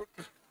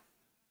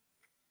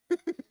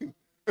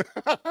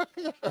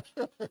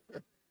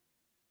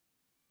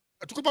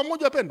 Tuko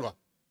pamoja wapendwa?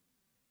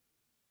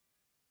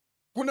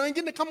 Kuna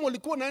wengine kama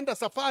walikuwa naenda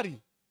safari,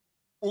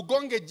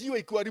 ugonge jiwe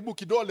ikiharibu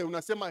kidole,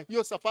 unasema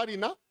hiyo safari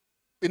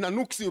ina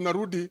nuksi,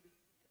 unarudi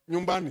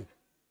nyumbani.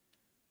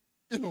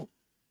 You know?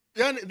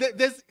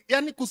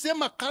 Yani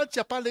kusema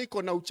culture pale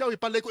iko na uchawi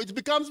pale iko, it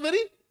becomes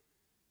very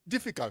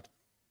difficult.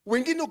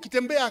 Wengine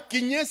ukitembea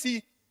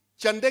kinyesi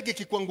cha ndege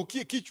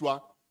kikuangukie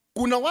kichwa,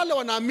 kuna wale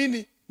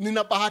wanaamini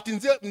nina bahati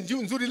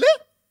nzuri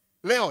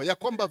leo ya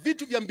kwamba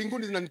vitu vya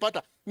mbinguni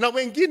zinanipata, na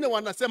wengine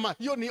wanasema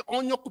hiyo ni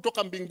onyo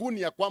kutoka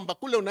mbinguni ya kwamba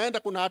kule unaenda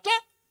kuna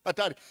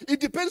hatari.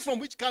 It depends from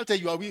which culture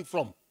you are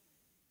from.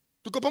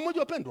 Tuko pamoja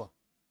wapendwa?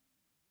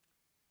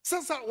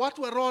 Sasa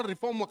watu wa roho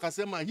reform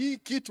wakasema hii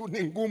kitu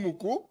ni ngumu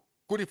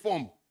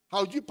kureform.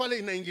 Haujui pale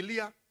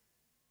inaingilia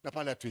na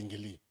pale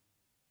hatuingilii.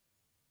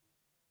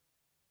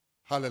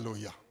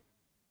 Hallelujah.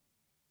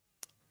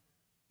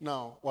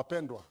 Now,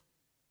 wapendwa,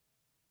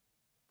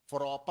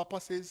 for our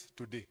purposes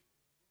today,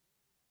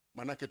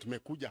 manake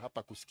tumekuja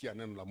hapa kusikia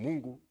neno la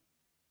Mungu,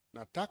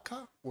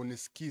 nataka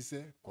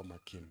unisikize kwa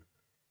makini.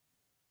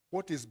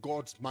 What is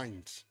God's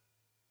mind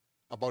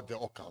about the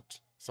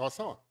occult? Sawa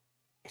sawa?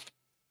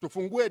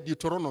 Tufungue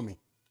Deuteronomy.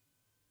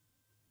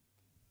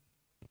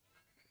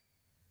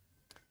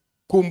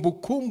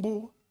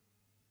 Kumbukumbu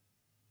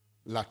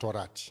la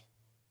Torati.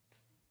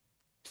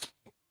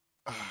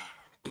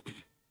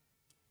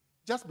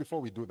 Just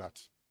before we do that,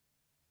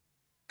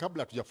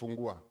 kabla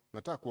tujafungua,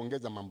 nataka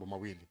kuongeza mambo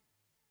mawili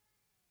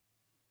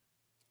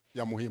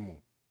ya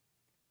muhimu.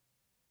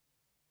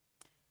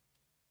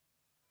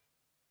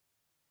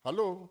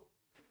 Halo,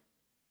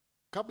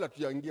 kabla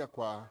tujaingia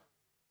kwa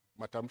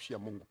matamshi ya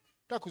Mungu,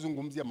 nataka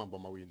kuzungumzia mambo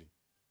mawili.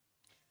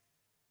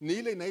 Ni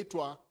ile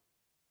inaitwa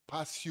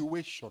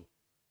persuasion,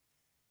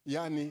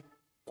 yani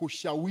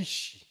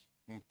kushawishi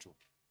mtu,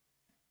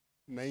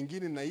 na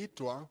ingine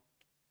inaitwa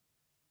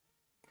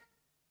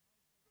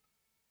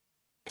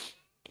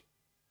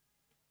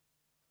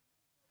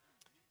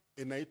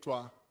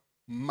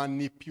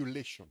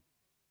manipulation.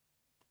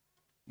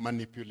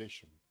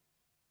 Manipulation.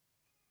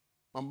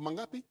 Mambo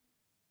mangapi?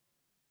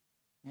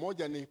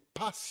 Moja ni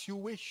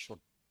persuasion.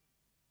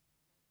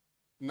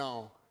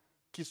 Now,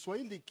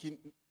 Kiswahili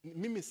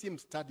mimi si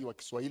mstadi wa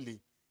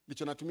Kiswahili,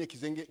 ndicho natumia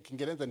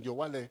Kiingereza ndio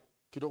wale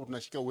kidogo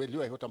tunashika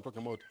uelewa yote mtoke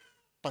moto.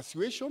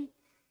 Persuasion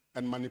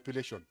and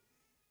manipulation.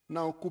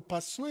 Now,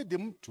 kupersuade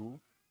mtu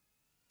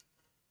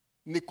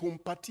ni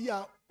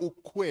kumpatia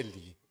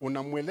ukweli,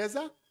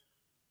 unamweleza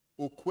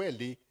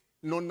ukweli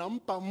na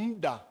unampa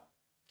muda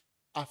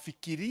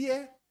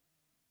afikirie,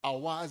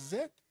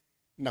 awaze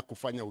na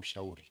kufanya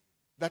ushauri.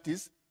 That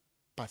is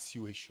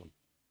persuasion.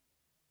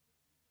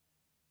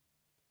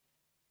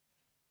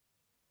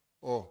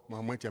 Oh,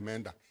 Mueti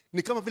ameenda.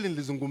 Ni kama vile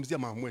nilizungumzia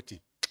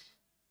Mueti,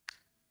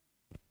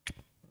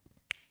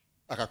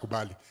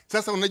 akakubali.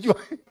 Sasa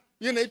unajua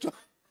hiyo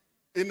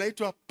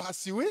inaitwa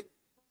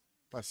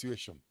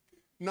persuasion.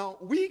 Now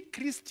we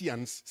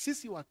Christians,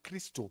 sisi wa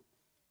Kristo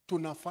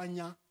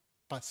tunafanya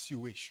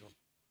persuasion.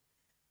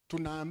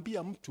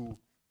 Tunaambia mtu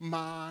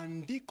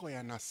maandiko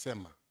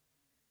yanasema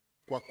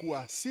kwa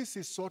kuwa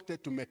sisi sote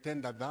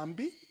tumetenda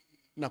dhambi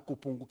na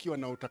kupungukiwa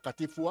na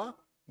utakatifu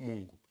wa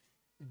Mungu.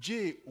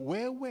 Je,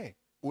 wewe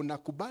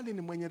unakubali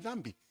ni mwenye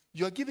dhambi?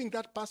 You are giving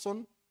that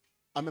person,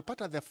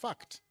 amepata the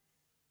fact,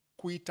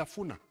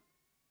 kuitafuna.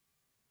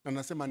 Na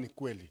nasema ni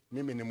kweli,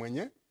 mimi ni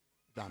mwenye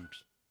dhambi.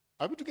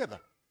 Are we together?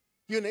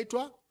 Hiyo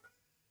inaitwa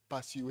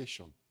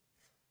persuasion.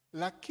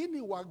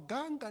 Lakini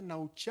waganga na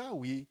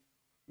uchawi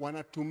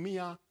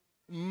wanatumia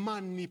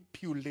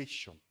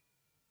manipulation.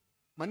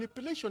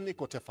 Manipulation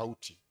iko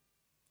tofauti.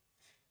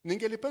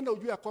 Ningelipenda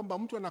ujue ya kwamba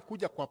mtu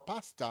anakuja kwa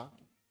pasta,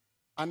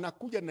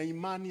 anakuja na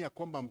imani ya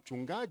kwamba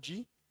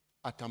mchungaji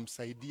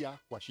atamsaidia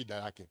kwa shida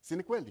yake. Si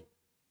ni kweli?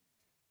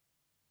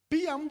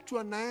 Pia mtu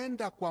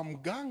anaenda kwa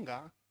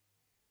mganga,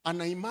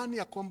 ana imani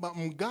ya kwamba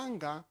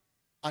mganga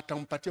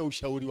atampatia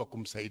ushauri wa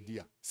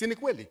kumsaidia. Si ni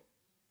kweli?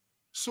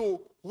 So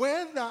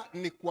whether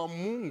ni kwa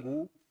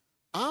Mungu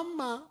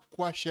ama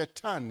kwa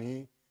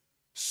shetani,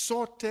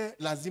 sote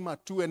lazima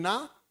tuwe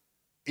na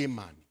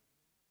imani.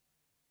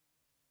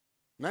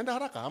 Naenda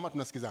haraka ama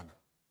tunasikizana?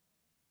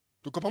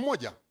 Tuko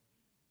pamoja?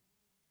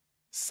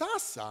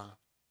 Sasa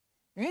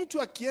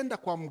mtu akienda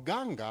kwa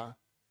mganga,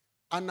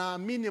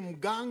 anaamini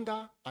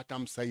mganga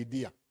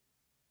atamsaidia.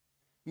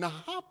 Na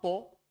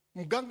hapo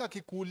mganga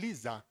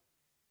akikuuliza,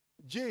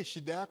 je,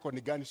 shida yako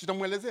ni gani?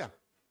 Sitamwelezea.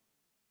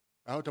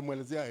 Au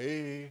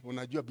utamwelezea,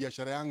 unajua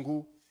biashara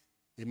yangu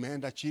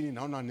imeenda chini,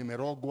 naona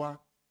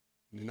nimerogwa,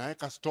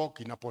 ninaweka stock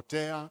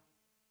inapotea,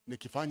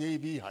 nikifanya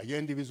hivi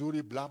haiendi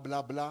vizuri, bla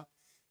bla bla.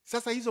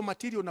 Sasa hizo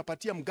material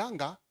unapatia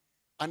mganga,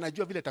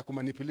 anajua vile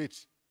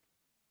atakumanipulate.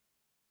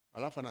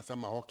 Alafu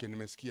anasema okay,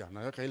 nimesikia.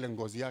 Naweka ile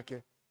ngozi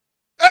yake.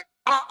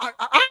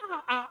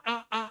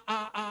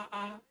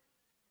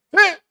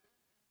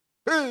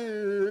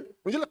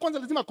 Unajua kwanza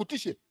lazima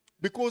akutishe,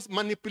 because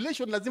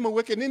manipulation lazima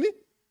uweke nini?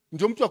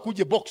 Ndio mtu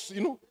akuje box,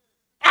 you know.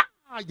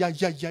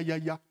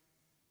 Ya.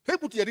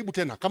 Hebu tujaribu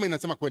tena kama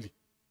inasema kweli.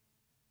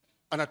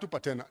 Anatupa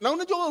tena. Na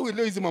unajua wewe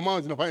leo hizi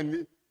mama zinafanya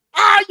nini?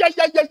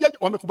 Ya.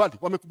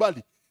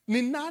 Wamekubali.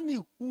 Ni nani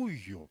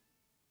huyo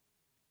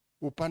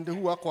upande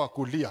huu wako wa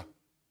kulia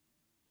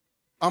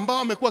ambao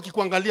amekuwa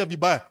akikuangalia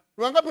vibaya?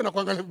 Wangapi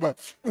wanakuangalia vibaya?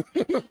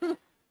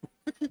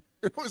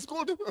 It's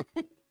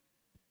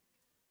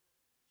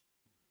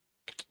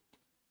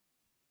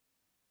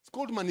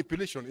called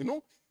manipulation, you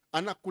know.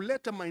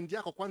 Anakuleta mind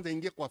yako kwanza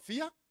ingie kwa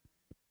fear,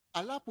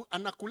 alafu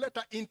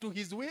anakuleta into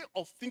his way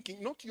of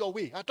thinking, not your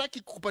way.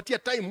 Hataki kukupatia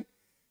time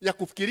ya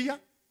kufikiria.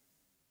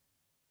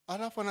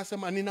 Alafu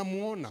anasema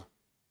ninamuona.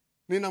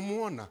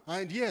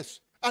 And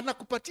yes,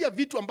 anakupatia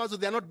vitu ambazo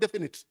they are not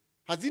definite.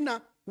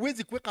 Hazina,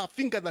 huwezi kuweka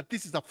finger that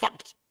this is a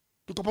fact.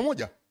 Tuko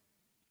pamoja?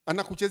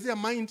 Anakuchezea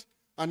mind,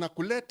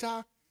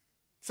 anakuleta.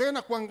 Sasa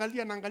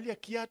anakuangalia, anaangalia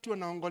kiatu,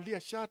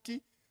 anaangalia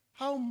shati.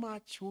 How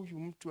much huyu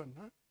mtu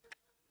ana?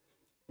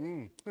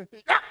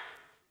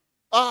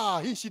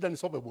 Hii shida ni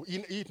solvable.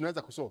 Hii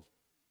tunaweza kusolve.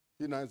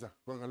 Hii naweza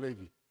kuangalia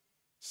hivi.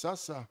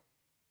 Sasa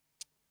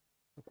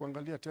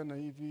kuangalia tena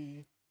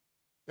hivi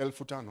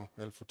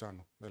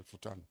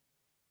 1500.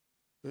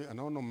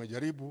 Anaona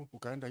umejaribu,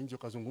 ukaenda nje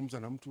ukazungumza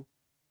na mtu,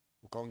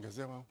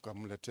 ukaongezewa,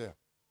 ukamletea.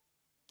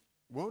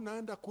 Wewe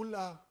unaenda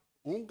kula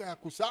unga ya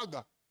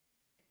kusaga,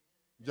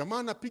 jamaa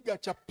anapiga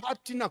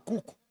chapati na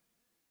kuku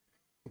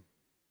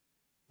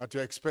at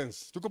your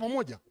expense. Tuko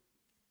pamoja?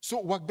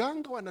 So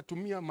waganga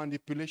wanatumia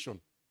manipulation.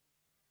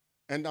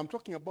 And I'm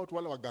talking about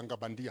wale waganga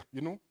bandia,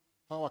 you know.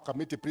 Hawa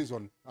Kamiti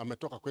prison,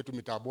 ametoka kwetu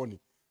Mitaboni,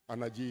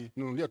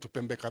 anajinunulia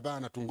tupembe kadhaa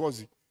na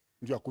tungozi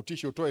ndio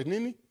akutishe utoe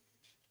nini?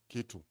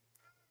 Kitu.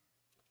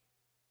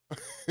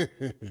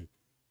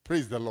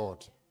 Praise the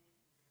Lord.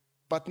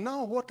 But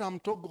now what I'm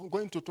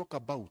going to talk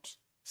about,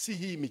 si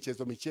hii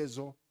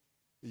michezo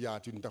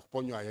ya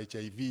nitakuponywa ya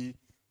HIV,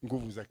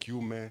 nguvu za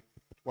kiume,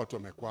 watu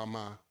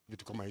wamekwama,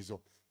 vitu kama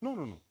hizo.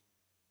 No.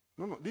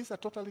 This is a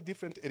totally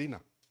different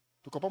arena.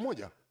 Tuko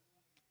pamoja?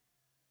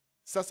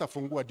 Sasa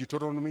fungua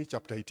Deuteronomy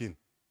chapter 18.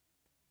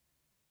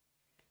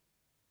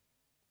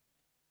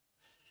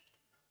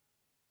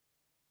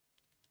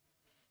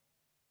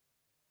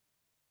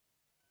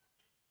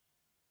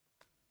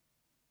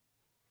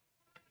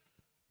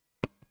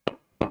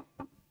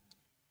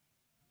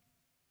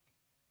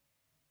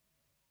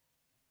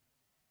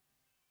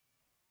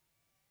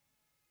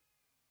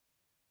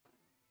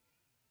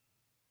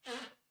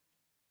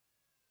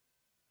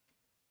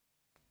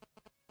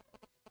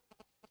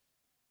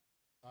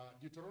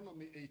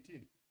 Deuteronomy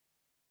 18.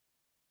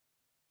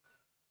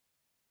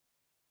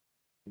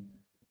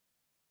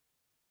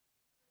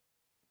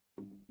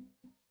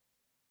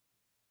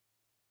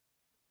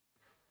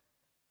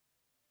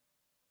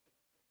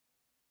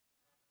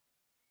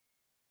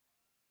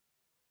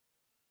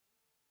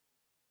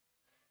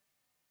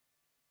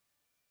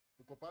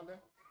 Uko pale?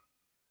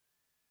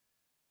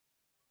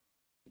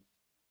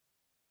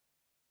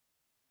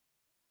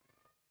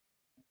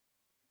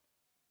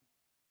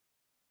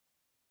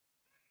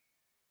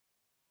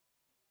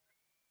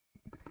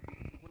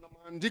 Kuna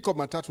maandiko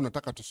matatu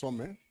nataka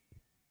tusome.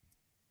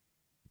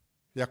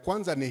 Ya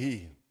kwanza ni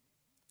hii.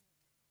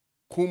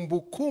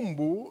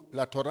 Kumbukumbu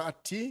la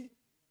Torati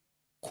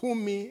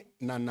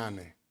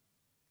 18.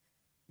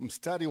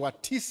 Mstari wa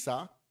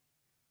 9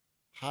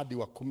 hadi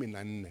wa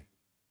 14.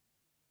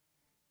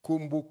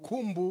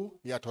 Kumbukumbu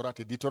ya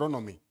Torati,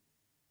 Deuteronomy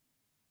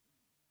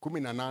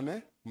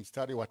 18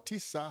 mstari wa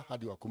 9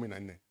 hadi wa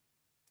 14.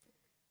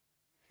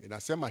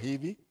 Inasema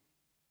hivi: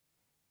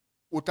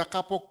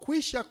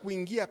 utakapokwisha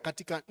kuingia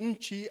katika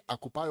nchi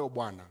akupayo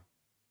Bwana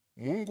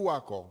Mungu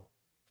wako,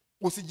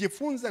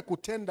 usijifunze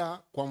kutenda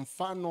kwa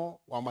mfano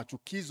wa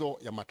machukizo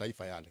ya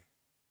mataifa yale.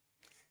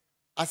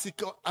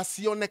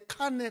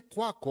 Asionekane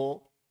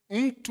kwako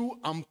mtu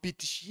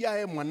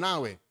ampitishiaye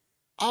mwanawe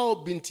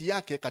au binti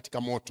yake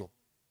katika moto,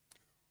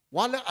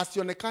 wala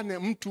asionekane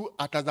mtu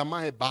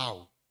atazamaye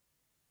bao,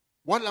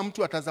 wala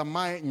mtu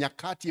atazamaye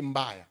nyakati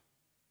mbaya,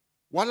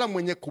 wala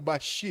mwenye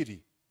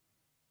kubashiri,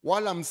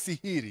 wala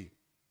msihiri,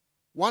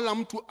 wala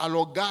mtu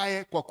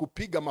alogaye kwa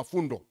kupiga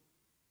mafundo,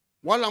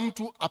 wala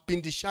mtu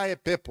apandishaye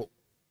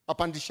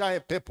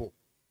pepo,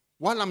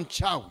 wala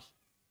mchawi,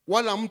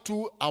 wala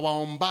mtu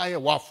awaombaye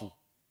wafu.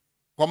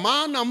 Kwa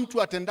maana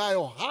mtu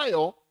atendayo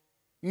hayo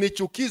ni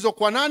chukizo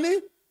kwa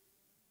nani?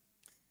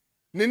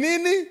 Ni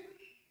nini?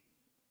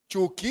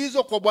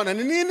 Chukizo kwa Bwana.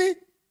 Ni nini?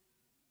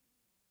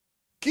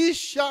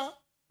 Kisha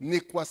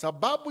ni kwa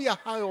sababu ya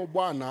hayo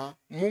Bwana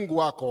Mungu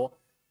wako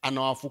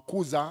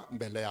anawafukuza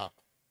mbele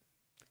yako.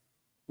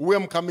 Uwe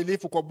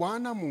mkamilifu kwa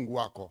Bwana Mungu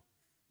wako,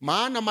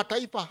 maana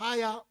mataifa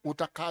haya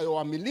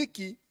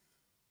utakayowamiliki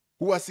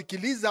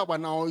huwasikiliza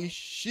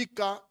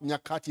wanaoishika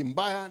nyakati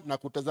mbaya na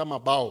kutazama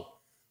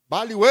bao,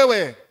 bali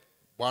wewe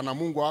Bwana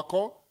Mungu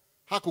wako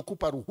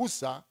hakukupa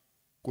ruhusa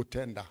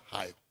kutenda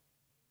hayo.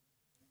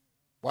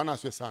 Bwana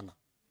asifiwe sana.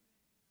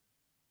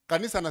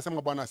 Kanisa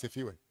anasema Bwana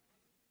asifiwe.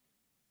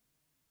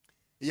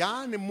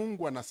 Yaani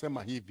Mungu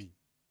anasema hivi: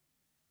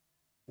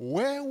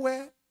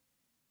 wewe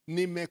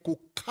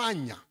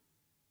nimekukanya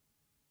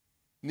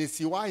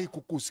nisiwahi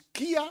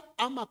kukusikia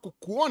ama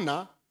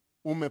kukuona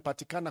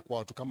umepatikana kwa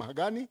watu kama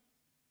gani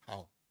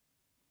hao.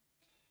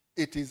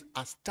 It is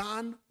a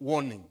stern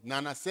warning. Na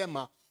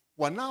anasema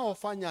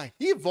wanaofanya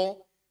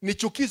hivyo ni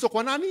chukizo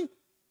kwa nani?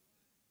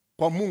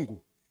 Kwa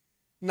Mungu.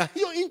 Na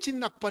hiyo nchi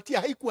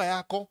ninakupatia haikuwa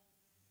yako.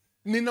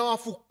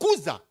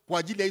 Ninawafukuza kwa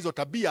ajili ya hizo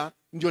tabia,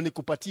 ndio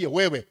nikupatie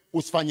wewe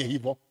usifanye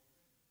hivyo.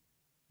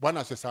 Bwana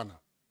asifiwe sana.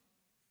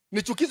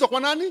 Ni chukizo kwa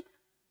nani?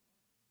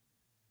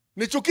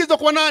 Ni chukizo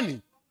kwa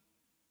nani?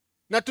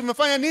 Na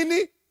tumefanya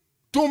nini?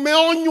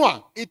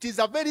 Tumeonywa. It is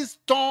a very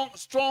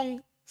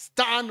strong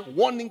stern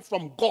warning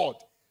from God.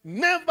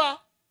 Never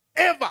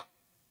ever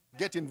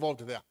get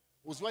involved there.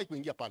 Usiwahi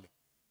kuingia pale.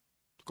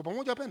 Tuko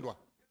pamoja wapendwa?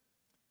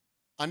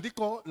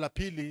 Andiko la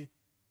pili,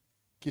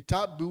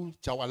 kitabu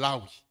cha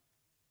Walawi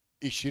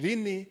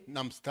 20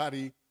 na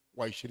mstari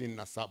wa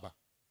 27.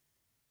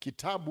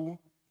 Kitabu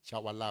cha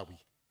Walawi,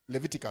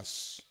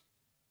 Leviticus.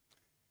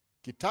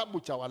 Kitabu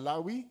cha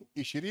Walawi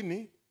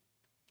 20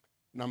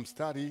 na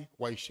mstari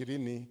wa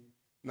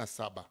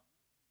 27.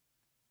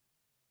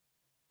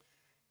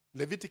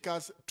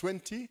 Leviticus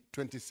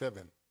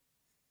 20:27.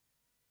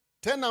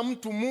 Tena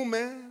mtu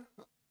mume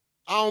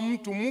au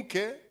mtu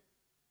mke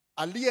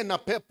aliye na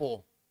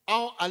pepo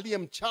au aliye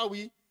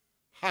mchawi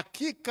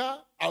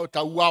hakika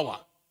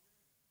atauawa.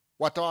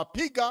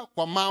 Watawapiga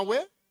kwa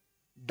mawe,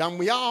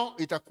 damu yao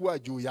itakuwa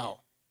juu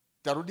yao.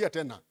 Tarudia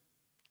tena.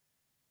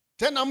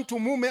 Tena mtu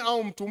mume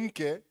au mtu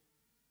mke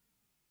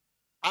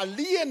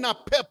aliye na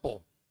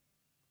pepo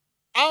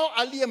au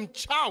aliye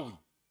mchawi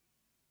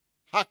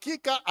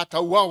hakika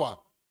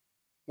atauawa.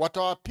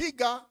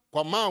 Watawapiga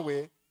kwa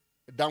mawe,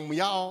 damu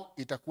yao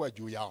itakuwa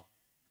juu yao.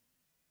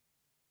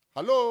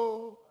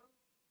 Halo.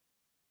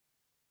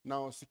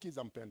 Na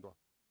sikiza mpendwa.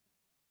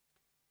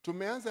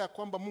 Tumeanza ya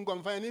kwamba Mungu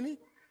amefanya nini?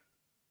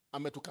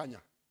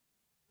 Ametukanya.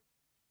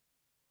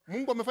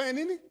 Mungu amefanya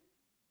nini?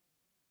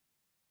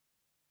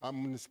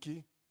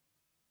 Amnisikii.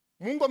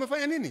 Mungu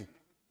amefanya nini?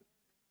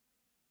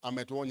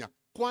 Ametuonya.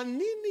 Kwa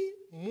nini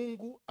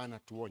Mungu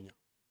anatuonya?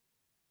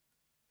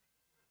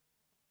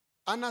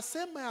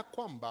 Anasema ya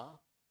kwamba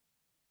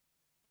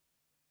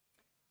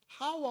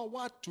hawa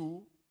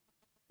watu,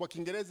 kwa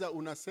Kiingereza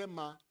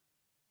unasema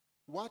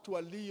watu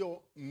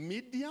walio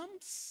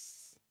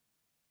mediums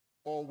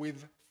or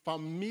with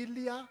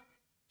familiar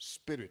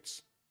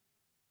spirits.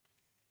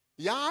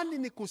 Yaani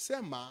ni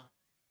kusema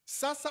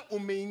sasa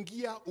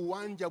umeingia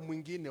uwanja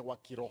mwingine wa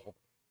kiroho.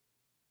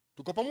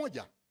 Tuko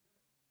pamoja?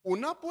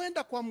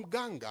 Unapoenda kwa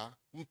mganga,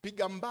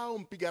 mpiga mbao,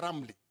 mpiga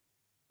ramli,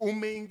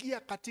 umeingia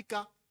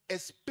katika a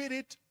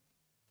spirit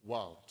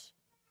world.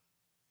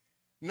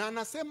 Na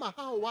anasema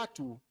hao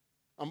watu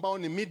ambao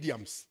ni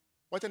mediums.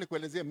 Wacha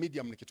nikuelezee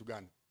medium ni kitu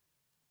gani.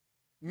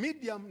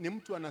 Medium ni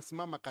mtu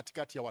anasimama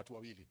katikati ya watu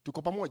wawili.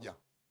 Tuko pamoja?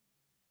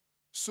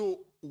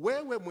 So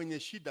wewe mwenye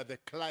shida, the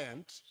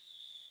client,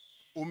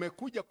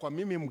 umekuja kwa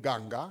mimi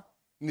mganga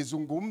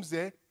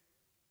nizungumze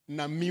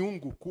na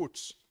miungu,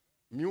 quotes,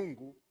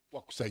 miungu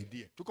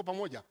wakusaidie. Tuko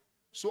pamoja?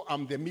 So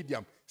I'm the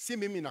medium. Si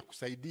mimi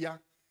nakusaidia,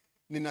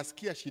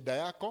 ninasikia shida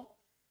yako,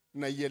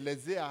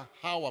 naielezea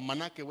hawa,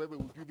 manake wewe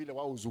ujui vile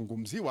wao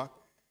uzungumziwa.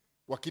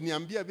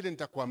 Wakiniambia vile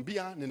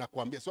nitakwambia,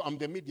 ninakwambia. So I'm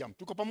the medium.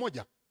 Tuko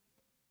pamoja?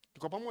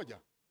 Tuko pamoja?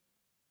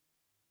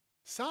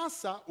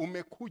 Sasa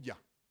umekuja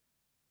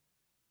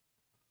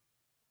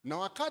Na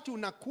wakati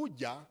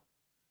unakuja,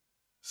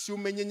 si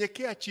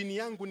umenyenyekea chini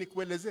yangu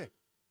nikuelezee?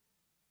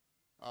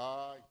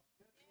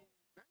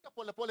 Naenda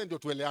polepole ndio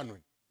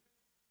tueleanwe.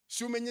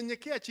 Si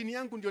umenyenyekea chini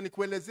yangu ndio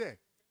nikuelezee?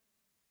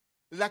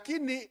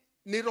 Lakini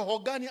ni roho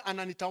gani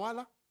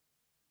ananitawala?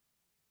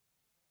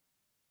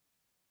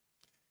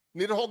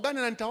 Ni roho gani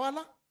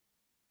ananitawala?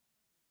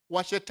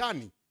 Wa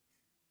shetani.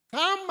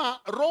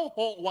 Kama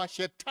roho wa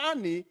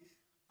shetani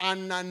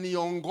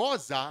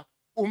ananiongoza,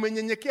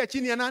 umenyenyekea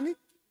chini ya nani?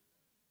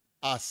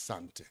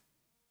 Asante.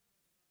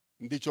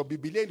 Ndicho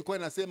Biblia ilikuwa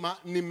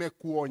inasema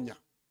nimekuonya.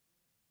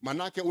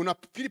 Manake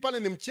unafikiri pale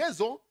ni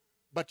mchezo,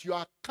 but you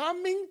are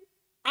coming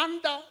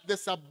under the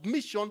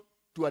submission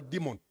to a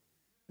demon.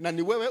 Na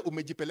ni wewe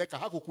umejipeleka,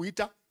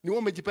 hakukuita, ni wewe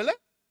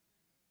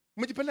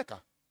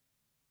umejipeleka.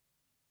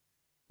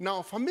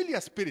 Now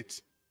familiar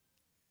spirit,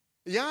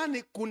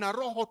 yaani kuna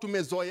roho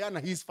tumezoeana,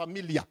 his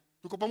familiar.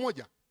 Tuko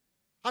pamoja?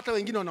 Hata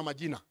wengine wana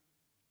majina.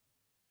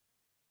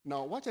 Na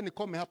wacha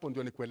nikome hapo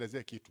ndio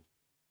nikuelezee kitu.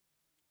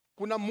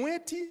 Kuna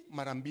Mueti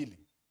mara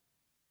mbili.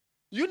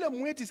 Yule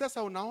Mueti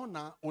sasa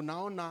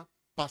unaona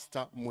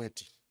Pastor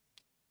Mueti.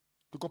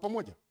 Tuko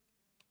pamoja?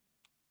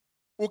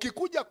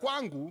 Ukikuja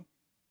kwangu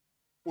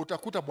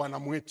utakuta Bwana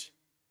Mueti.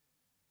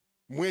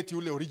 Mueti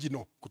ule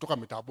original kutoka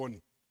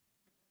Mitaboni.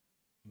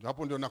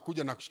 Hapo ndio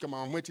nakuja na kushika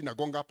mama Mueti na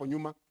gonga hapo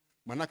nyuma.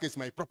 Manake is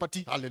my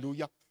property.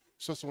 Hallelujah.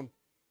 So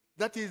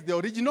that is the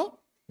original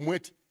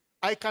Mueti.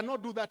 I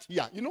cannot do that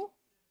here. You know,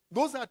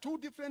 those are two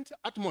different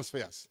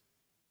atmospheres.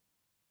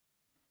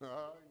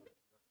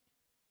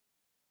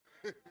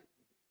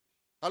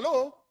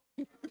 Hello?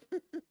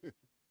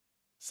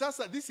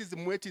 Sasa, this is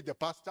Mueti the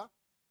pastor.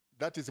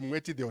 That is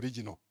Mueti the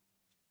original.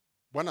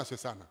 Bwana asifiwe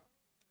sana.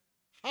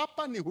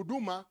 Hapa ni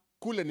huduma,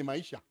 kule ni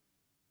maisha.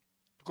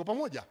 Tuko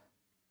pamoja?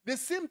 The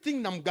same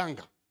thing na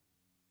mganga.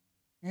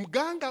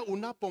 Mganga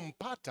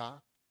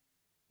unapompata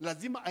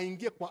lazima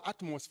aingie kwa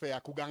atmosphere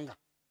ya kuganga.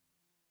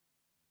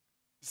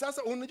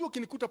 Sasa unajua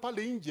ukinikuta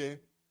pale nje,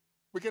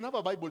 we can have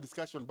a Bible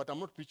discussion but I'm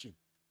not preaching.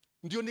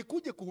 Ndio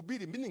nikuje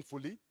kuhubiri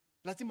meaningfully,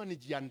 lazima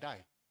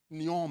nijiandae,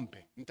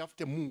 niombe,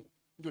 nitafute Mungu.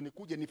 Ndio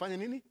nikuje nifanye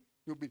nini?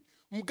 Nihubiri.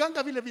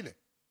 Mganga vile vile.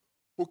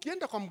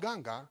 Ukienda kwa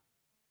mganga,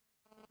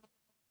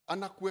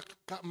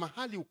 anakuweka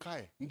mahali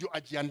ukae, ndio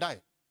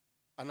ajiandae.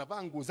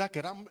 Anavaa nguo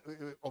zake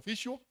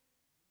official,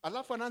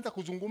 alafu anaanza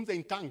kuzungumza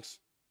in tongues.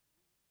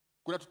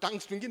 Kuna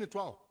tongues twingine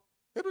twao.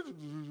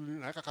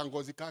 Anaweka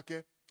kangozi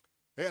kake,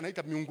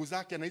 anaita miungu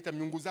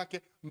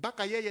zake,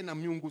 mpaka yeye na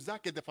miungu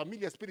zake, the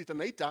familiar spirit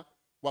anaita,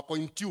 wako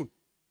in tune.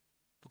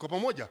 Tuko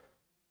pamoja?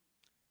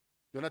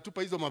 Ndio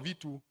natupa hizo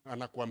mavitu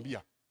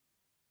anakuambia.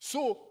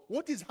 So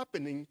what is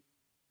happening,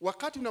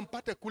 wakati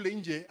unampata kule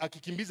nje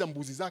akikimbiza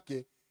mbuzi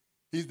zake,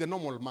 he is the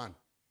normal man.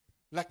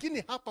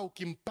 Lakini hapa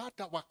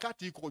ukimpata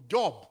wakati yuko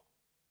job,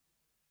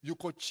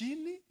 yuko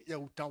chini ya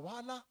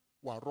utawala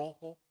wa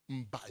roho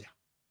mbaya.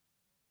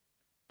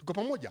 Tuko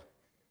pamoja?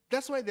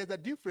 That's why there's a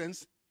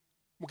difference.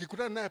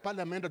 Mkikutana naye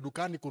pale ameenda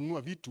dukani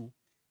kununua vitu,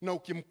 na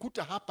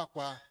ukimkuta hapa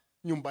kwa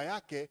nyumba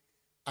yake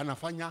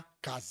anafanya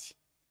kazi.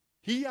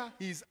 Here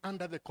he is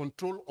under the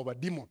control of a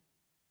demon.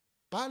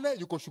 Pale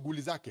yuko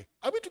shughuli zake.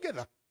 Are we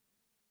together?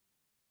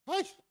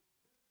 Hai.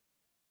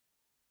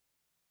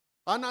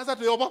 Anaanza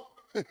tuyoba.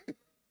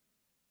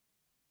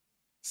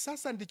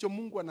 Sasa ndicho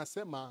Mungu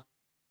anasema,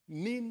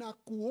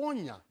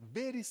 ninakuonya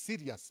very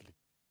seriously.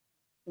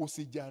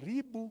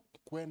 Usijaribu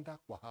kwenda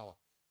kwa hawa.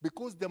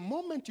 Because the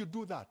moment you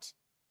do that,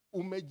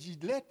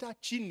 umejileta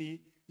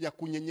chini ya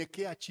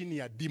kunyenyekea chini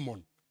ya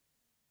demon.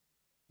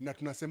 Na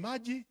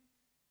tunasemaji,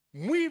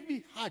 mwivi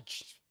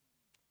haji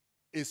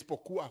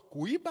isipokuwa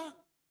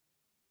kuiba,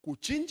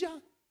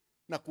 kuchinja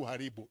na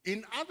kuharibu.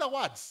 In other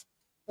words,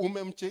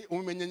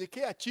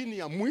 umenyenyekea chini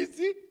ya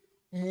mwizi,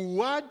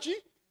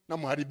 muuaji na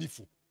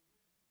mharibifu.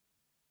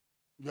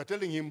 You are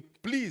telling him,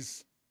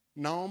 please,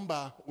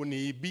 naomba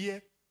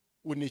uniibie,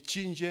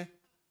 unichinje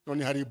na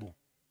uniharibu.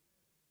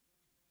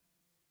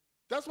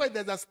 That's why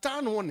there's a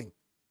stern warning.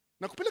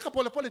 Na kupeleka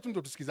pole pole tu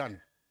ndio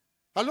tusikizane.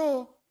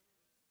 Hello?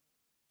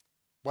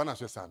 Bwana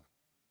asifiwe sana.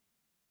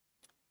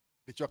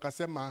 Ndicho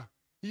akasema,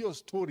 hiyo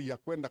story ya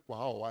kwenda kwa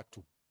hao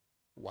watu,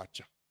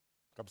 wacha.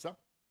 Kabisa?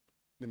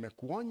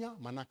 Nimekuonya,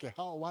 manake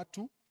hao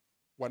watu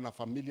wana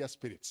familiar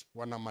spirits,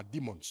 wana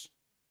mademons.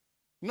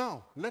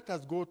 Now, let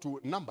us go to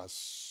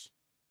Numbers.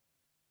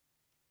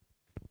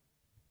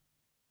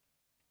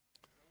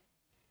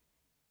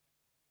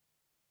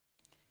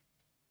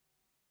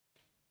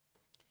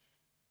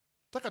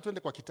 Taka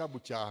tuende kwa kitabu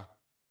cha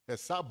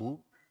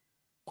Hesabu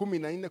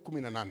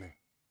 14:18.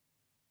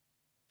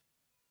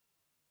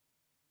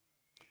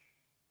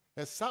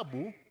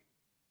 Hesabu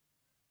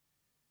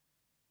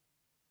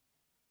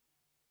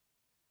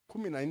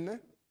 14:18.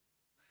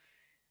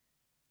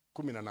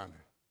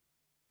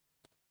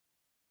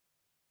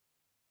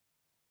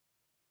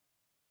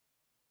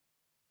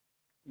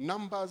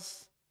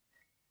 Numbers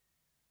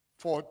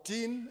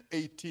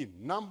 14:18.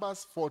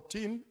 Numbers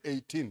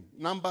 14:18.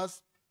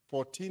 Numbers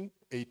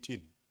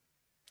 14:18.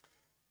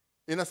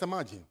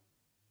 Inasemaje?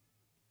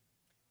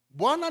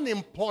 Bwana ni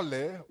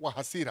mpole wa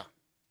hasira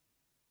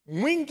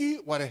mwingi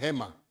wa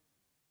rehema,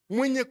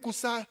 mwenye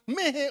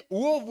kusamehe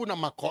uovu na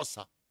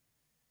makosa,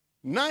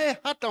 naye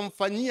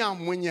hatamfanyia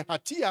mwenye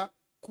hatia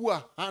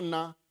kuwa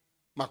hana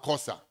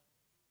makosa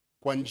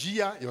kwa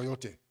njia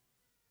yoyote,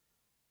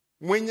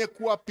 mwenye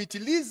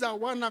kuwapitiliza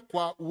wana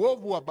kwa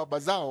uovu wa baba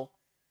zao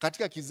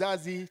katika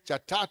kizazi cha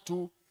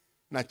 3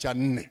 na cha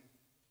 4.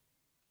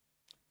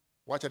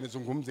 Wacha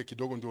nizungumze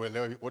kidogo ndio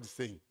uelewe what it's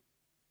saying.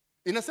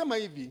 Inasema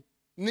hivi,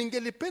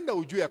 ningelipenda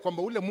ujue ya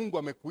kwamba ule Mungu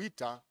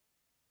amekuita,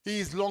 he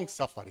is long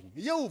suffering.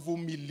 Yeye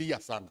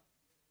huvumilia sana.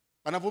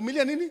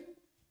 Anavumilia nini?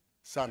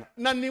 Sana.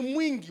 Na ni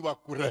mwingi wa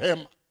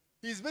kurehema.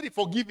 He is very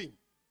forgiving.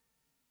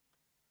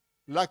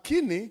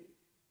 Lakini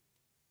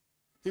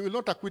he will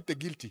not acquit the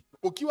guilty.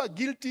 Ukiwa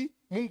guilty,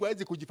 Mungu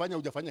hawezi kujifanya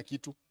hujafanya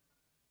kitu.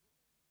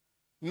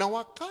 Na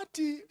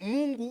wakati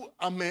Mungu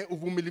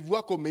uvumilivu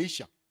wako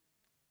umeisha,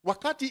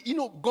 wakati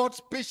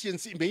God's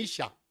patience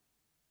imeisha,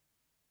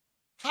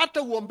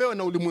 hata uombewe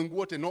na ulimwengu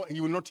wote, no,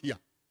 he will not hear.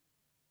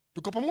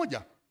 Tuko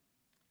pamoja?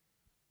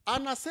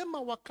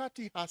 Anasema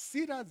wakati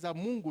hasira za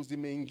Mungu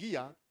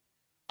zimeingia,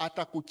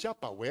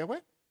 atakuchapa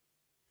wewe,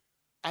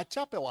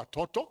 achape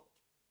watoto,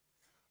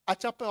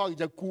 achape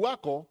wajukuu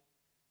wako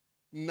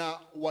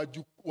na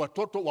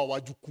watoto wa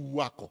wajukuu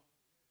wako.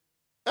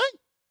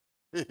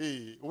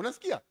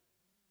 Unasikia?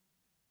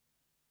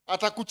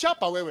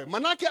 Atakuchapa wewe.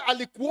 Manake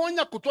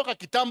alikuonya kutoka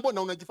kitambo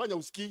na unajifanya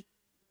usikii.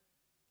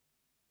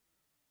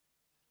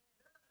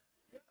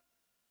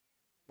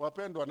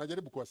 Wapendwa,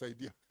 anajaribu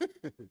kuwasaidia.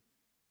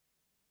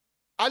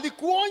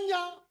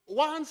 Alikuonya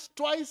once,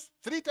 twice,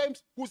 3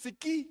 times,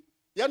 husikii.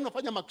 Yaani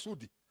unafanya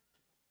maksudi.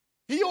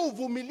 Hiyo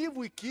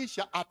uvumilivu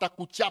ikiisha,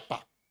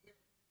 atakuchapa.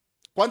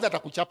 Kwanza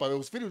atakuchapa wewe,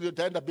 usifikiri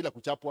utaenda bila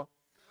kuchapwa.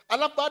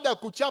 Alafu baada ya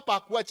kuchapa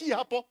hakuachii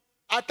hapo,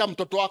 hata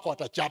mtoto wako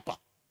atachapa.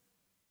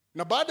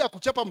 Na baada ya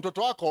kuchapa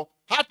mtoto wako,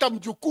 hata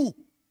mjukuu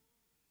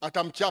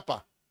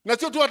atamchapa. Na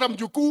sio tu hata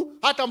mjukuu,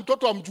 hata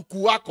mtoto wa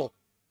mjukuu wako.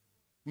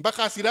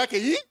 Mpaka hasira yake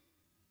hii.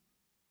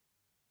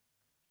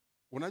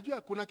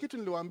 Unajua kuna kitu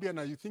niliwaambia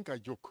na you think I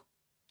joke.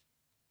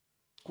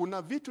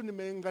 Kuna vitu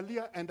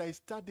nimeangalia and I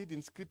studied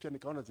in scripture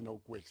nikaona zina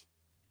ukweli.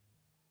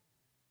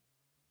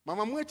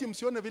 Mama Mueti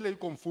msione vile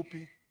yuko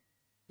mfupi.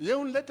 Yeye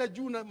unileta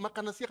juu na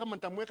makanasia kama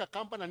nitamweka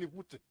kamba na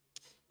nivute.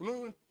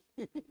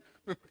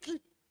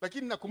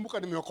 Lakini nakumbuka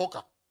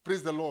nimeokoka.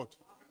 Praise the Lord.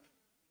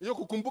 Hiyo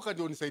kukumbuka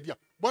ndio unisaidia.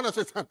 Bwana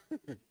asifiwe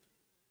sana.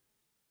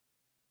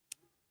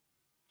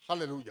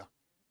 Hallelujah.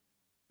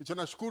 Hicho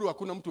nashukuru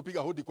hakuna mtu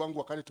piga hodi kwangu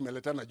wakati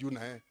tumeletana juu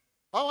na yeye.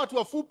 Hao watu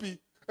wafupi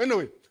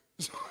anyway.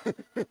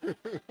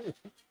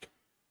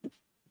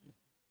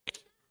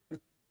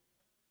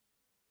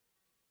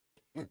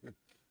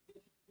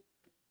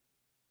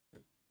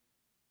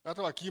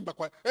 Hata wakiimba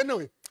kwa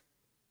anyway.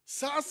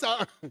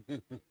 Sasa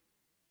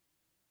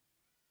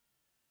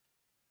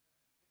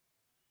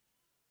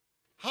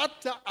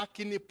hata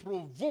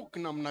akiniprovoke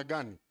namna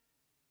gani,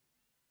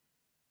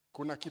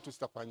 kuna kitu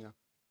sitafanya.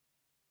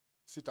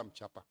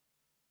 Sitamchapa.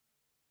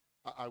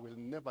 I will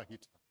never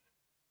hit her.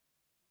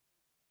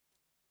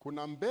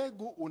 Kuna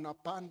mbegu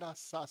unapanda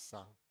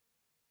sasa,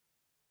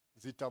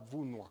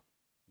 zitavunwa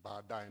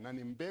baadaye, na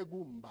ni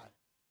mbegu mbaya.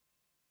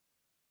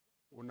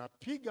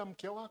 Unapiga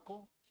mke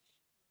wako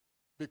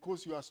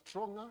because you are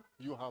stronger,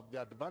 you have the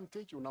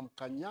advantage,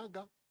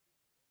 unamkanyaga.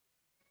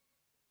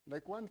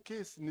 Like one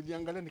case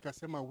niliangalia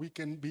nikasema we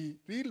can be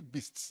real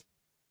beasts.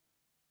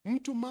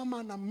 Mtu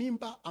mama na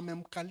mimba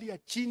amemkalia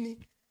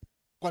chini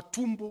kwa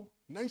tumbo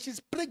na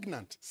she's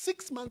pregnant,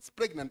 6 months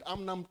pregnant,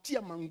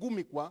 amnamtia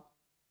mangumi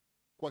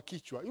kwa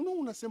kichwa. You know,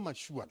 unasema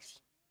surely.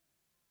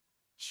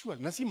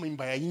 Na si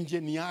mimba ya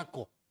nje, ni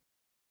yako.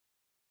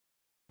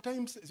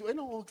 Times, you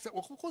know,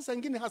 wakosa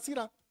ingine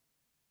hasira.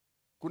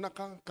 Kuna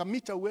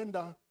kamita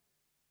uenda,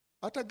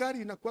 hata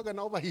gari inakuwaga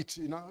na overheat.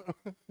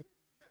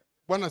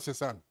 Bwana asifiwe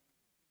sana.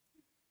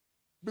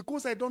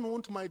 Because I don't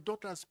want my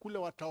daughters kule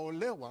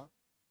wataolewa,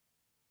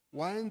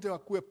 waende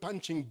wakuwe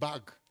punching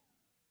bag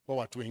kwa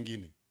watu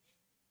wengine.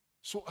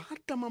 So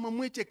hata mama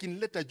Mueti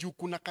akinileta juu,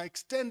 kuna ka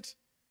extend,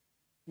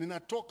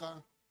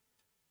 ninatoka,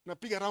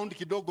 napiga round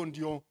kidogo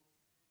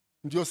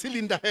ndio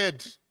cylinder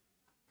head.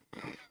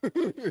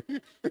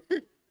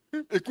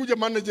 Ikuja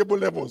manageable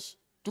levels.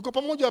 Tuko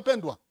pamoja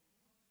wapendwa?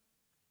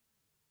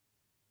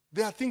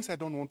 There are things I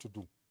don't want to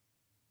do.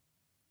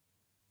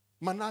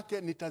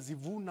 Manake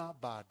nitazivuna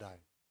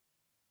baadaye.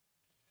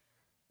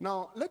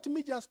 Now, let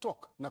me just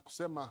talk na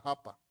kusema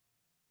hapa.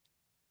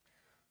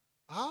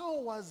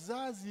 Hao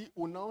wazazi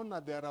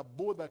unaona they are a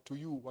bother to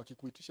you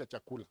wakikuitisha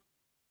chakula.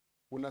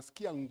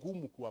 Unasikia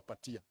ngumu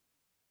kuwapatia.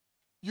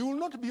 You will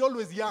not be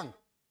always young.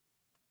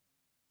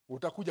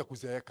 Utakuja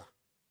kuzeeka.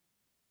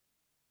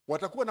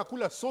 Watakuwa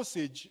nakula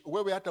sausage,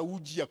 wewe hata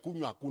uji ya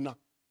kunywa hakuna.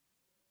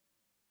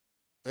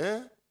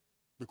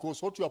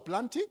 Because what you are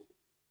planting,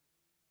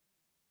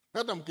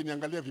 hata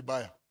mkiniangalia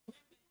vibaya.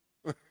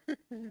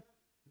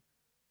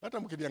 Hata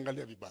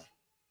mkiniangalia vibaya.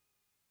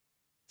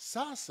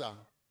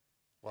 Sasa,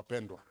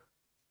 wapendwa,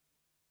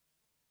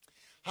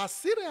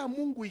 hasira ya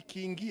Mungu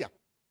ikiingia,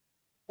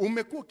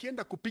 umekuwa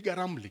ukienda kupiga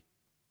ramli,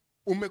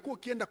 umekuwa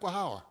ukienda kwa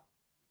Hawa,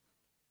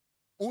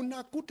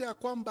 unakuta ya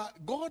kwamba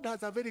God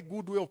has a very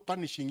good way of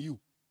punishing you.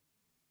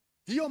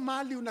 Hiyo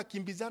mali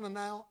unakimbizana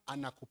nayo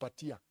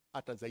anakupatia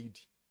hata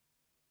zaidi,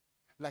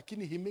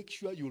 lakini he makes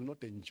sure you will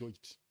not enjoy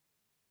it.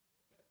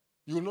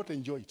 You will not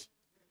enjoy it.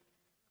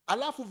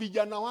 Alafu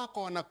vijana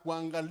wako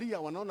wanakuangalia,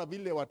 wanaona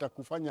vile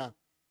watakufanya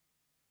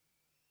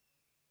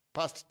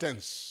past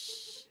tense.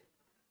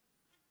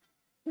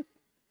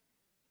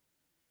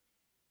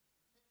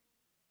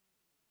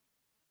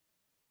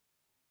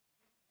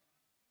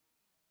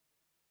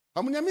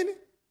 Hamniamini?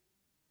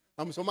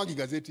 Hamsomagi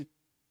gazeti.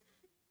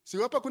 Si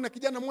hapa kuna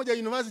kijana mmoja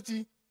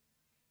university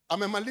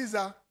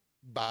amemaliza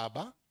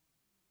baba,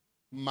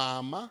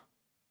 mama,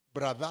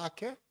 brother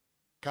yake,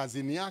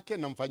 kazini yake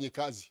na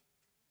mfanyikazi.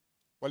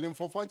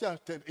 Walimfanya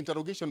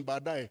interrogation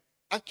baadaye.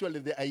 Actually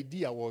the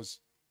idea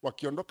was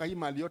wakiondoka hii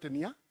mali yote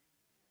ni ya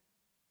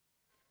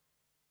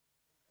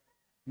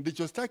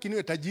ndicho staki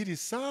niwe tajiri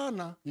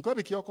sana. Iko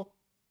wapi Kioko?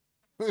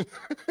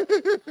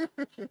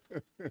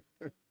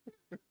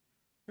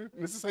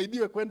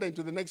 Nisisaidiwe kwenda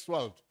into the next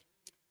world.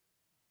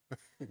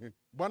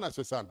 Bwana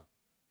asifiwe sana.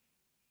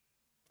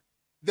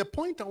 The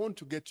point I want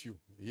to get you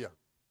here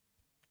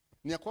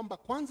ni ya kwamba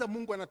kwanza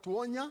Mungu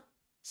anatuonya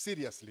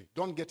seriously,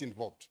 don't get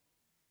involved.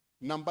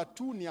 Number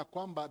 2 ni ya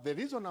kwamba the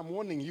reason I'm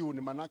warning you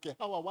ni manake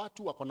hawa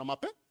watu wako na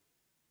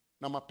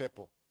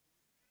mapepo.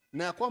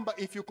 Na ya kwamba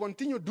if you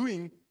continue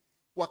doing,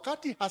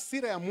 wakati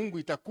hasira ya Mungu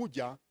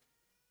itakuja,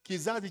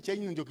 kizazi cha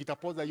nne ndio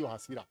kitapoza hiyo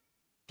hasira.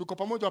 Tuko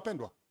pamoja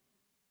wapendwa?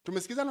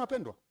 Tumesikizana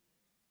wapendwa?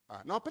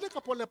 Na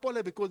wapeleka pole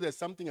pole because there's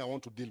something I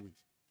want to deal with.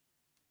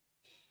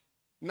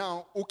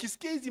 Now,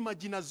 ukisikia hizi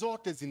majina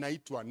zote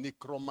zinaitwa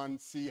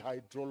necromancy,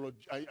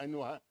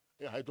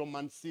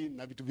 hydromancy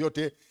na vitu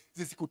vyote,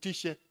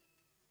 zisikutishe.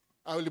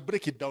 I will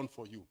break it down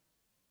for you.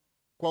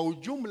 Kwa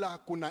ujumla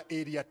kuna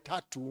area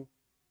 3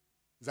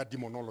 za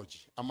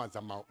demonology ama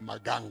za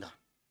maganga.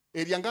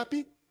 Area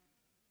ngapi?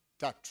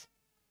 3.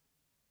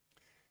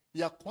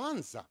 Ya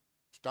kwanza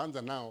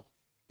tutaanza nao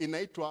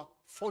inaitwa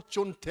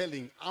fortune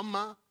telling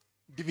ama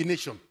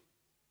divination.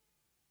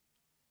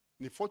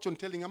 Ni fortune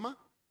telling ama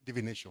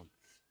divination.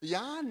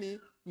 Yaani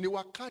ni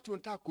wakati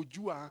unataka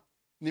kujua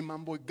ni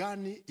mambo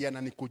gani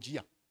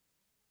yananikujia.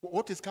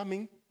 What is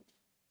coming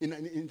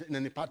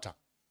inanipata.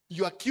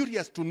 You are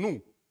curious to know.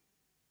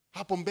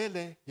 Hapo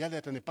mbele yale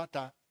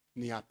yatanipata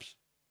ni yapi.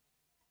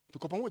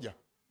 Tuko pamoja?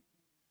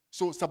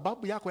 So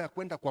sababu yako ya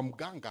kwenda kwa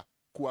mganga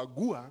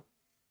kuagua,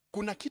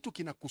 kuna kitu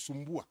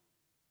kinakusumbua.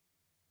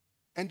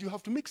 And you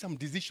have to make some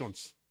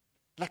decisions.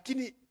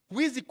 Lakini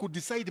huwezi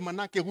kudecide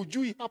manake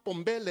hujui hapo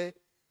mbele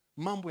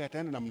mambo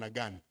yataenda namna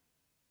gani.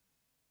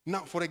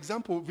 Now for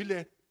example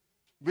vile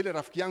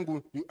rafiki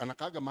yangu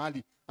anakaaga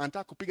mahali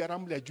anataka kupiga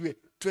ramli ajue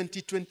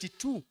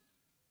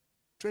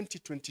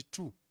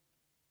 2022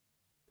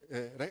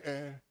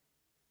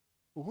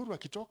 Uhuru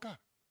akitoka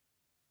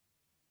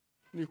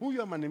ni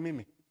huyu ama ni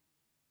mimi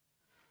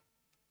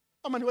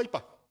ama ni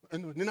Wiper?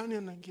 Ni nani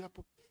anaingia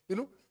hapo?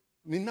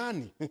 Ni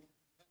nani?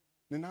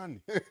 Ni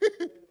nani?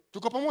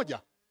 Tuko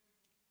pamoja?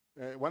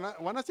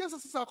 Wanasiasa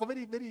sasa wako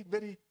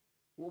very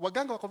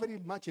waganga wako very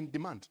much in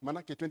demand.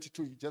 Manake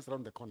 22 just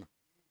around the corner.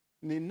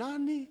 Ni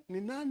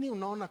nani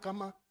unaona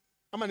kama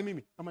ama ni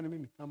mimi?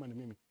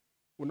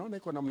 Unaona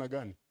iko namna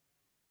gani?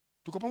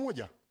 Tuko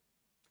pamoja?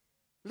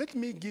 Let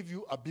me give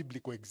you a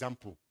biblical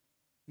example.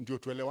 Ndio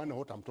tuelewane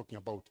what I'm talking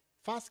about.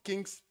 2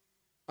 Kings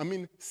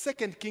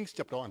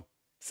chapter 1.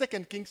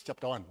 2 Kings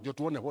chapter 1. Ndio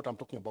tuone what I'm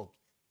talking about.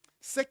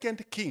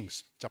 2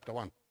 Kings chapter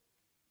 1.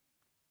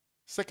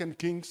 2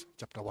 Kings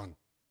chapter 1.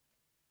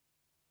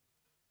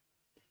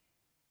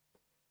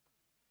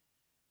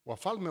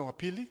 Wafalme wa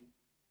pili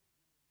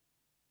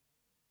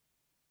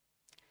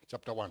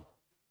chapter 1.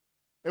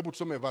 Hebu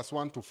tusome verse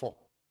 1 to 4.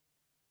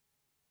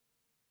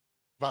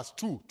 Verse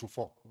 2 to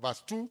 4.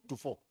 Verse 2 to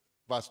 4.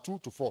 Verse 2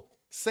 to 4.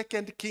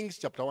 2 Kings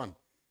chapter 1.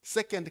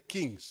 2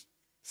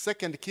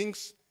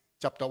 Kings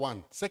chapter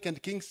 1. 2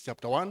 Kings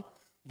chapter 1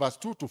 verse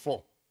 2 to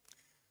 4.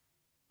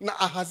 Na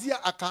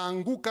Ahazia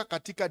akaanguka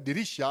katika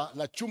dirisha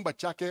la chumba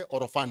chake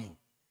orofani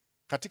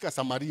katika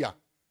Samaria.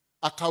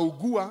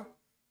 Akaugua,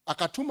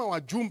 akatuma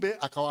wajumbe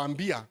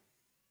akawaambia,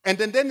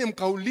 endendeni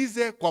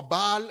mkaulize kwa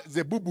Baal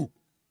Zebubu,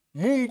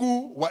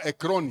 mungu wa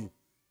Ekroni,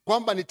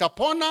 kwamba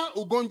nitapona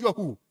ugonjwa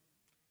huu.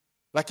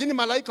 Lakini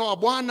malaika wa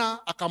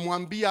Bwana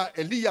akamwambia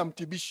Eliya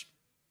mtibishi,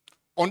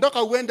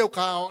 ondoka uende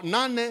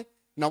ukaonane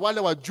na wale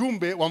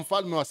wajumbe wa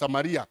mfalme wa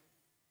Samaria,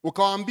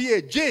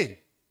 ukawaambie, je,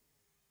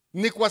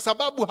 ni kwa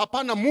sababu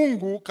hapana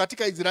Mungu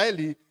katika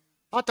Israeli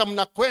hata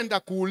mnakwenda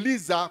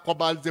kuuliza kwa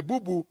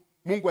Baal-Zebubu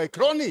mungu wa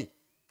Ekroni?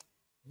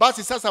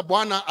 Basi sasa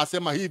Bwana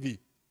asema hivi,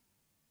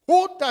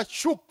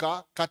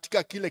 hutashuka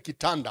katika kile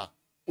kitanda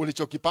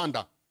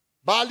ulichokipanda,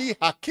 bali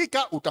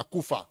hakika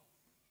utakufa.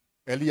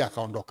 Eliya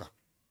akaondoka.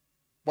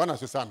 Bwana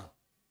asifiwe sana.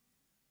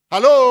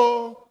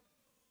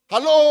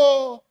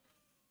 Halo.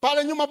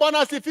 Pale nyuma Bwana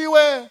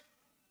asifiwe.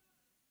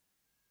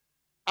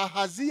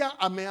 Ahazia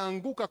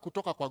ameanguka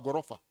kutoka kwa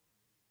gorofa.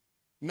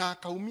 Na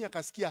akaumia,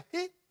 akasikia,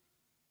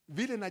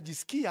 vile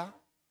najisikia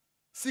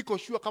siko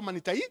sure kama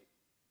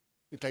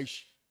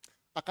nitaishi.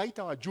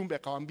 akaita wajumbe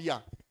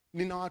akawaambia,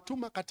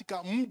 ninawatuma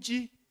katika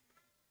mji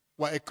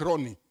wa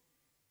Ekroni.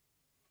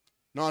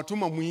 Na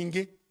watuma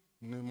mwingi,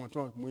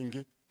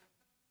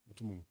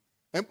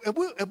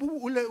 Ebu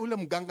ule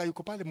mganga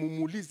yuko pale,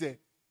 mumuulize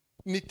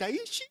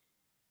nitaishi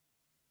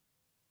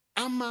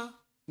ama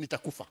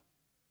nitakufa.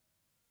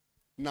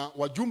 Na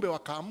wajumbe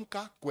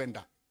wakaamka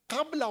kwenda.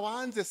 Kabla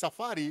waanze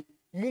safari,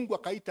 Mungu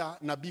akaita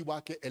nabii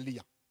wake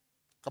Elia.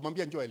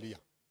 Kamwambia, njoo Elia,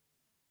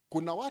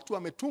 kuna watu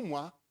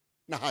wametumwa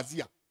na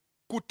Hazia,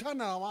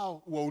 kutana na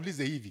wao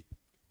waulize hivi,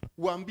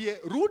 waambie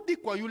rudi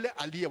kwa yule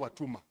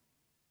aliyewatuma,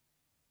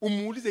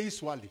 umuulize hii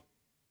swali,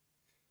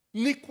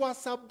 ni kwa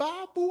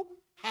sababu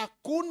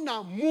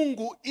hakuna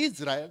Mungu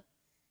Israel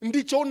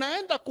ndicho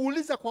unaenda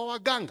kuuliza kwa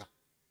waganga?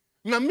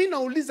 Na mimi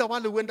nauliza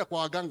wale uenda kwa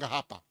waganga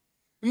hapa,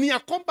 ni ya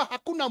kwamba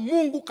hakuna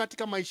Mungu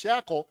katika maisha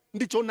yako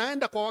ndicho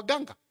unaenda kwa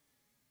waganga?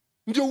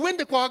 Ndio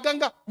uende kwa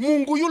waganga,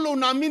 Mungu yule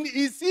unaamini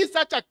is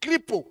such a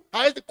cripple,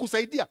 hawezi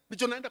kusaidia,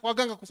 ndicho unaenda kwa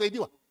waganga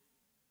kusaidiwa?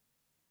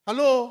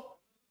 Hello?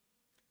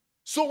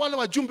 So wale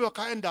wajumbe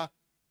wakaenda,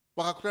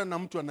 wakakutana na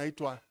mtu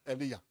anaitwa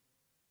Elia.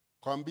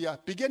 Kaambia,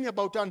 pigeni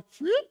about an,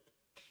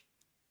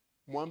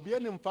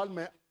 mwambieni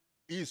mfalme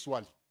hii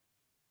swali,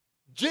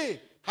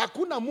 je,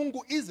 hakuna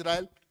Mungu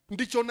Israel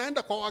ndicho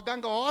naenda kwa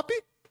waganga wa wapi?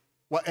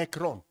 Wa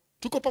Ekron.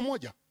 Tuko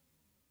pamoja?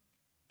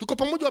 Tuko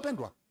pamoja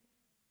wapendwa?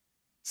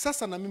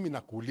 Sasa na mimi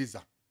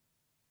nakuuliza,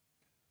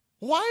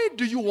 why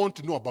do you want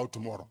to know about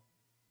tomorrow?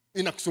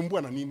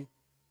 Inakusumbua na nini?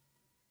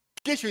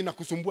 Kesho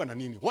inakusumbua na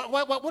nini?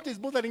 What is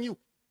bothering you?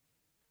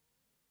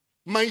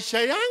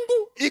 Maisha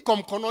yangu iko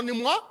mkononi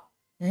mwa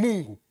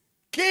Mungu.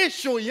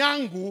 Kesho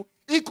yangu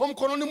iko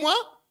mkononi mwa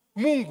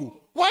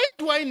Mungu. Why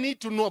do I need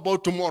to know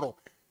about tomorrow?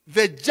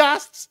 The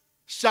just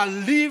shall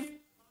live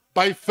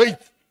by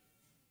faith.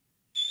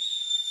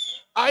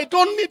 I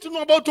don't need to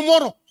know about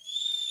tomorrow.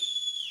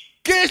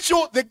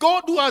 Kesho, the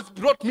God who has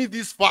brought me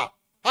this far,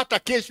 hata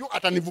kesho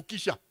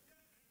atanivukisha.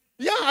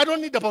 Yeah, I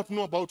don't need to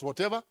know about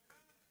whatever.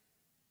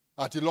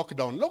 Ati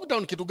lockdown.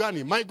 Lockdown kitu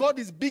gani? My God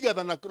is bigger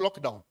than a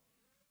lockdown.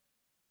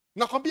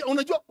 Nakwambia,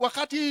 unajua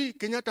wakati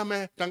Kenyatta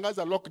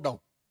ametangaza lockdown,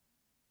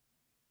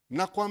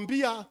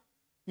 nakwambia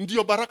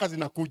ndio baraka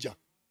zinakuja.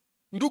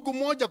 Ndugu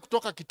moja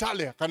kutoka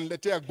Kitale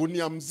akaniletea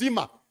gunia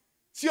mzima,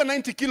 sio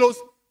 90 kilos,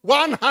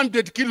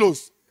 100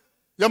 kilos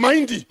ya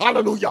mahindi.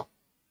 Hallelujah.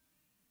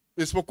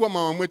 Isipokuwa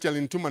mama Mueti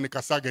alinituma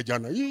nikasage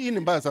jana. Hii ni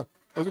mbaya sana.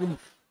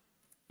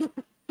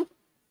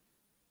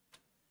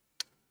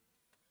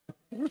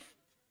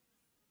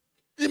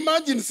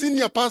 Imagine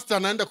senior pastor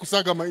anaenda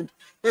kusaga mahindi.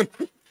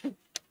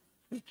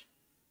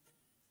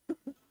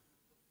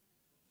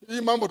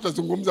 Hii mambo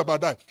tutazungumza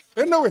baadaye.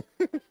 Anyway.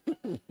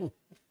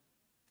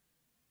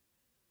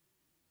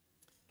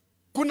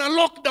 Kuna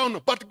lockdown,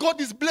 but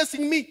God is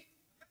blessing me.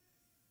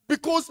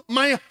 Because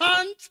my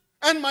hand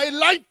and my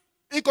life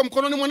iko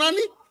mkononi mwa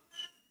nani?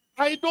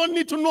 I don't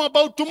need to know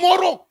about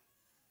tomorrow.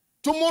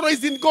 Tomorrow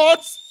is in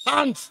God's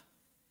hands.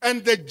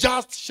 And the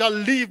just shall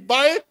live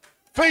by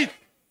faith.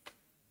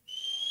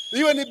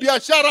 Iwe ni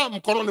biashara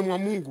mkononi mwa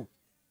Mungu.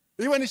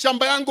 Iwe ni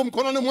shamba yangu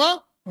mkononi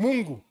mwa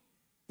Mungu.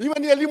 Iwe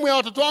ni elimu ya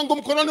watoto wangu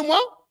mkononi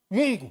mwa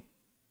Mungu.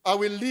 I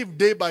will live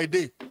day by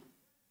day.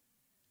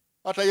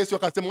 Hata Yesu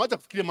akasema, wacha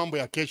kufikiria mambo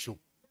ya kesho.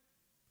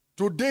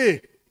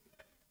 Today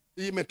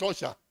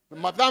imetosha.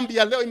 Madhambi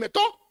ya leo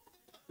imetoka.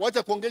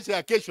 Wacha kuongesha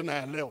ya kesho na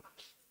ya leo.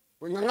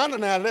 Ngangana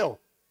na ya leo.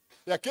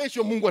 Ya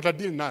kesho Mungu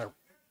atadili nayo.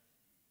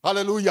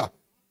 Hallelujah.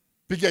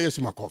 Pigia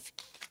Yesu makofi.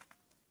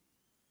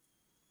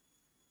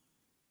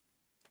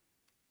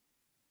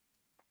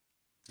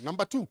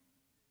 Number two.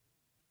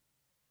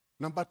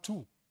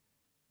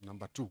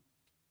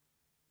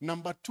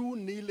 Number two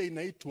ni ile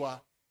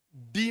inaitwa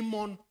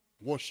demon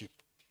worship.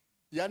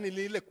 Yaani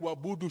ile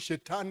kuabudu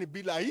shetani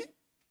bila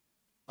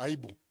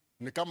aibu.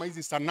 Ni kama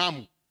hizi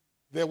sanamu.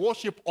 The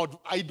worship of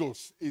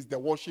idols is the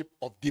worship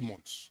of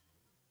demons.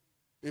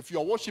 If you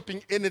are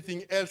worshiping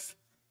anything else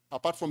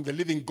apart from the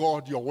living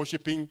God, you are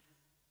worshiping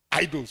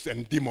idols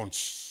and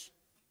demons.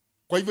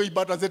 Kwa hivyo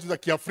ibada zetu za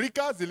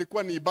Kiafrika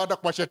zilikuwa ni ibada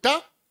kwa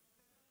shetani.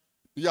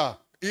 Yeah.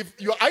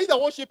 If you are either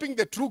worshiping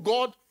the true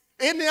God,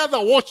 any other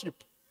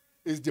worship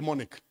is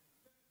demonic.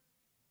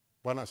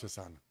 Bwana asifiwe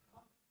sana.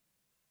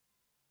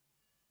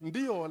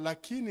 Ndio,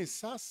 lakini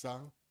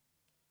sasa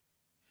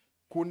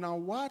kuna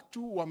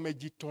watu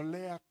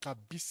wamejitolea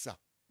kabisa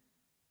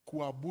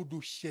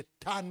kuabudu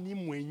shetani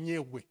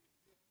mwenyewe.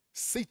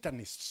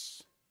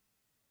 Satanists.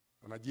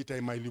 Wanajiita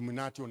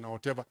Illuminati na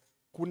whatever.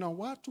 Kuna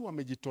watu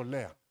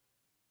wamejitolea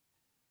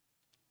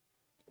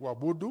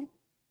kuabudu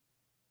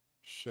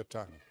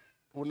shetani.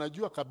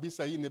 Unajua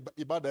kabisa hii ni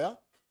ibada ya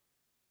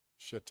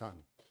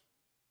shetani.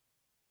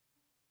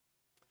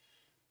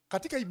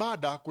 Katika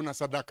ibada kuna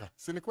sadaka,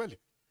 si ni kweli?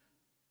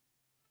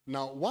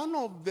 Na one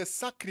of the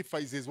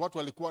sacrifices watu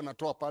walikuwa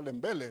wanatoa pale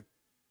mbele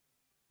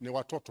ni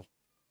watoto.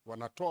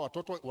 Wanatoa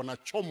watoto,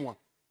 wanachomwa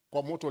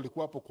kwa moto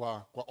ulikuwa hapo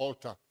kwa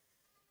altar.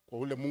 Kwa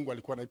ule mungu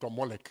alikuwa anaitwa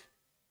Molech.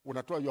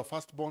 Unatoa your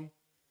firstborn,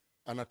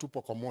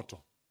 anatupwa kwa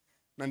moto.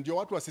 Na ndio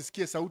watu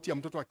wasisikie sauti ya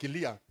mtoto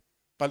akilia,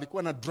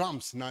 palikuwa na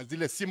drums na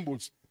zile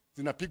cymbals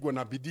zinapigwa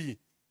na bidii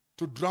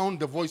to drown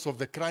the voice of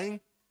the crying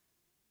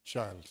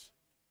child.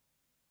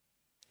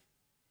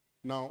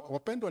 Na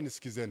wapendwa,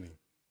 nisikizeni.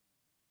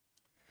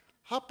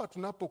 Hapa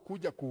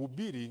tunapokuja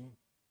kuhubiri,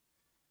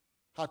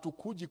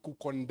 hatukuji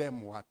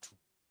kukondem watu.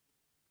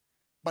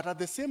 But at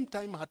the same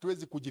time,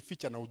 hatuwezi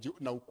kujificha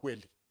na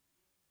ukweli.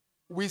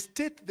 We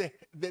state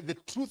the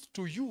truth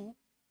to you,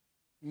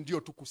 ndio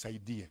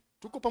tukusaidie.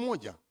 Tuko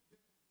pamoja?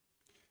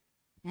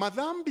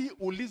 Madhambi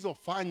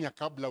ulizofanya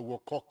kabla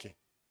uokoke,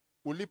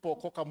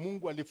 ulipookoka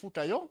Mungu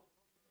alifuta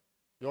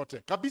yote.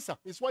 Kabisa,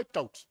 it's wiped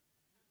out.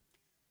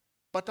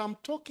 But I'm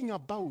talking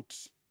about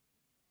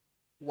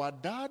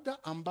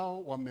wadada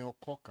ambao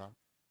wameokoka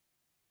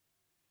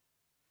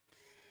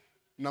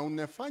na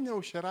unafanya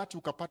usherati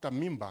ukapata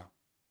mimba.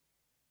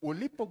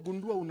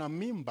 Ulipogundua una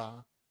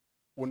mimba,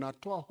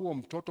 unatoa huo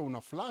mtoto,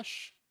 una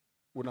flash,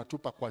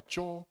 unatupa kwa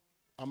choo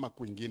ama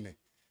kwingine.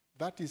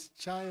 That is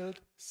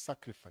child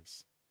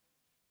sacrifice.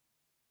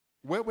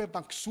 Wewe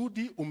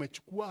maksudi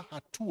umechukua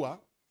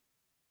hatua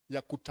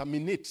ya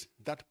kuterminate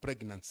that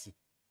pregnancy.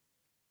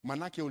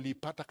 Manake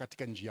uliipata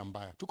katika njia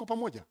mbaya. Tuko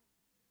pamoja?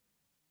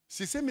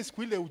 Sisemi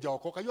siku ile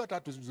hujaokoka, hiyo hata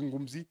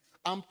hatuzungumzi.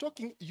 I'm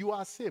talking you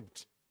are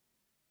saved.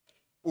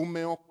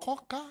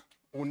 Umeokoka,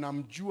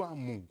 unamjua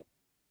Mungu.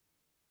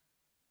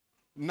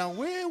 Na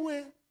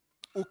wewe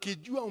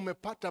ukijua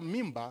umepata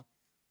mimba,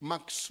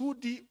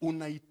 maksudi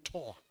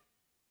unaitoa.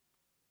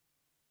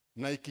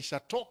 Na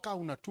ikishatoka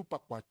unatupa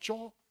kwa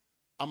choo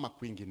ama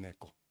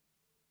kwingineko.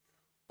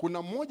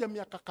 Kuna mmoja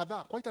miaka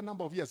kadhaa, quite a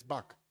number of years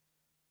back,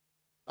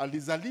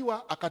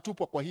 alizaliwa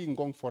akatupwa kwa hii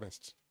Ngong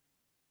Forest.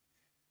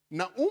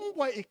 Na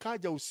umbwa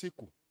ikaja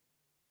usiku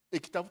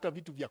ikitafuta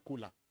vitu vya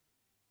kula.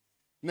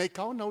 Na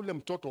ikaona ule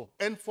mtoto,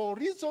 and for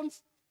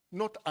reasons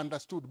not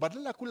understood,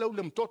 badala ya kula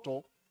ule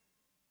mtoto,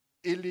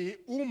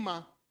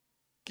 iliuma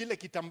kile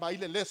kitambaa,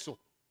 ile leso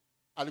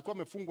alikuwa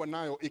amefungwa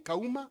nayo,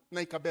 ikauma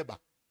na ikabeba.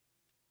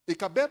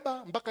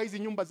 Ikabeba mpaka hizi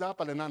nyumba za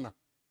hapa Lenana.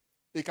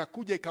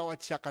 Ikakuja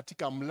ikawacha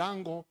katika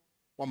mlango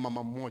wa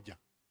mama mmoja.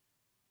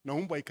 Na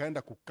umbwa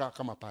ikaenda kukaa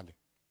kama pale.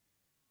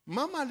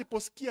 Mama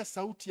aliposikia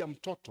sauti ya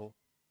mtoto,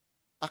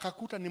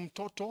 akakuta ni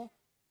mtoto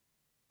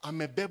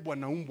amebebwa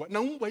na umbwa.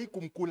 Na umbwa hii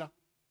kumkula.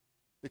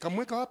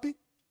 Ikamweka wapi?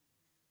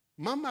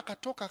 Mama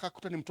akatoka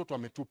akakuta ni mtoto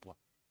ametupwa.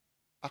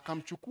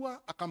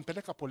 Akamchukua,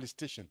 akampeleka police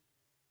station.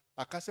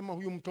 Akasema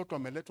huyu mtoto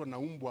ameletwa na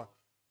umbwa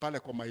pale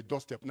kwa my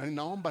doorstep. Na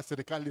ninaomba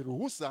serikali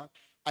ruhusa,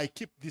 I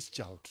keep this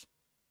child.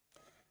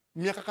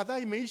 Miaka kadhaa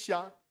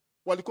imeisha,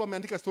 walikuwa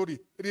wameandika story.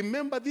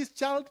 Remember this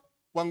child,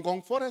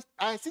 Ngong Forest?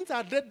 Since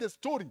I read the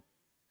story,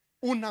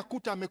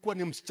 unakuta amekuwa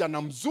ni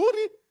msichana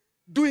mzuri,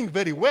 doing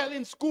very well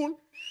in school.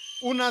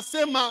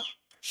 Unasema,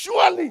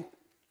 surely,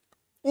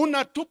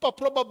 unatupa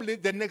probably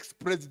the next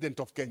president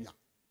of Kenya.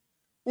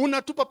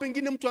 Unatupa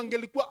pengine mtu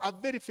angelikuwa a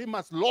very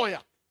famous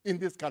lawyer in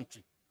this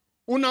country.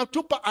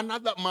 Unatupa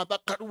another Martha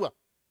Karua.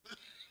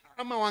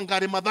 Ama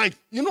Wangari Maathai.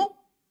 You know?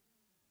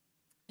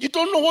 You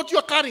don't know what you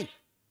are carrying.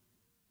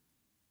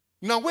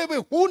 Na wewe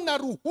huna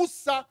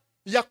ruhusa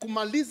ya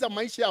kumaliza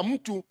maisha ya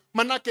mtu,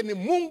 manake ni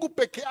Mungu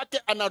peke yake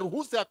ana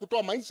ruhusa ya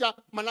kutoa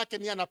maisha, manake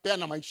ni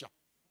anapeana maisha.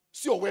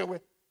 Sio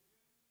wewe.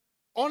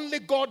 Only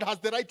God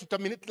has the right to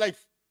terminate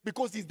life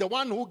because he's the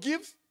one who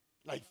gives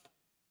life.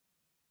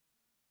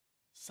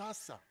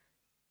 Sasa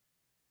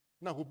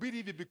nahubiri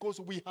hivi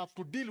because we have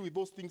to deal with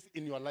those things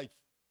in your life.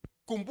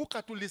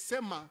 Kumbuka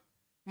tulisema,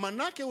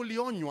 manake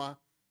ulionywa,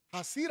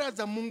 hasira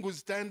za Mungu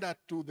zitaenda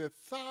to the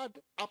third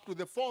up to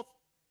the fourth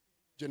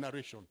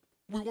generation.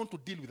 We want to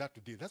deal with that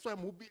today. That's why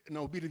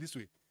nahubiri this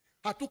way.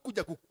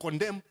 Hatukuja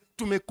kukondem,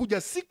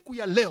 tumekuja siku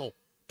ya leo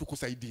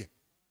tukusaidie.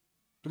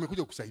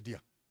 Tumekuja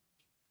kukusaidia.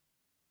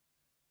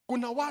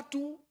 Kuna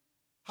watu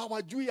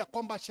hawajui ya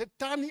kwamba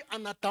shetani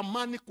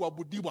anatamani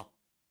kuabudiwa.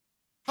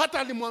 Hata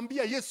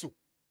alimwambia Yesu,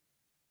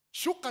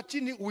 shuka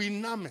chini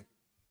uiname.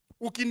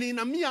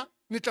 Ukiniinamia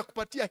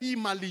nitakupatia hii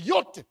mali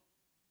yote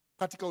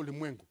katika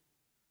ulimwengu.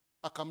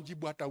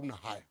 Akamjibu, hata una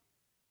haya.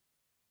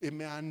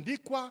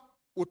 Imeandikwa,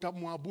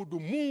 utamwabudu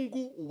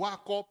Mungu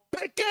wako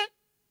peke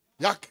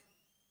yake.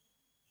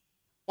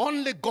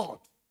 Only God.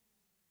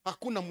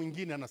 Hakuna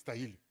mwingine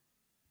anastahili.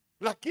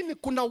 Lakini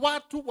kuna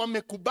watu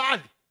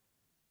wamekubali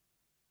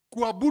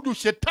kuabudu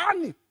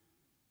shetani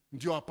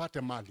ndio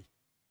apate mali.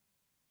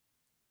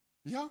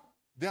 Yeah,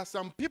 there are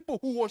some people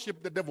who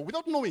worship the devil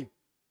without knowing.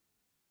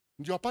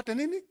 Ndio apate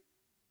nini?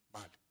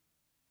 Mali.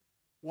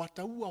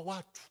 Wataua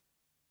watu.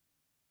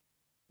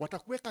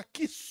 Watakuweka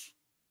kisu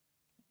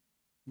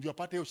ndio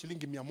apate hiyo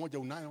shilingi 100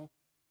 unayo.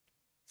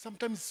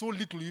 Sometimes so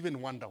little you even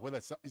wonder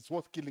whether it's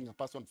worth killing a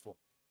person for.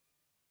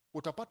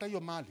 Utapata hiyo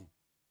mali,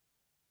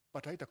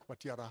 but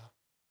haitakupatia raha.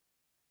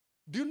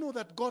 Do you know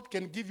that God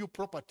can give you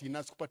property na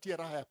asikupatie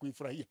raha ya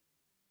kuifurahia?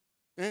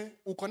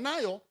 Uko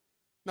nayo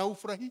na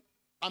ufurahi.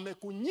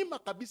 Amekunyima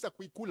kabisa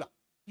kuikula.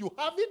 You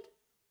have it,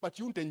 but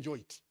you won't enjoy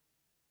it.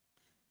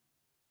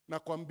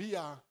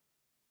 Nakwambia,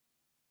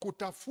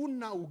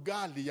 kutafuna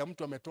ugali ya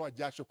mtu ametoa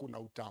jasho kuna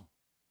utamu.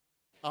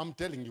 I'm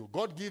telling you,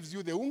 God gives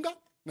you the unga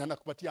na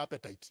anakupatia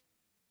appetite.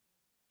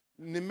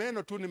 Ni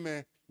meno tu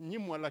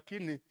nimenyimwa,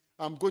 lakini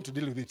I'm going to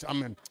deal with it.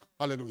 Amen.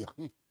 Hallelujah.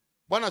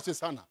 Bwana asifiwe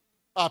sana.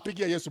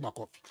 Pigia Yesu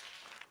makofi.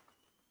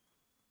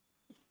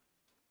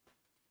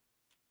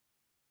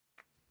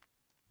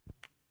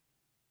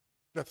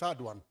 The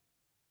third one.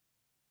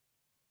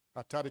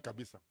 Hatari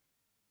kabisa.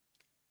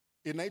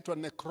 Inaitwa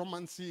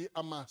necromancy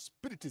ama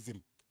spiritism.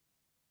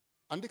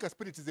 Andika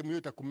spiritism, hiyo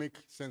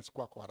itakumake sense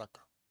kwa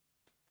haraka.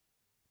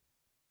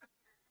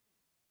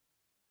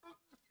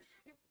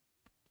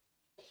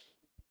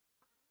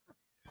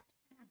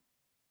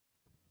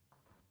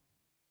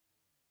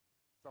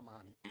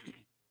 Samahani.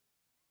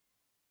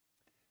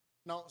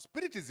 Now,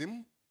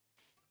 spiritism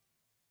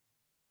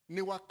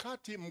ni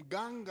wakati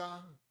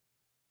mganga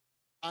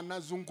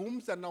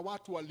anazungumza na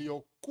watu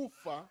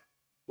waliokufa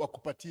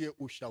wakupatie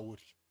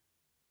ushauri.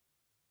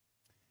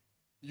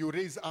 You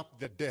raise up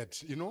the dead,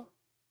 you know.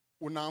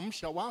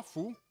 Unaamsha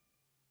wafu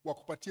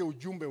wakupatie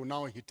ujumbe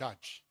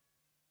unaohitaji.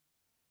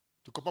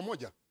 Tuko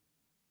pamoja?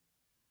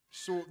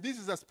 So this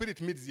is a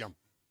spirit medium.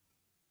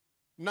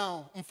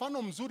 Now,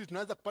 mfano mzuri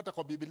tunaweza kupata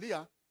kwa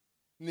Biblia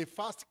ni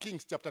 1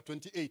 Kings chapter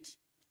 28.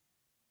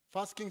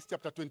 1 Kings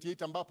chapter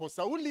 28 ambapo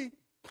Sauli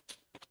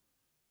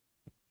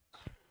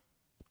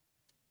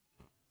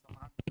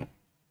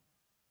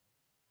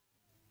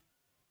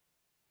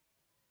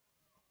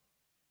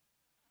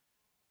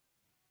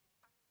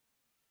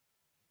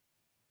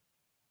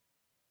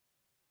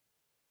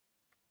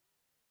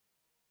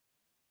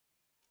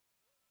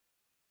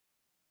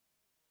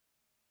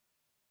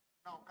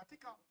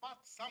katika 1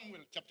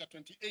 Samuel chapter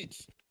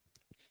 28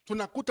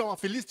 tunakuta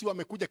Wafilisti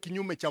wamekuja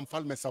kinyume cha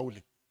mfalme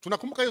Sauli.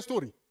 Tunakumbuka hiyo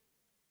story?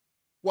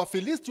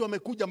 Wafilisti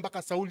wamekuja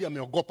mpaka Sauli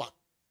ameogopa.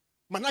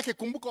 Manake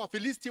kumbuka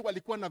Wafilisti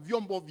walikuwa na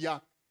vyombo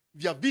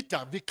vya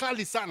vita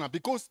vikali sana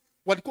because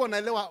walikuwa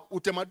wanaelewa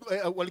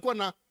walikuwa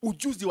na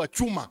ujuzi wa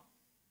chuma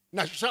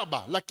na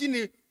shaba,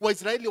 lakini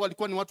Waisraeli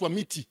walikuwa ni watu wa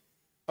miti.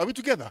 Are we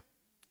together?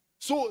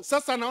 So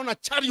sasa naona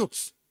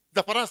chariots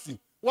za farasi.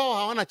 Wao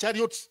hawana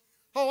chariots.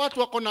 Hao watu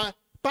wako na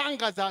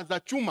panga za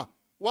chuma.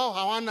 Wao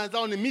hawana,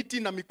 zao ni miti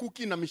na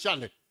mikuki na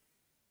mishale.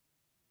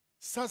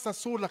 Sasa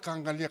Saul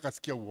akaangalia,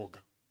 akasikia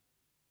uoga.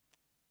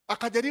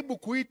 Akajaribu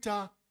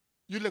kuita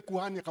yule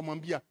kuhani,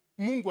 akamwambia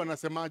Mungu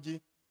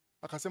anasemaje?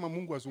 Akasema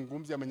Mungu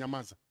azungumzie,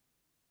 amenyamaza.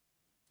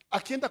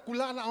 Akienda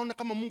kulala aona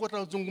kama Mungu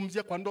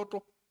atazungumzia kwa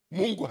ndoto,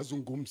 Mungu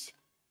azungumzie.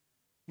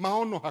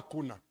 Maono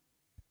hakuna.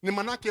 Ni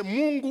manake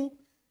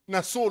Mungu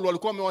na Saul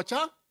walikuwa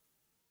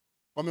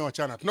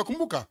wamewachana.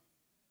 Tunakumbuka?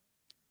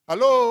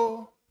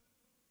 Hello?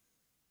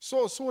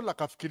 So Saul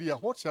akafikiria,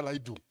 what shall I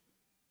do?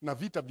 Na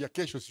vita vya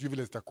kesho sijui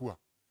vile zitakuwa.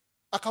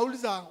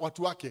 Akauliza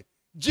watu wake,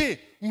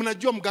 je,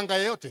 mnajua mganga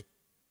yeyote?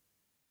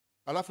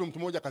 Alafu mtu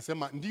mmoja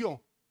akasema, ndio,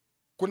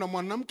 kuna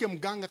mwanamke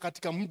mganga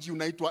katika mji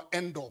unaitwa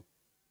Endo.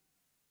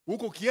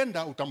 Huko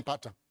ukienda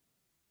utampata.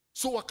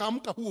 So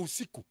wakaamka huo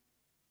usiku,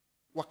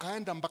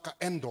 wakaenda mpaka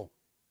Endo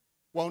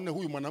waone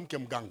huyu mwanamke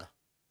mganga.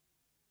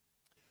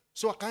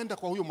 So wakaenda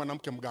kwa huyo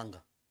mwanamke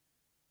mganga.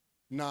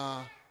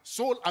 Na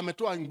Saul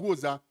ametoa nguo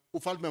za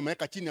ufalme,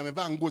 ameweka chini,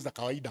 amevaa nguo za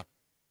kawaida.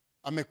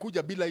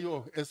 Amekuja bila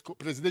hiyo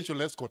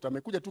presidential escort,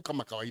 amekuja tu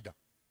kama kawaida.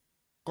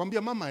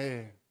 Kwambia mama,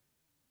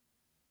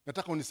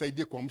 nataka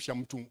unisaidie kuamsha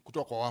mtu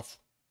kutoka kwa wafu.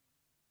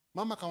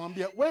 Mama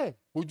akamwambia, we,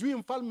 hujui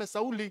mfalme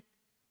Sauli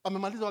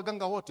amemaliza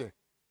waganga wote?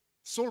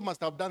 Saul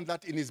must have done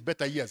that in his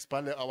better years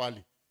pale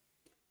awali.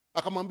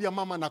 Akamwambia,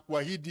 mama,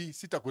 nakuahidi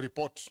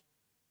sitakuripoti.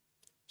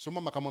 So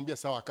mama akamwambia,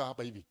 sawa, kaa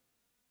hapa hivi.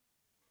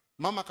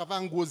 Mama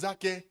akavaa nguo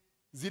zake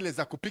zile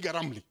za kupiga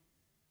ramli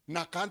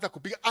na akaanza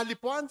kupiga.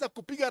 Alipoanza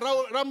kupiga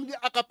ramli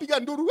akapiga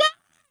nduru.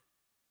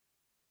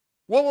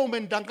 Wewe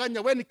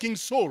umendanganya, wewe ni King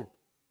Saul.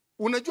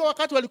 Unajua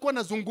wakati walikuwa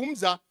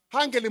nazungumza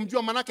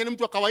hangelimjua, manake ni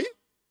mtu wa kawaida.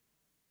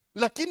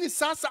 Lakini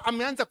sasa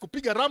ameanza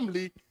kupiga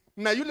ramli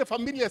na yule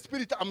familiar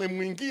spirit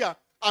amemwingia,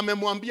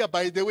 amemwambia,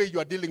 by the way, you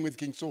are dealing with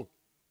King Saul.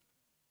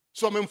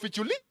 So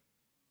amemfichuli.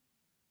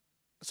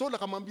 Saul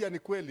akamwambia, ni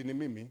kweli ni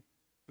mimi,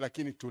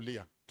 lakini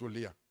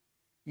tulia.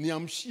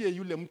 Niamshie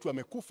yule mtu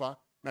amekufa,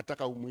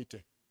 nataka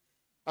umuite.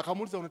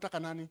 Akamuuliza, unataka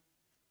nani?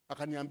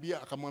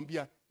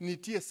 Akamwambia,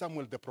 nitie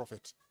Samuel the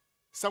prophet.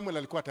 Samuel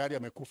alikuwa tayari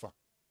amekufa.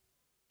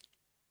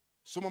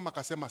 So mama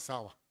akasema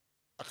sawa.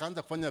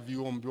 Akaanza kufanya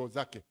viombeo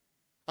zake.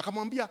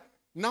 Akamwambia,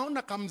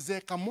 naona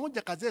kamzee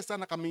kamoja kazee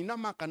sana,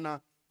 kameinama,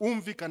 kana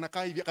umvi, kana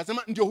kaa hivi.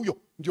 Akasema ndio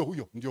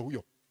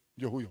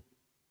huyo.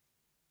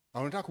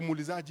 Anataka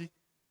kumuulizaji,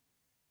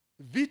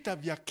 vita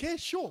vya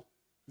kesho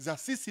za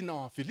sisi na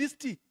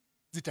Wafilisti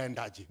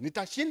zitaendaje?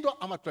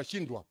 Nitashindwa ama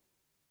tutashindwa?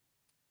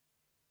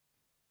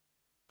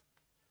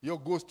 Yo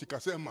ghost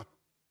ikasema,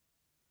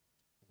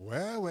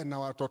 wewe na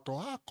watoto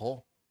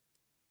wako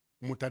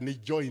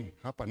mtanijoin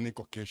hapa,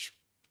 niko kesho.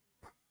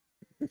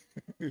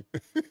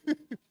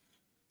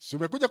 Si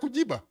umekuja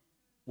kujiba?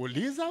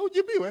 Uliza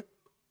ujibiwe.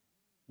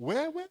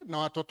 Wewe na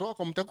watoto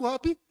wako mtakuwa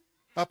wapi?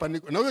 Hapa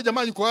niko. Na huyo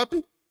jamaa yuko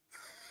wapi?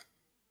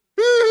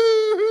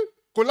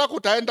 Kulako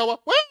utaenda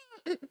wapi?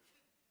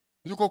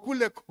 Yuko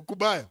kule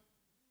kubaya.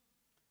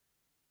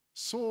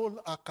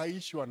 Saul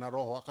akaishwa na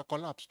roho,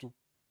 akakolapse tu.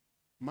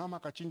 Mama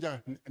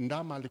akachinja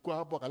ndama, alikuwa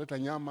hapo, akaleta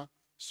nyama.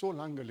 Saul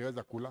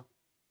hangeliweza kula.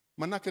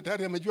 Manake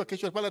tayari amejua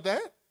kesho pale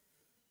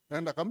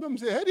ataenda. Akamwambia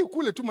mzee, heri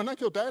ukule tu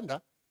manake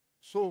utaenda.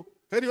 So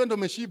heri wewe ndio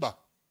umeshiba.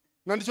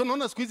 Na ndicho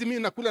naona siku hizi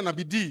mimi nakula na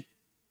bidii.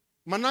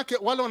 Manake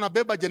wale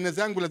wanabeba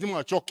jeneza yangu lazima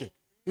wachoke.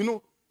 You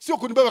know, sio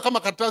kunibeba kama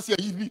karatasi ya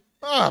hivi.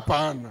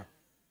 Hapana.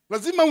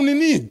 Lazima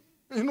unini.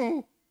 You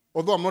know,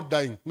 although I'm not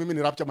dying, mimi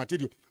ni rapture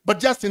material. But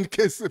just in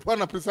case,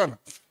 Bwana presana.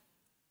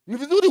 Ni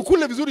vizuri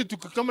ukule vizuri,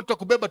 kama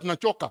tutakubeba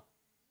tunachoka.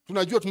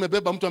 Tunajua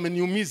tumebeba mtu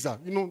ameniumiza.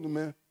 You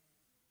know,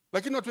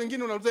 lakini watu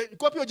wengine wanauliza,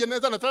 iko wapi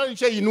jeneza na tayari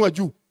nishainua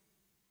juu.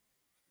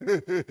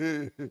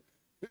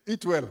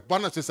 Eat well.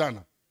 Bwana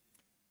sana.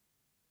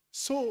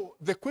 So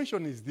the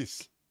question is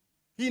this.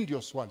 Hii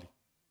ndio swali.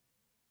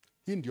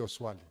 Hii ndio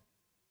swali.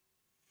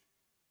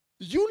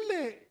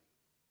 Yule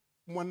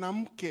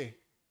mwanamke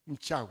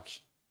mchawi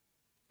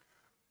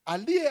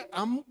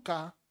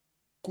aliyeamka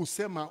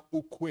kusema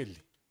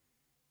ukweli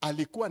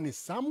alikuwa ni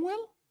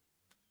Samuel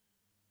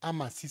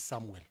ama si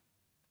Samuel?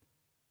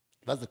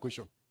 That's the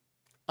question.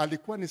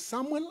 Alikuwa ni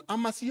Samuel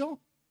ama sio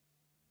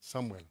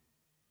Samuel?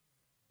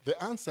 The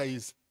answer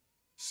is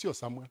sio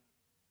Samuel.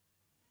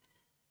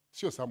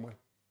 Sio Samuel.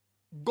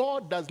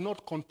 God does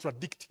not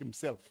contradict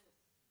himself.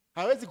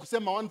 Hawezi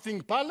kusema one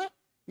thing pale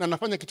na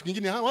anafanya kitu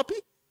kingine wapi?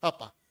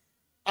 Hapa.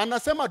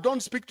 Anasema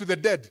don't speak to the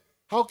dead.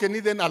 How can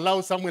he then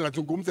allow Samuel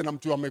azungumze na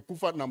mtu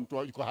amekufa na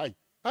mtu yuko hai?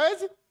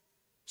 Hawezi.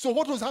 So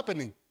what was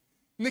happening?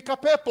 Ni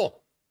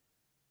kapepo.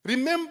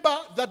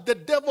 Remember that the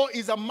devil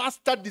is a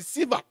master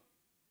deceiver.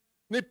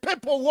 Ni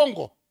pepo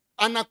uongo.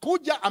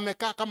 Anakuja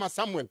amekaa kama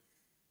Samuel.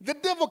 The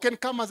devil can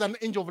come as an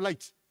angel of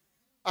light.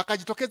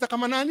 Akajitokeza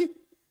kama nani?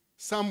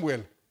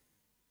 Samuel.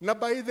 Na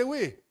by the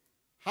way,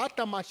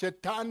 hata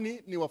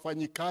mashetani ni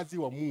wafanyikazi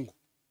wa Mungu.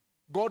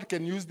 God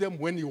can use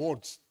them when he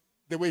wants,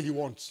 the way he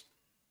wants.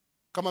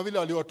 Kama vile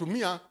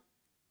waliwatumia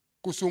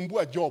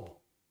kusumbua Job.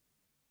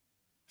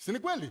 Si ni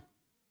kweli?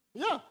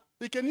 Yeah,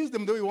 he can use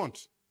them the way he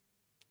wants.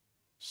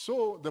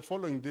 So the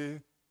following day,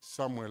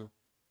 Saul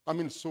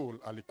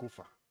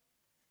alikufa.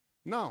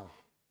 Now,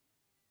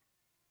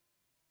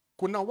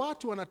 kuna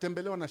watu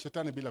wanatembelewa na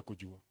shetani bila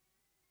kujua.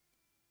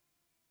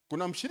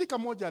 Kuna mshirika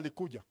mmoja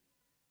alikuja.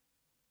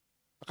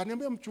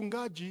 Akaniambia,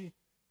 mchungaji,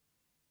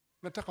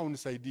 nataka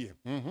unisaidie.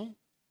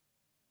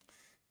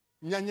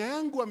 Nyanya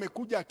yangu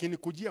amekuja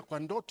akinikujia kwa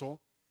ndoto,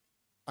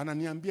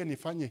 ananiambia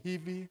nifanye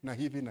hivi na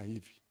hivi na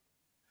hivi.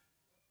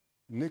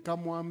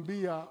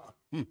 Nikamwambia,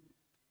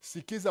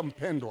 sikiza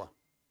mpendwa.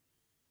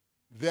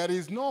 There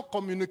is no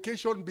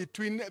communication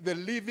between the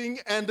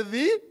living and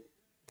the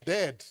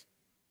dead.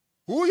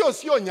 Huyo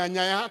sio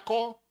nyanya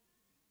yako.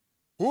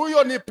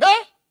 Huyo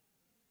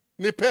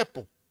ni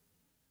pepo.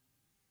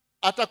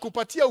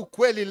 Atakupatia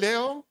ukweli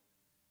leo,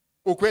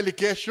 ukweli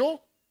kesho,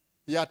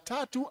 ya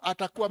tatu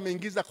atakuwa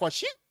ameingiza kwa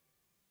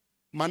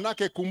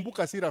manake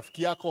kumbuka si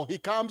rafiki yako. He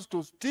comes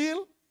to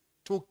steal,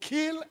 to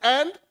kill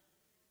and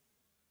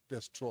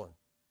destroy.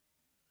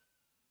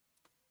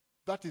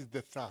 That is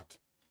the third.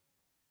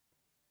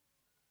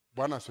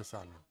 Bwana asifiwe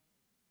sana.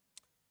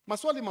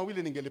 Maswali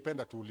mawili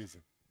ningelipenda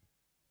tuulize.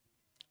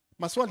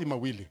 Maswali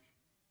mawili.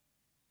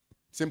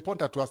 It's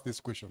important to ask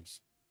these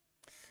questions.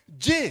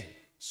 Je,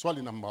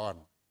 swali number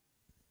 1.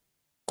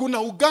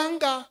 Kuna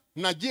uganga,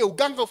 na je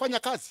uganga ufanya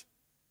kazi?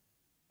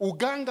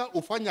 Uganga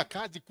ufanya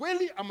kazi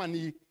kweli ama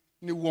ni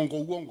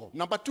uongo?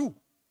 Number 2.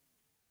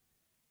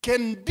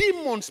 Can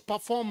demons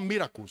perform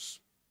miracles?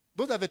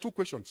 Those are the two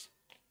questions.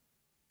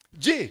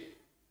 Je,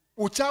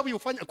 uchawi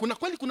ufanya?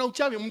 Kuna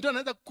uchawi, mtu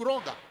anaweza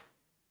kukuroga.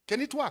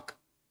 Can it work?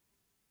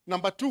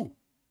 Number 2.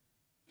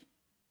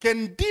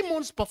 Can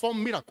demons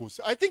perform miracles?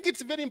 I think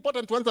it's very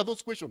important to answer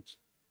those questions.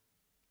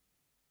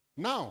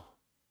 Now,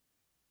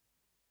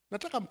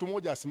 nataka mtu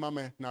mmoja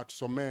asimame na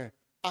tusomee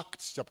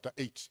Acts chapter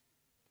 8.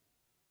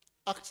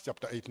 Acts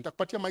chapter 8.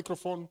 Nitakupatia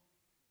microphone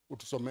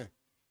utusomee.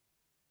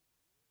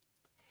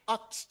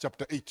 Acts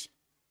chapter 8.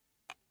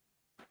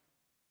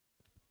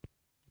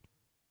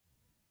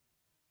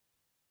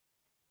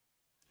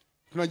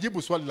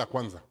 Tunajibu swali la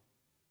kwanza.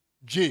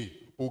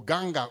 Je,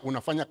 uganga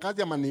unafanya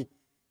kazi ama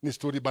ni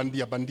story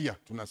bandia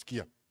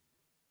tunasikia?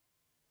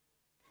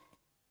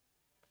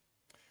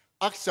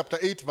 Acts chapter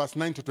 8 verse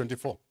 9 to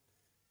 24.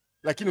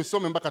 Lakini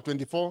usome mpaka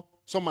 24,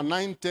 soma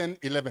 9, 10,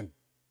 11.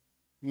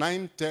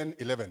 9, 10,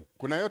 11.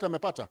 Kuna yote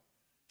amepata?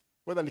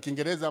 Whether ni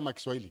Kiingereza ama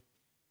Kiswahili?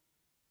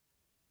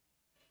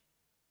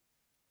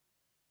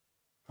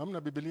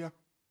 Hamna Biblia?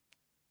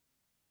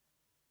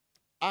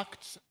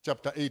 Acts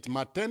chapter 8,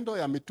 Matendo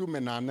ya Mitume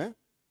 8,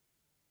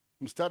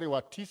 mstari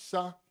wa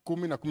 9,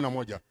 10 na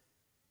 11.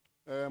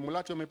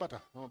 Mulati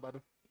umepata? Ama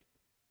bado?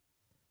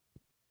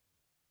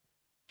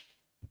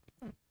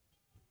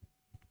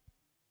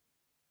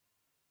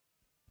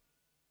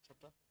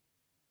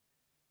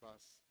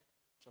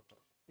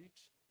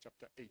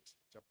 Chapter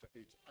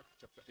 8, Acts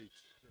chapter 8,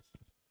 yes.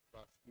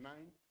 Verse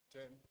 9, 10,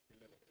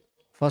 11.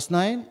 Verse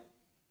 9,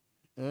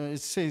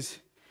 it says,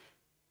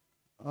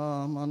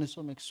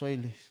 anisome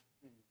Kiswahili.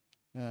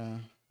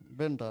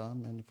 Benda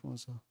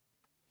amenifunza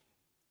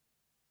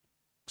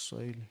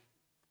Kiswahili.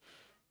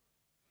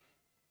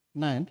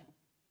 9,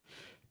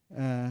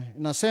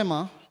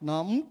 inasema,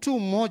 na mtu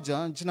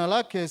mmoja jina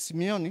lake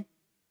Simeoni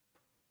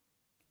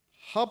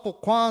hapo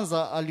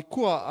kwanza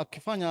alikuwa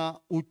akifanya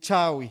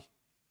uchawi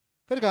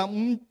katika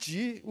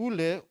mji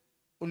ule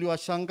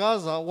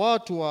uliwashangaza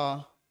watu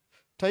wa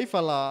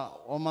taifa la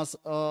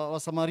wa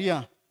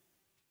Samaria,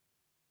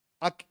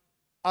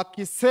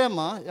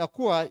 akisema ya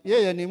kuwa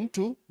yeye ni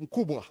mtu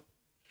mkubwa.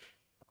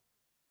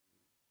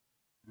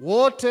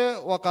 Wote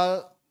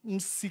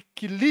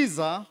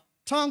wakamsikiliza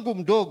tangu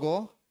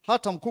mdogo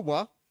hata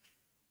mkubwa,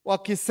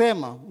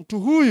 wakisema, mtu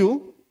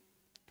huyu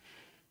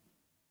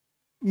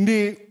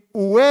ni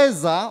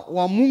uweza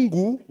wa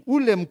Mungu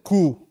ule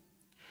mkuu.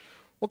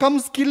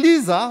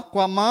 Wakamsikiliza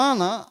kwa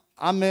maana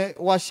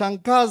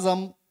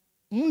amewashangaza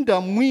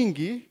muda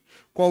mwingi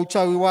kwa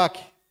uchawi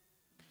wake.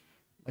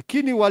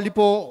 Lakini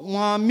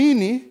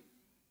walipomwamini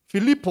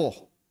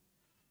Filipo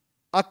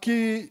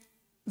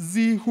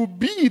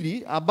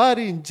akizihubiri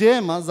habari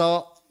njema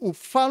za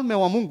ufalme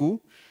wa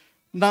Mungu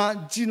na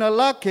jina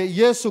lake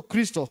Yesu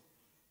Kristo,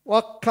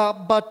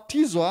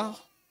 wakabatizwa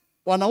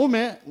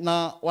wanaume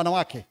na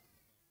wanawake.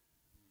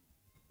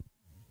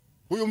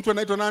 Huyu mtu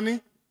anaitwa nani?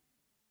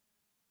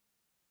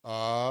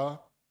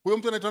 Huyu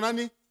mtu anaitwa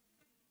nani?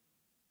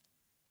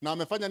 Na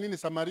amefanya nini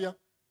Samaria?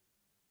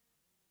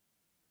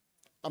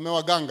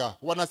 Amewaganga.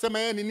 Wanasema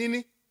yeye ni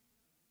nini?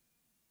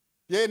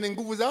 Yeye ni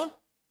nguvu za?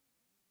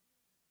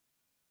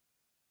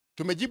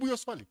 Tumejibu hiyo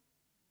swali.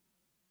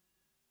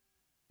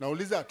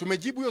 Nauliza,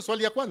 tumejibu hiyo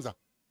swali ya kwanza?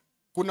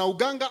 Kuna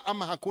uganga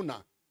ama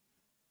hakuna?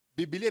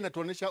 Biblia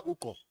inatuonyesha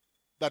uko.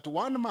 That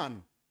one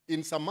man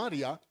in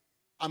Samaria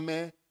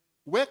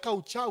ameweka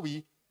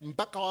uchawi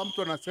mpaka wa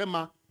mtu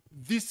anasema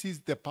this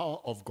is the power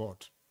of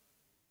God.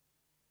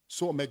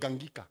 So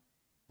wamegangika.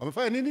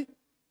 Wamefanya nini?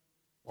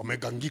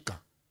 Wamegangika.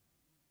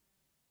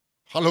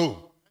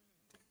 Hello.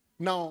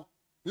 Now,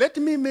 let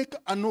me make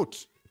a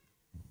note.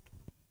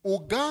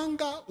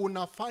 Uganga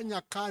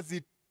unafanya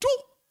kazi tu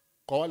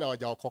kwa wale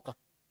hawajaokoka.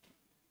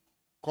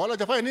 Kwa wale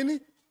hawajafanya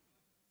nini?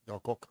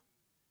 Hawajaokoka.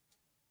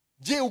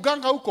 Je,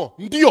 uganga huko?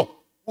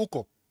 Ndio,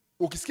 huko.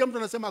 Ukisikia mtu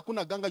anasema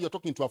hakuna ganga, you're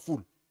talking to a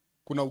fool.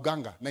 Kuna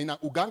uganga na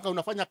uganga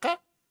unafanya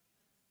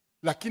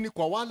lakini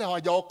kwa wale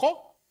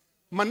hawajaokoka.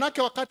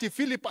 Manake wakati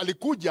Philip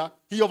alikuja,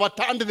 he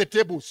overturned the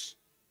tables.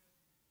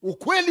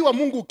 Ukweli wa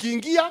Mungu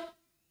ukiingia,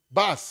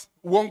 bas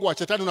uongo wa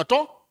shetani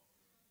unatoa.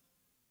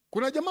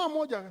 Kuna jamaa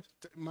moja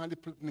mahali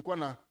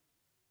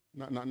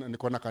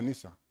nilikuwa na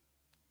kanisa.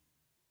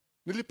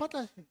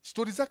 Nilipata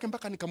stories zake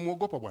mpaka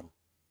nikamuogopa bwana.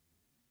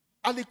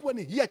 Alikuwa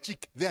ni here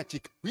chick, there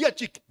chick, here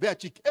chick, there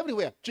chick,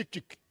 everywhere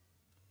chick.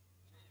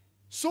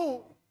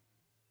 So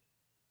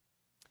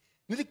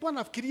nilikuwa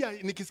nafikiria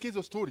nikisikia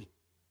hizo story.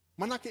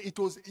 Manake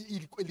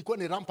ilikuwa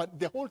ni rampant.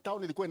 The whole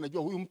town ilikuwa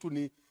inajua huyu mtu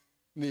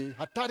ni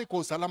hatari kwa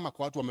usalama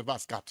kwa watu wamevaa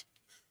skirt.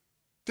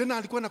 Tena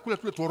alikuwa nakula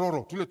tule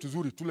tororo, tule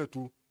tuzuri, tule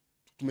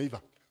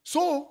tumeiva.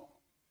 So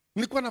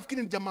nilikuwa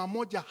nafikiri ni jamaa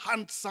moja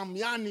handsome,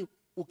 yani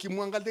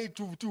ukimwangalia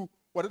tu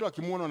watoto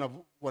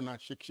wakimuona wana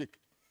shake.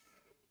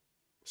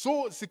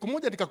 So siku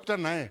moja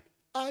nikakutana naye.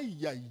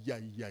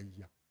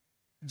 Ayayayaya.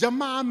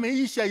 Jamaa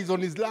ameisha, is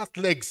on his last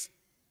legs.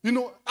 You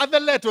know,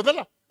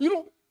 other, you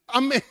know,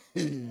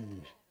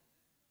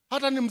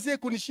 hata ni mzee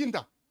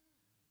kunishinda.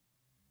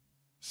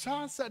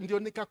 Sasa ndio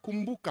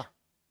nikakumbuka.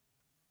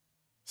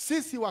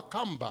 Sisi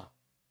Wakamba,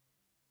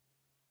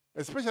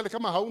 especially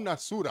kama hauna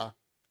sura,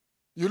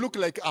 you look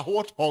like a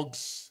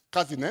warthog's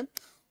cousin, eh?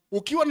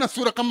 Ukiwa na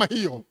sura kama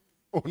hiyo,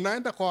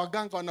 unaenda kwa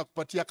waganga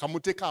wanakupatia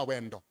kamute ka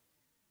wendo.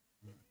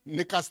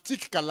 Nika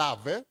stick ka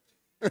love, eh?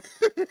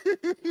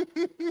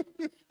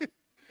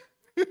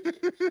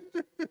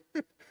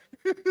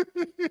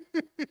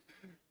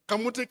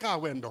 Kamute ka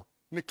wendo,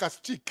 nika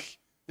stick.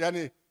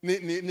 Yani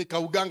nika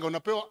uganga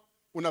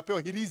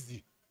unapewa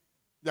hirizi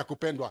ya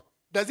kupendwa.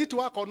 Does it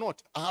work or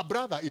not?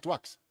 Brother, it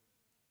works.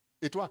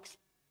 It works.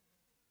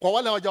 Kwa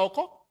wale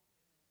hawajaokoka,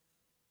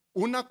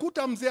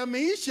 unakuta mzee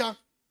ameisha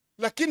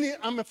lakini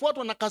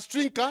amefuatwa na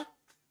kastrinka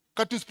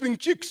katu spring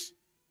chicks.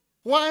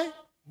 Why?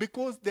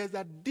 Because there's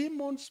a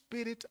demon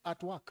spirit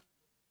at work.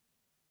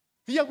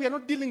 Here we are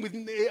not dealing with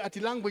ati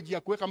language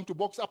ya kuweka mtu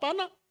box.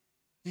 Hapana.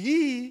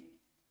 Hii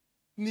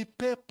ni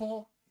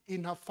pepo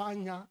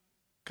inafanya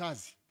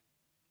kazi.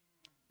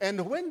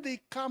 And when they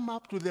come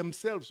up to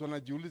themselves,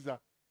 wanajiuliza,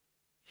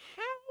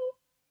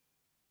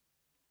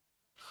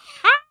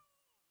 how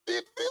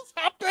did this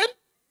happen?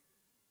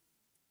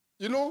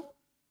 You know,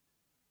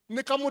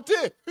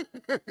 nikamute.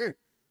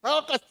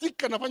 Hao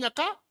kastika nafanya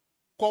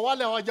kwa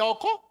wale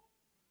hawajaokoka.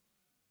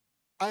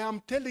 I am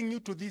telling you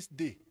to this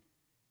day,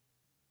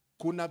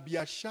 kuna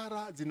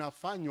biashara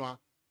zinafanywa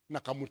na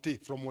kamute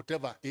from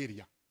whatever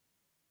area,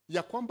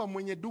 ya kwamba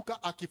mwenye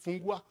duka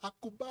akifungua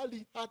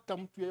hakubali hata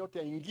mtu yeyote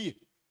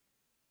aingie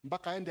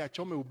mpaka aende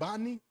achome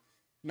ubani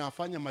na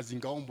afanye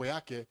mazingaombo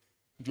yake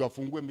ndio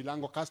afungue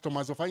milango,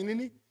 customers wafanye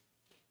nini?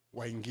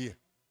 Waingie.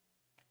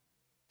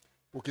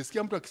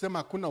 Ukisikia mtu akisema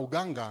hakuna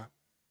uganga,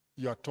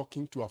 you are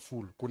talking to a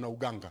fool. Kuna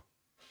uganga.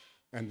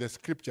 And the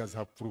scriptures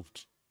have proved.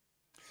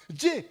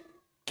 Je,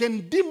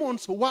 can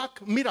demons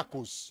work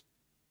miracles?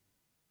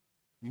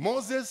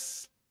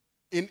 Moses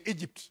in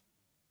Egypt.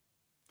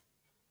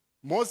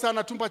 Moses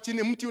anatupa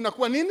chini, mti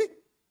unakuwa nini?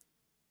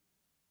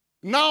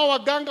 Nao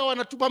waganga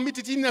wanatupa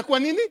miti chini, inakuwa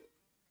nini?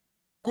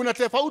 Kuna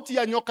tofauti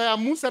ya nyoka ya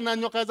Musa na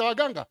nyoka za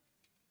waganga.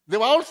 They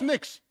were all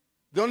snakes.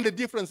 The only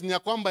difference ni ya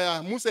kwamba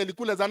ya Musa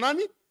ilikula za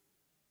nani?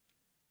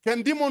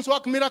 Can demons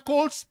work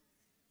miracles?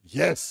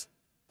 Yes.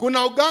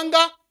 Kuna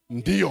uganga?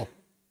 Ndio.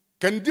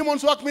 Can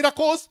demons work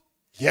miracles?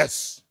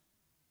 Yes.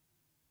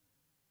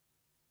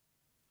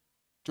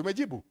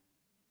 Tumejibu.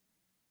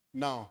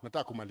 Now,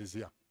 nataka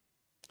kumalizia.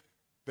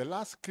 The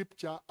last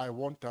scripture I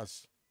want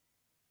us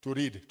to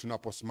read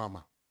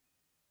tunaposimama.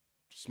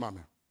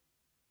 Tusimame.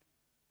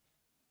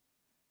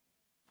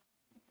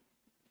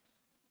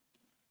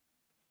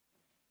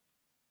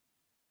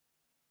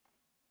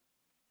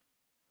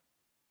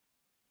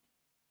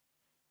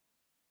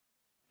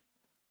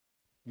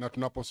 Na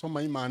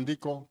tunaposoma hii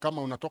maandiko,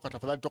 kama unatoka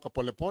tafadhali toka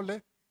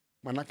polepole,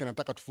 manake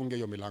nataka tufunge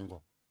hiyo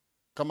milango.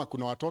 Kama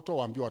kuna watoto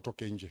waambiwe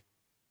watoke nje.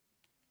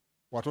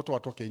 Watoto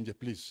watoke nje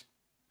please.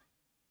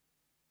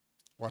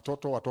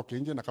 Watoto watoke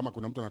nje, na kama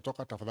kuna mtu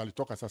anatoka tafadhali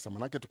toka sasa,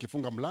 manake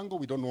tukifunga mlango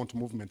we don't want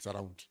movements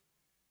around.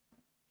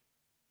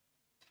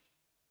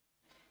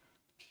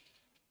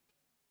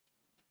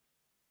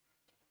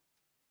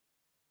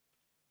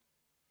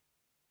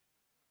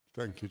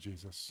 Thank you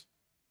Jesus.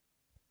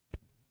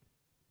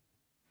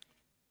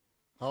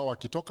 Hao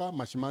wakitoka,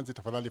 mashimanzi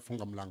tafadhali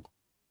funga mlango.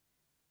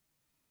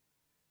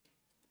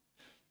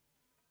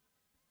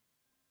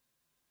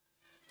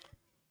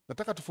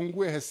 Nataka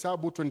tufungue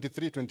Hesabu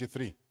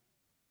 23:23.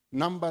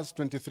 Numbers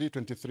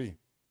 23:23.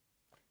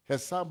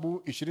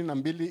 Hesabu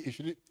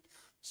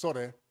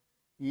 22:20.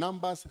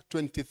 Numbers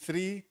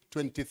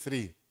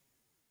 23:23.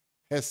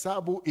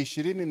 Hesabu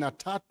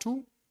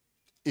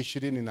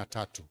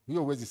 23:23.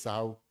 Hiyo huwezi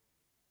sahau.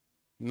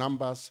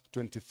 Numbers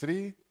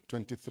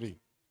 23:23.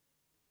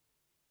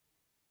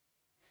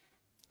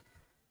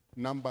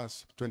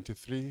 Numbers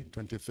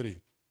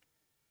 23:23.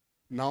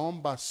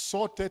 Naomba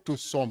sote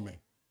tusome.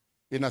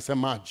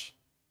 Inasemaje?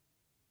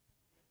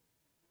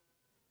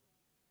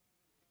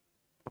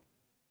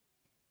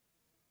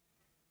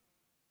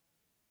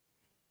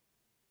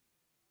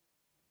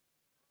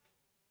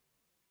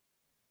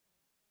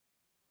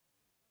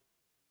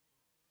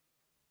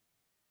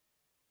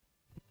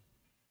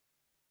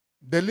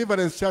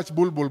 Deliverance Church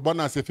Bulbul,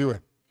 Bwana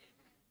asifiwe.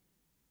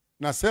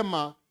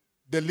 Nasema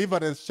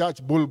Deliverance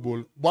Church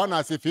Bulbul, Bwana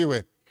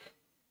asifiwe.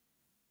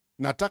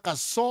 Nataka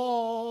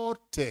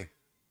sote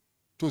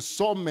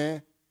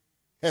tusome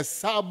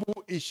Hesabu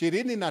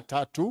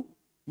 23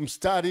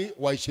 mstari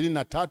wa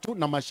 23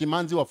 na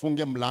mashimanzi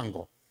wafunge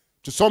mlango.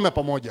 Tusome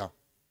pamoja.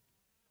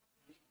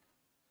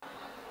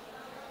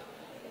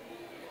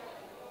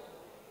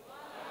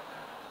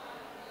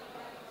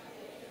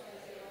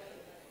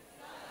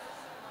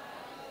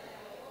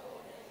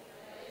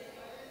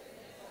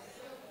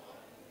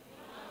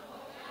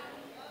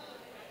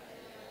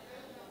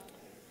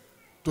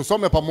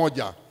 Tusome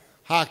pamoja.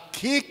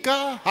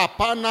 Hakika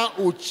hapana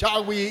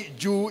uchawi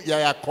juu ya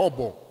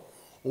Yakobo,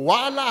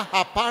 wala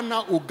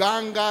hapana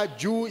uganga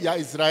juu ya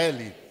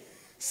Israeli.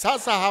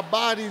 Sasa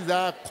habari za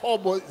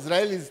Yakobo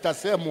Israeli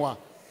zitasemwa,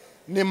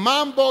 ni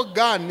mambo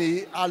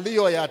gani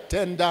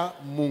aliyoyatenda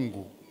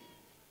Mungu?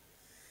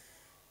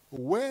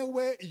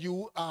 Wewe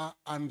you are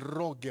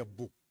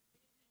unrogable.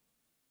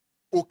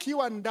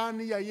 Ukiwa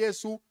ndani ya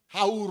Yesu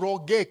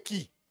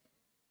haurogeki.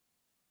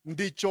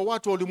 Ndicho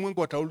watu wa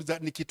ulimwengu watauliza,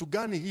 ni kitu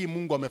gani hii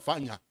Mungu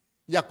amefanya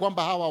ya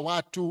kwamba hawa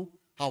watu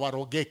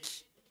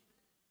hawarogeki?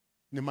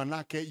 Ni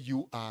manake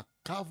you are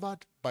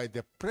covered by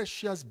the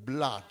precious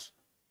blood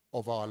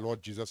of our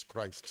Lord Jesus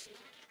Christ.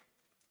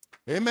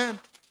 Amen.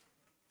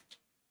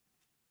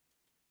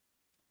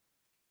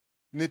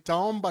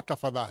 Nitaomba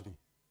tafadhali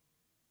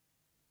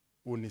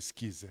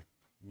unisikize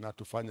na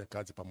tufanye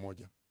kazi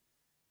pamoja.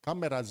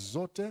 Kamera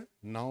zote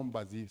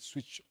naomba zi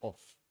switch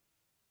off.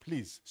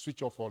 Please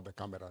switch off all the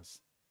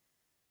cameras.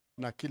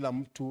 Na kila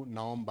mtu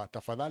naomba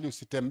tafadhali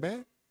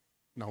usitembee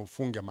na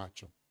ufunge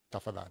macho.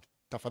 Tafadhali.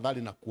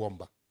 Tafadhali na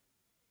kuomba.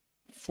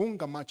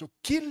 Funga macho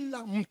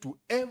kila mtu,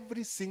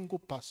 every single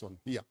person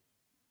here.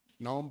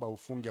 Naomba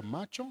ufunge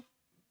macho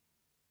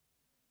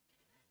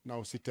na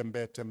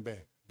usitembee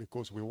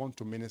because we want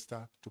to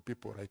minister to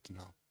people right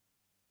now.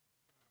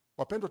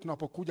 Wapendwa,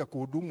 tunapokuja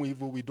kuhudumu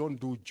hivyo, we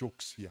don't do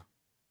jokes here.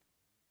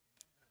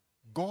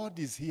 God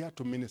is here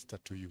to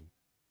minister to you.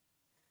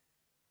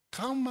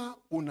 Kama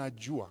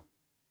unajua,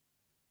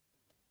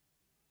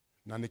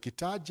 na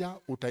nikitaja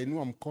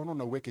utainua mkono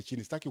na uweke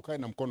chini. Sitaki ukae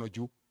na mkono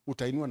juu,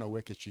 utainua na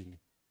uweke chini.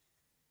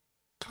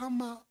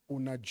 Kama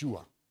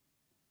unajua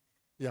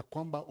ya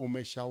kwamba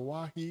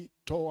umeshawahi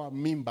toa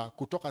mimba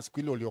kutoka siku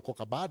ile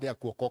uliokoka, baada ya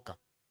kuokoka,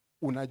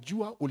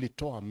 unajua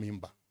ulitoa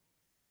mimba,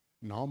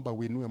 naomba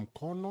uinue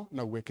mkono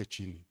na uweke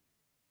chini.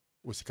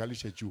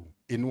 Usikalishe juu.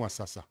 Inua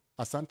sasa.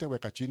 Asante,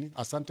 weka chini.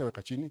 Asante,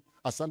 weka chini.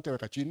 Asante,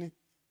 weka chini.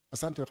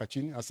 Asante, weka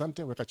chini.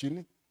 Asante, weka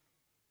chini.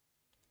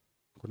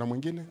 Kuna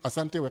mwingine?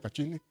 Asante, weka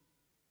chini.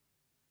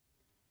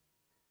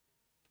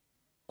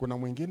 Kuna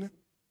mwingine?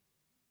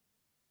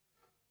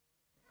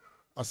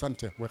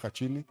 Asante, weka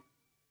chini.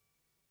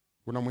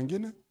 Kuna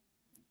mwingine?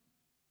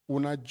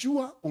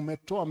 Unajua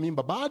umetoa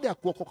mimba baada ya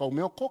kuokoka,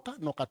 umeokoka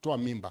na ukatoa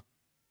mimba.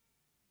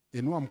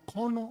 Inua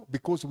mkono,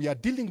 because we are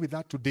dealing with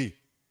that today.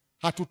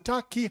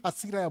 Hatutaki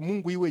hasira ya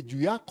Mungu iwe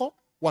juu yako,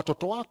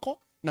 watoto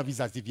wako na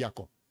vizazi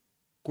vyako.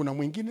 Kuna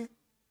mwingine?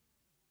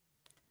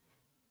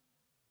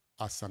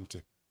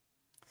 Asante.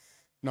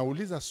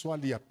 Nauliza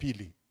swali ya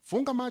pili.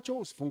 Funga macho,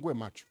 usifungue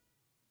macho.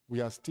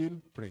 We are still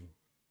praying.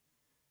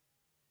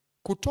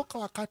 Kutoka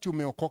wakati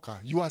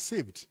umeokoka, you are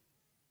saved.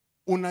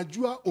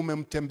 Unajua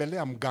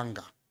umemtembelea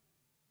mganga.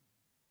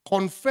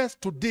 Confess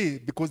today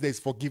because there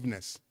is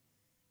forgiveness.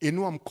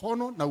 Inua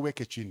mkono na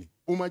uweke chini.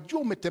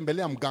 Umejua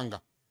umetembelea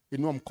mganga.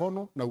 Inua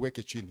mkono na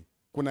uweke chini.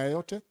 Kuna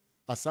yeyote?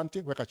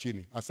 Asante, weka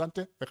chini.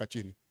 Asante, weka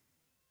chini.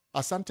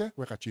 Asante,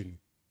 weka chini.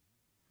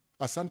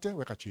 Asante,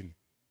 weka chini.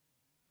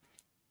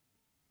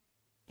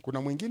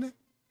 Kuna mwingine?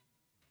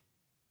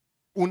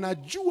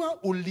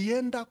 Unajua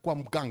ulienda kwa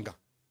mganga.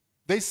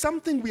 There is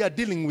something we are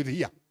dealing with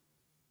here.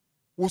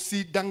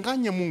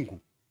 Usidanganye Mungu.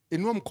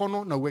 Inua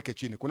mkono na uweke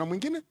chini. Kuna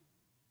mwingine?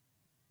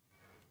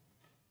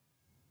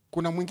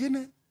 Kuna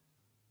mwingine?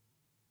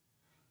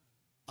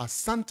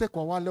 Asante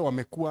kwa wale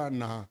wamekuwa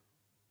na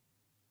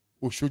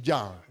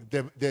ushujaa,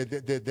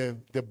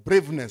 the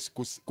braveness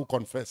to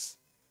confess.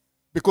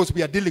 Because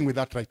we are dealing with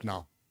that right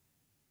now.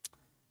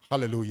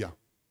 Hallelujah.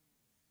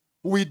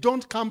 We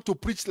don't come to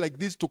preach like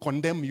this to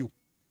condemn you.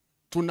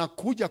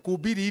 Tunakuja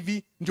kuhubiri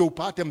hivi ndio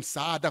upate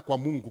msaada kwa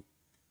Mungu.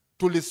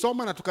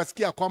 Tulisoma na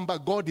tukasikia kwamba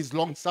God is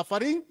long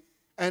suffering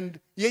and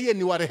yeye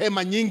ni wa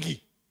rehema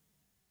nyingi.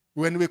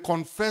 When we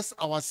confess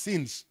our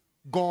sins,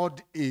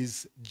 God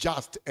is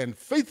just and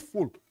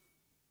faithful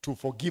to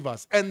forgive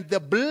us. And the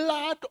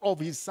blood of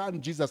his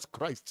son, Jesus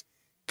Christ,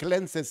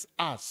 cleanses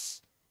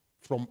us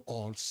from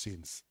all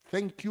sins.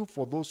 Thank you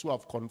for those who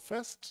have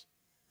confessed.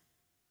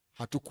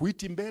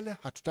 Hatukuiti mbele,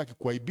 hatutaki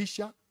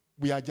kuaibisha.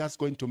 We are just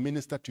going to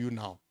minister to you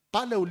now.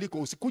 Pale uliko,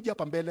 usikuja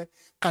hapa mbele.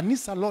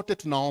 Kanisa lote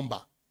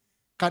tunaomba.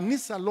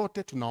 Kanisa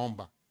lote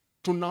tunaomba.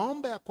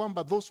 Tunaomba ya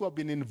kwamba those who have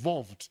been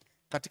involved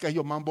katika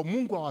hiyo mambo,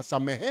 Mungu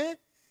awasamehe,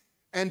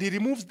 and he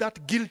removes that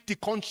guilty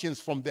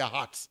conscience from their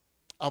hearts.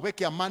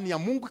 Aweke amani ya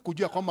Mungu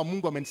kujua kwamba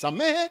Mungu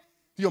amenisamehe,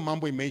 hiyo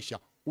mambo imeisha.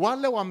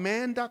 Wale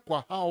wameenda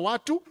kwa hao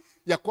watu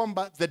ya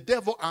kwamba the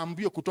devil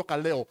aambiwe kutoka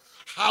leo,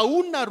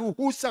 hauna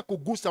ruhusa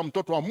kugusa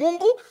mtoto wa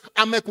Mungu,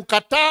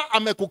 amekukataa,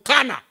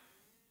 amekukana.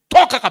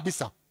 Toka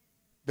kabisa.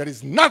 There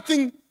is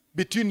nothing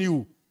between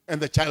you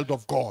and the child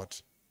of God.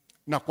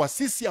 Na kwa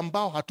sisi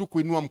ambao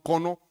hatukuinua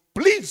mkono,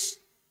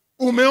 please,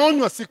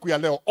 umeonywa siku ya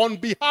leo. On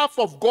behalf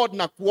of God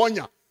na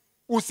kuonya,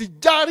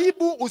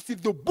 usijaribu,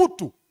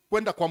 usidhubutu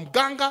kwenda kwa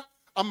mganga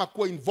ama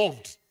kuwa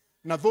involved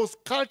na those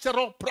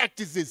cultural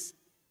practices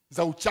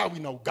za uchawi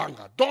na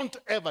uganga. Don't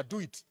ever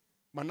do it.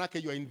 Manake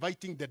you are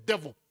inviting the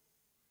devil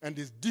and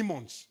his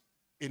demons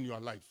in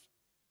your life.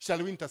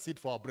 Shall we intercede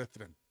for our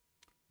brethren?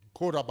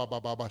 Kora baba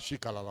baba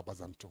shika la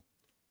labazanto.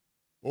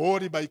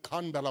 Ori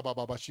baikanda la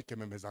baba shike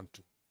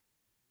memezanto.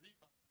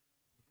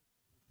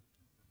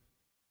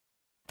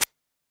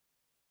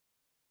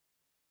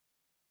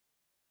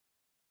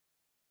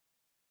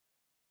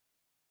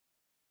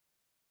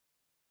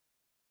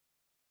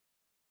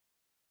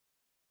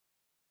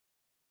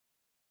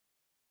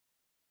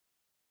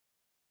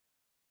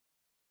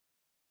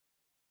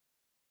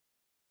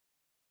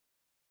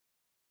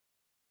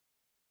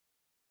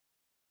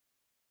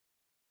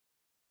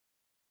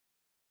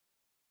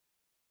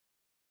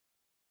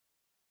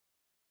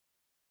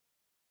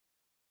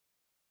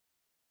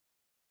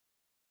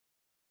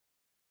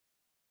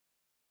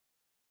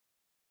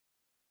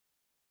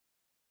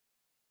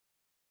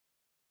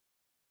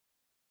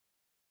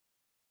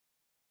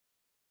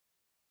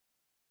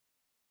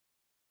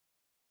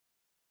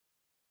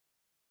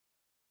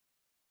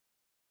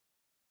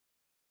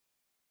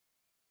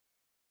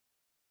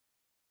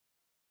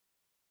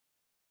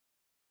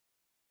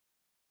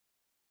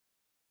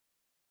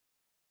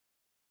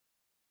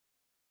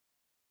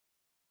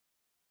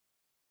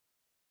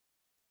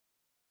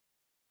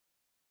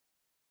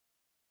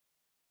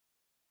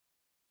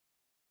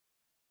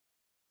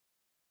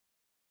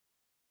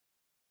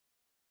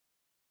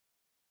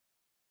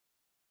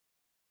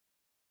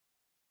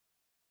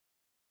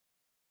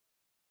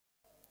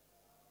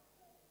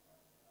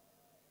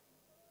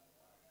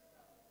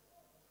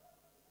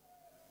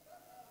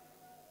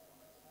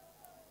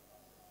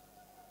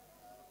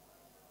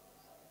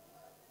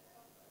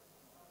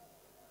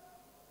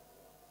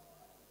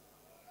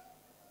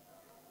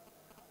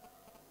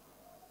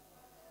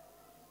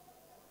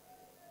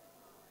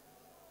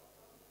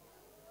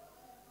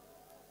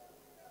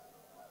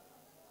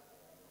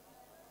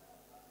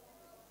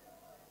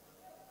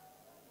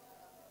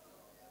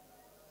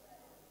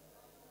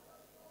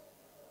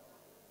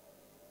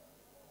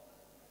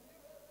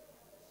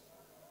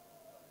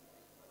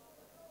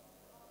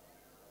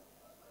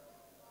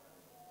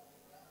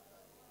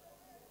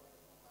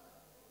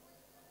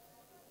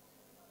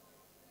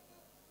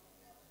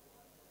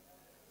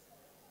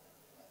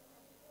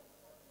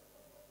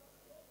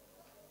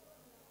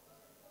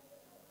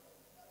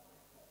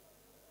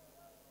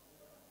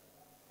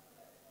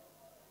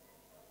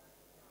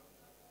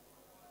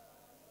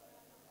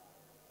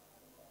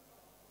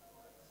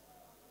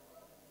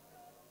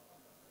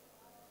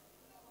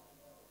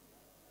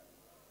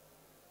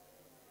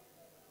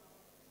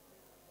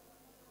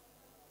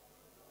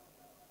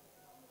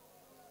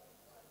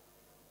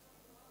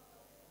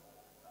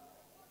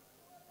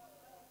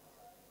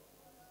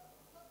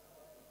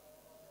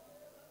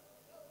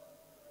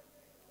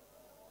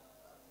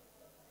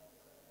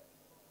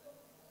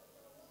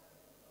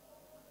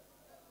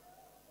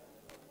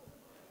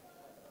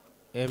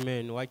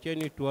 Amen.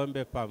 Wacheni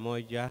tuombe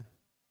pamoja.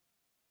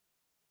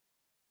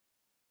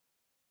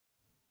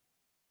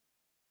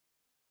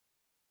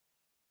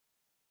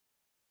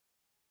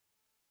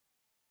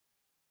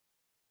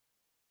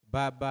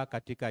 Baba,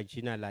 katika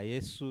jina la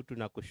Yesu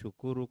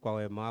tunakushukuru kwa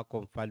wema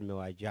wako, mfalme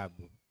wa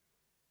ajabu.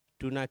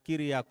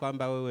 Tunakiri ya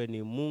kwamba wewe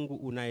ni Mungu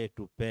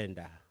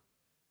unayetupenda.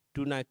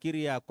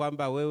 Tunakiri ya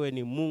kwamba wewe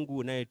ni Mungu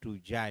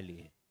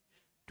unayetujali.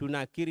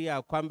 Tunakiri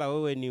ya kwamba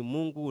wewe ni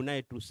Mungu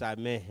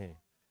unayetusamehe.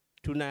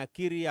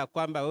 Tunakiri ya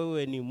kwamba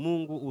wewe ni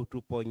Mungu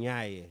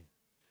utuponyaye.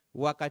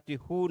 Wakati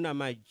huu na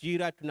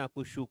majira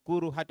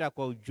tunakushukuru hata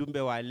kwa ujumbe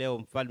wa leo,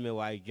 mfalme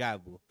wa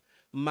ajabu.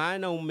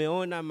 Maana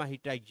umeona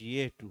mahitaji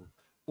yetu.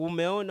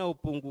 Umeona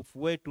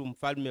upungufu wetu,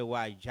 mfalme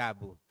wa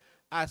ajabu.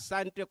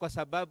 Asante kwa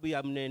sababu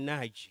ya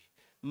mnenaji.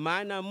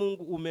 Maana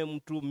Mungu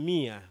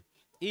umemtumia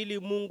ili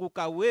Mungu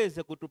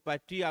kaweze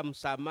kutupatia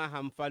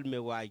msamaha, mfalme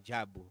wa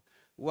ajabu.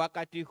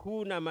 Wakati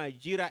huu na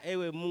majira,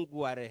 ewe Mungu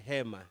wa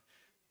rehema,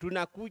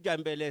 tunakuja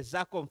mbele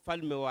zako,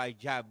 mfalme wa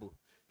ajabu.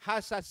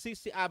 Hasa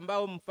sisi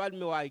ambao,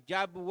 mfalme wa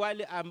ajabu,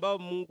 wale ambao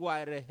Mungu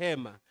wa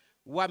rehema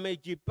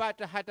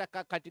wamejipata hata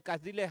katika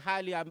zile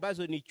hali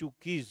ambazo ni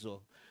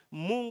chukizo.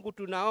 Mungu,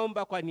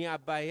 tunaomba kwa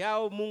niaba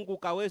yao, Mungu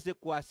kaweze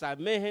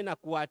kuwasamehe na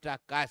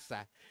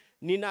kuwatakasa.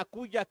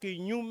 Ninakuja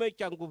kinyume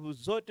cha nguvu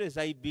zote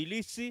za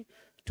ibilisi.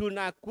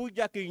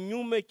 Tunakuja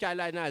kinyume cha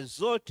laana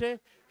zote.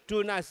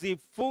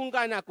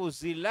 Tunazifunga na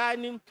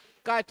kuzilani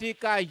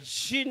katika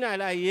jina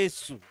la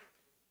Yesu.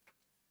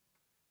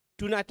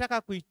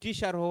 Tunataka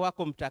kuitisha Roho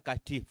wako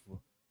Mtakatifu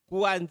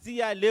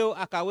kuanzia leo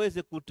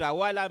akaweze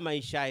kutawala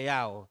maisha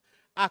yao.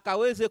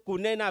 Akaweze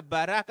kunena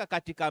baraka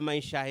katika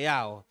maisha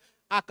yao.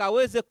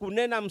 Akaweze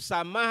kunena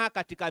msamaha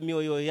katika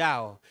mioyo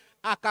yao.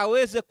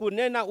 Akaweze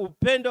kunena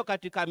upendo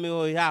katika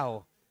mioyo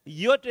yao.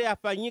 Yote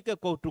yafanyike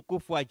kwa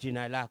utukufu wa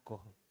jina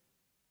lako.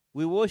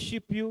 We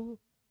worship you,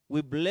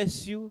 we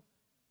bless you,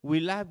 we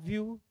love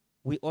you,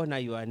 we honor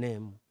your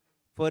name.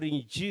 For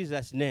in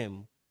Jesus'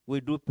 name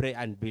we do pray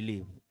and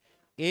believe.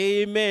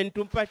 Amen.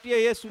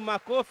 Tumpatie Yesu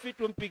makofi,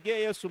 tumpigie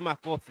Yesu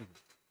makofi.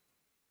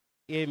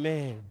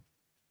 Amen.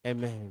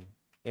 Amen.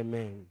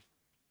 Amen.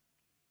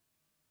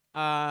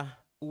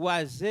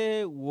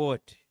 Wazee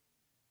wote,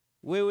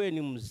 wewe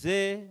ni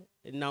mzee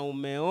na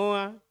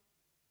umeoa,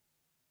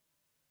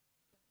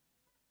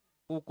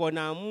 uko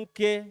na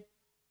mke,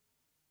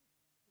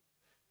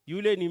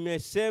 yule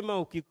nimesema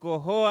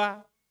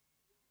ukikohoa.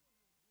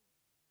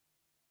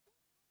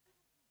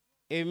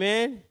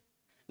 Amen.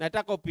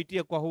 Nataka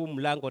upitie kwa huu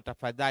mlango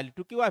tafadhali.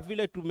 Tukiwa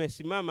vile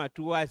tumesimama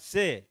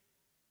tuwazee.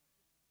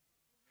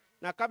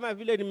 Na kama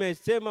vile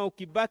nimesema,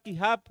 ukibaki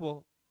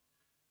hapo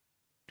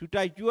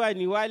tutajua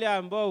ni wale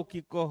ambao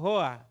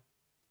ukikohoa.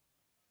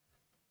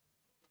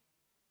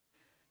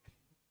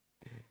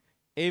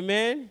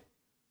 Amen.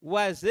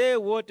 Wazee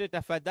wote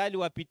tafadhali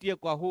wapitie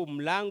kwa huu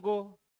mlango.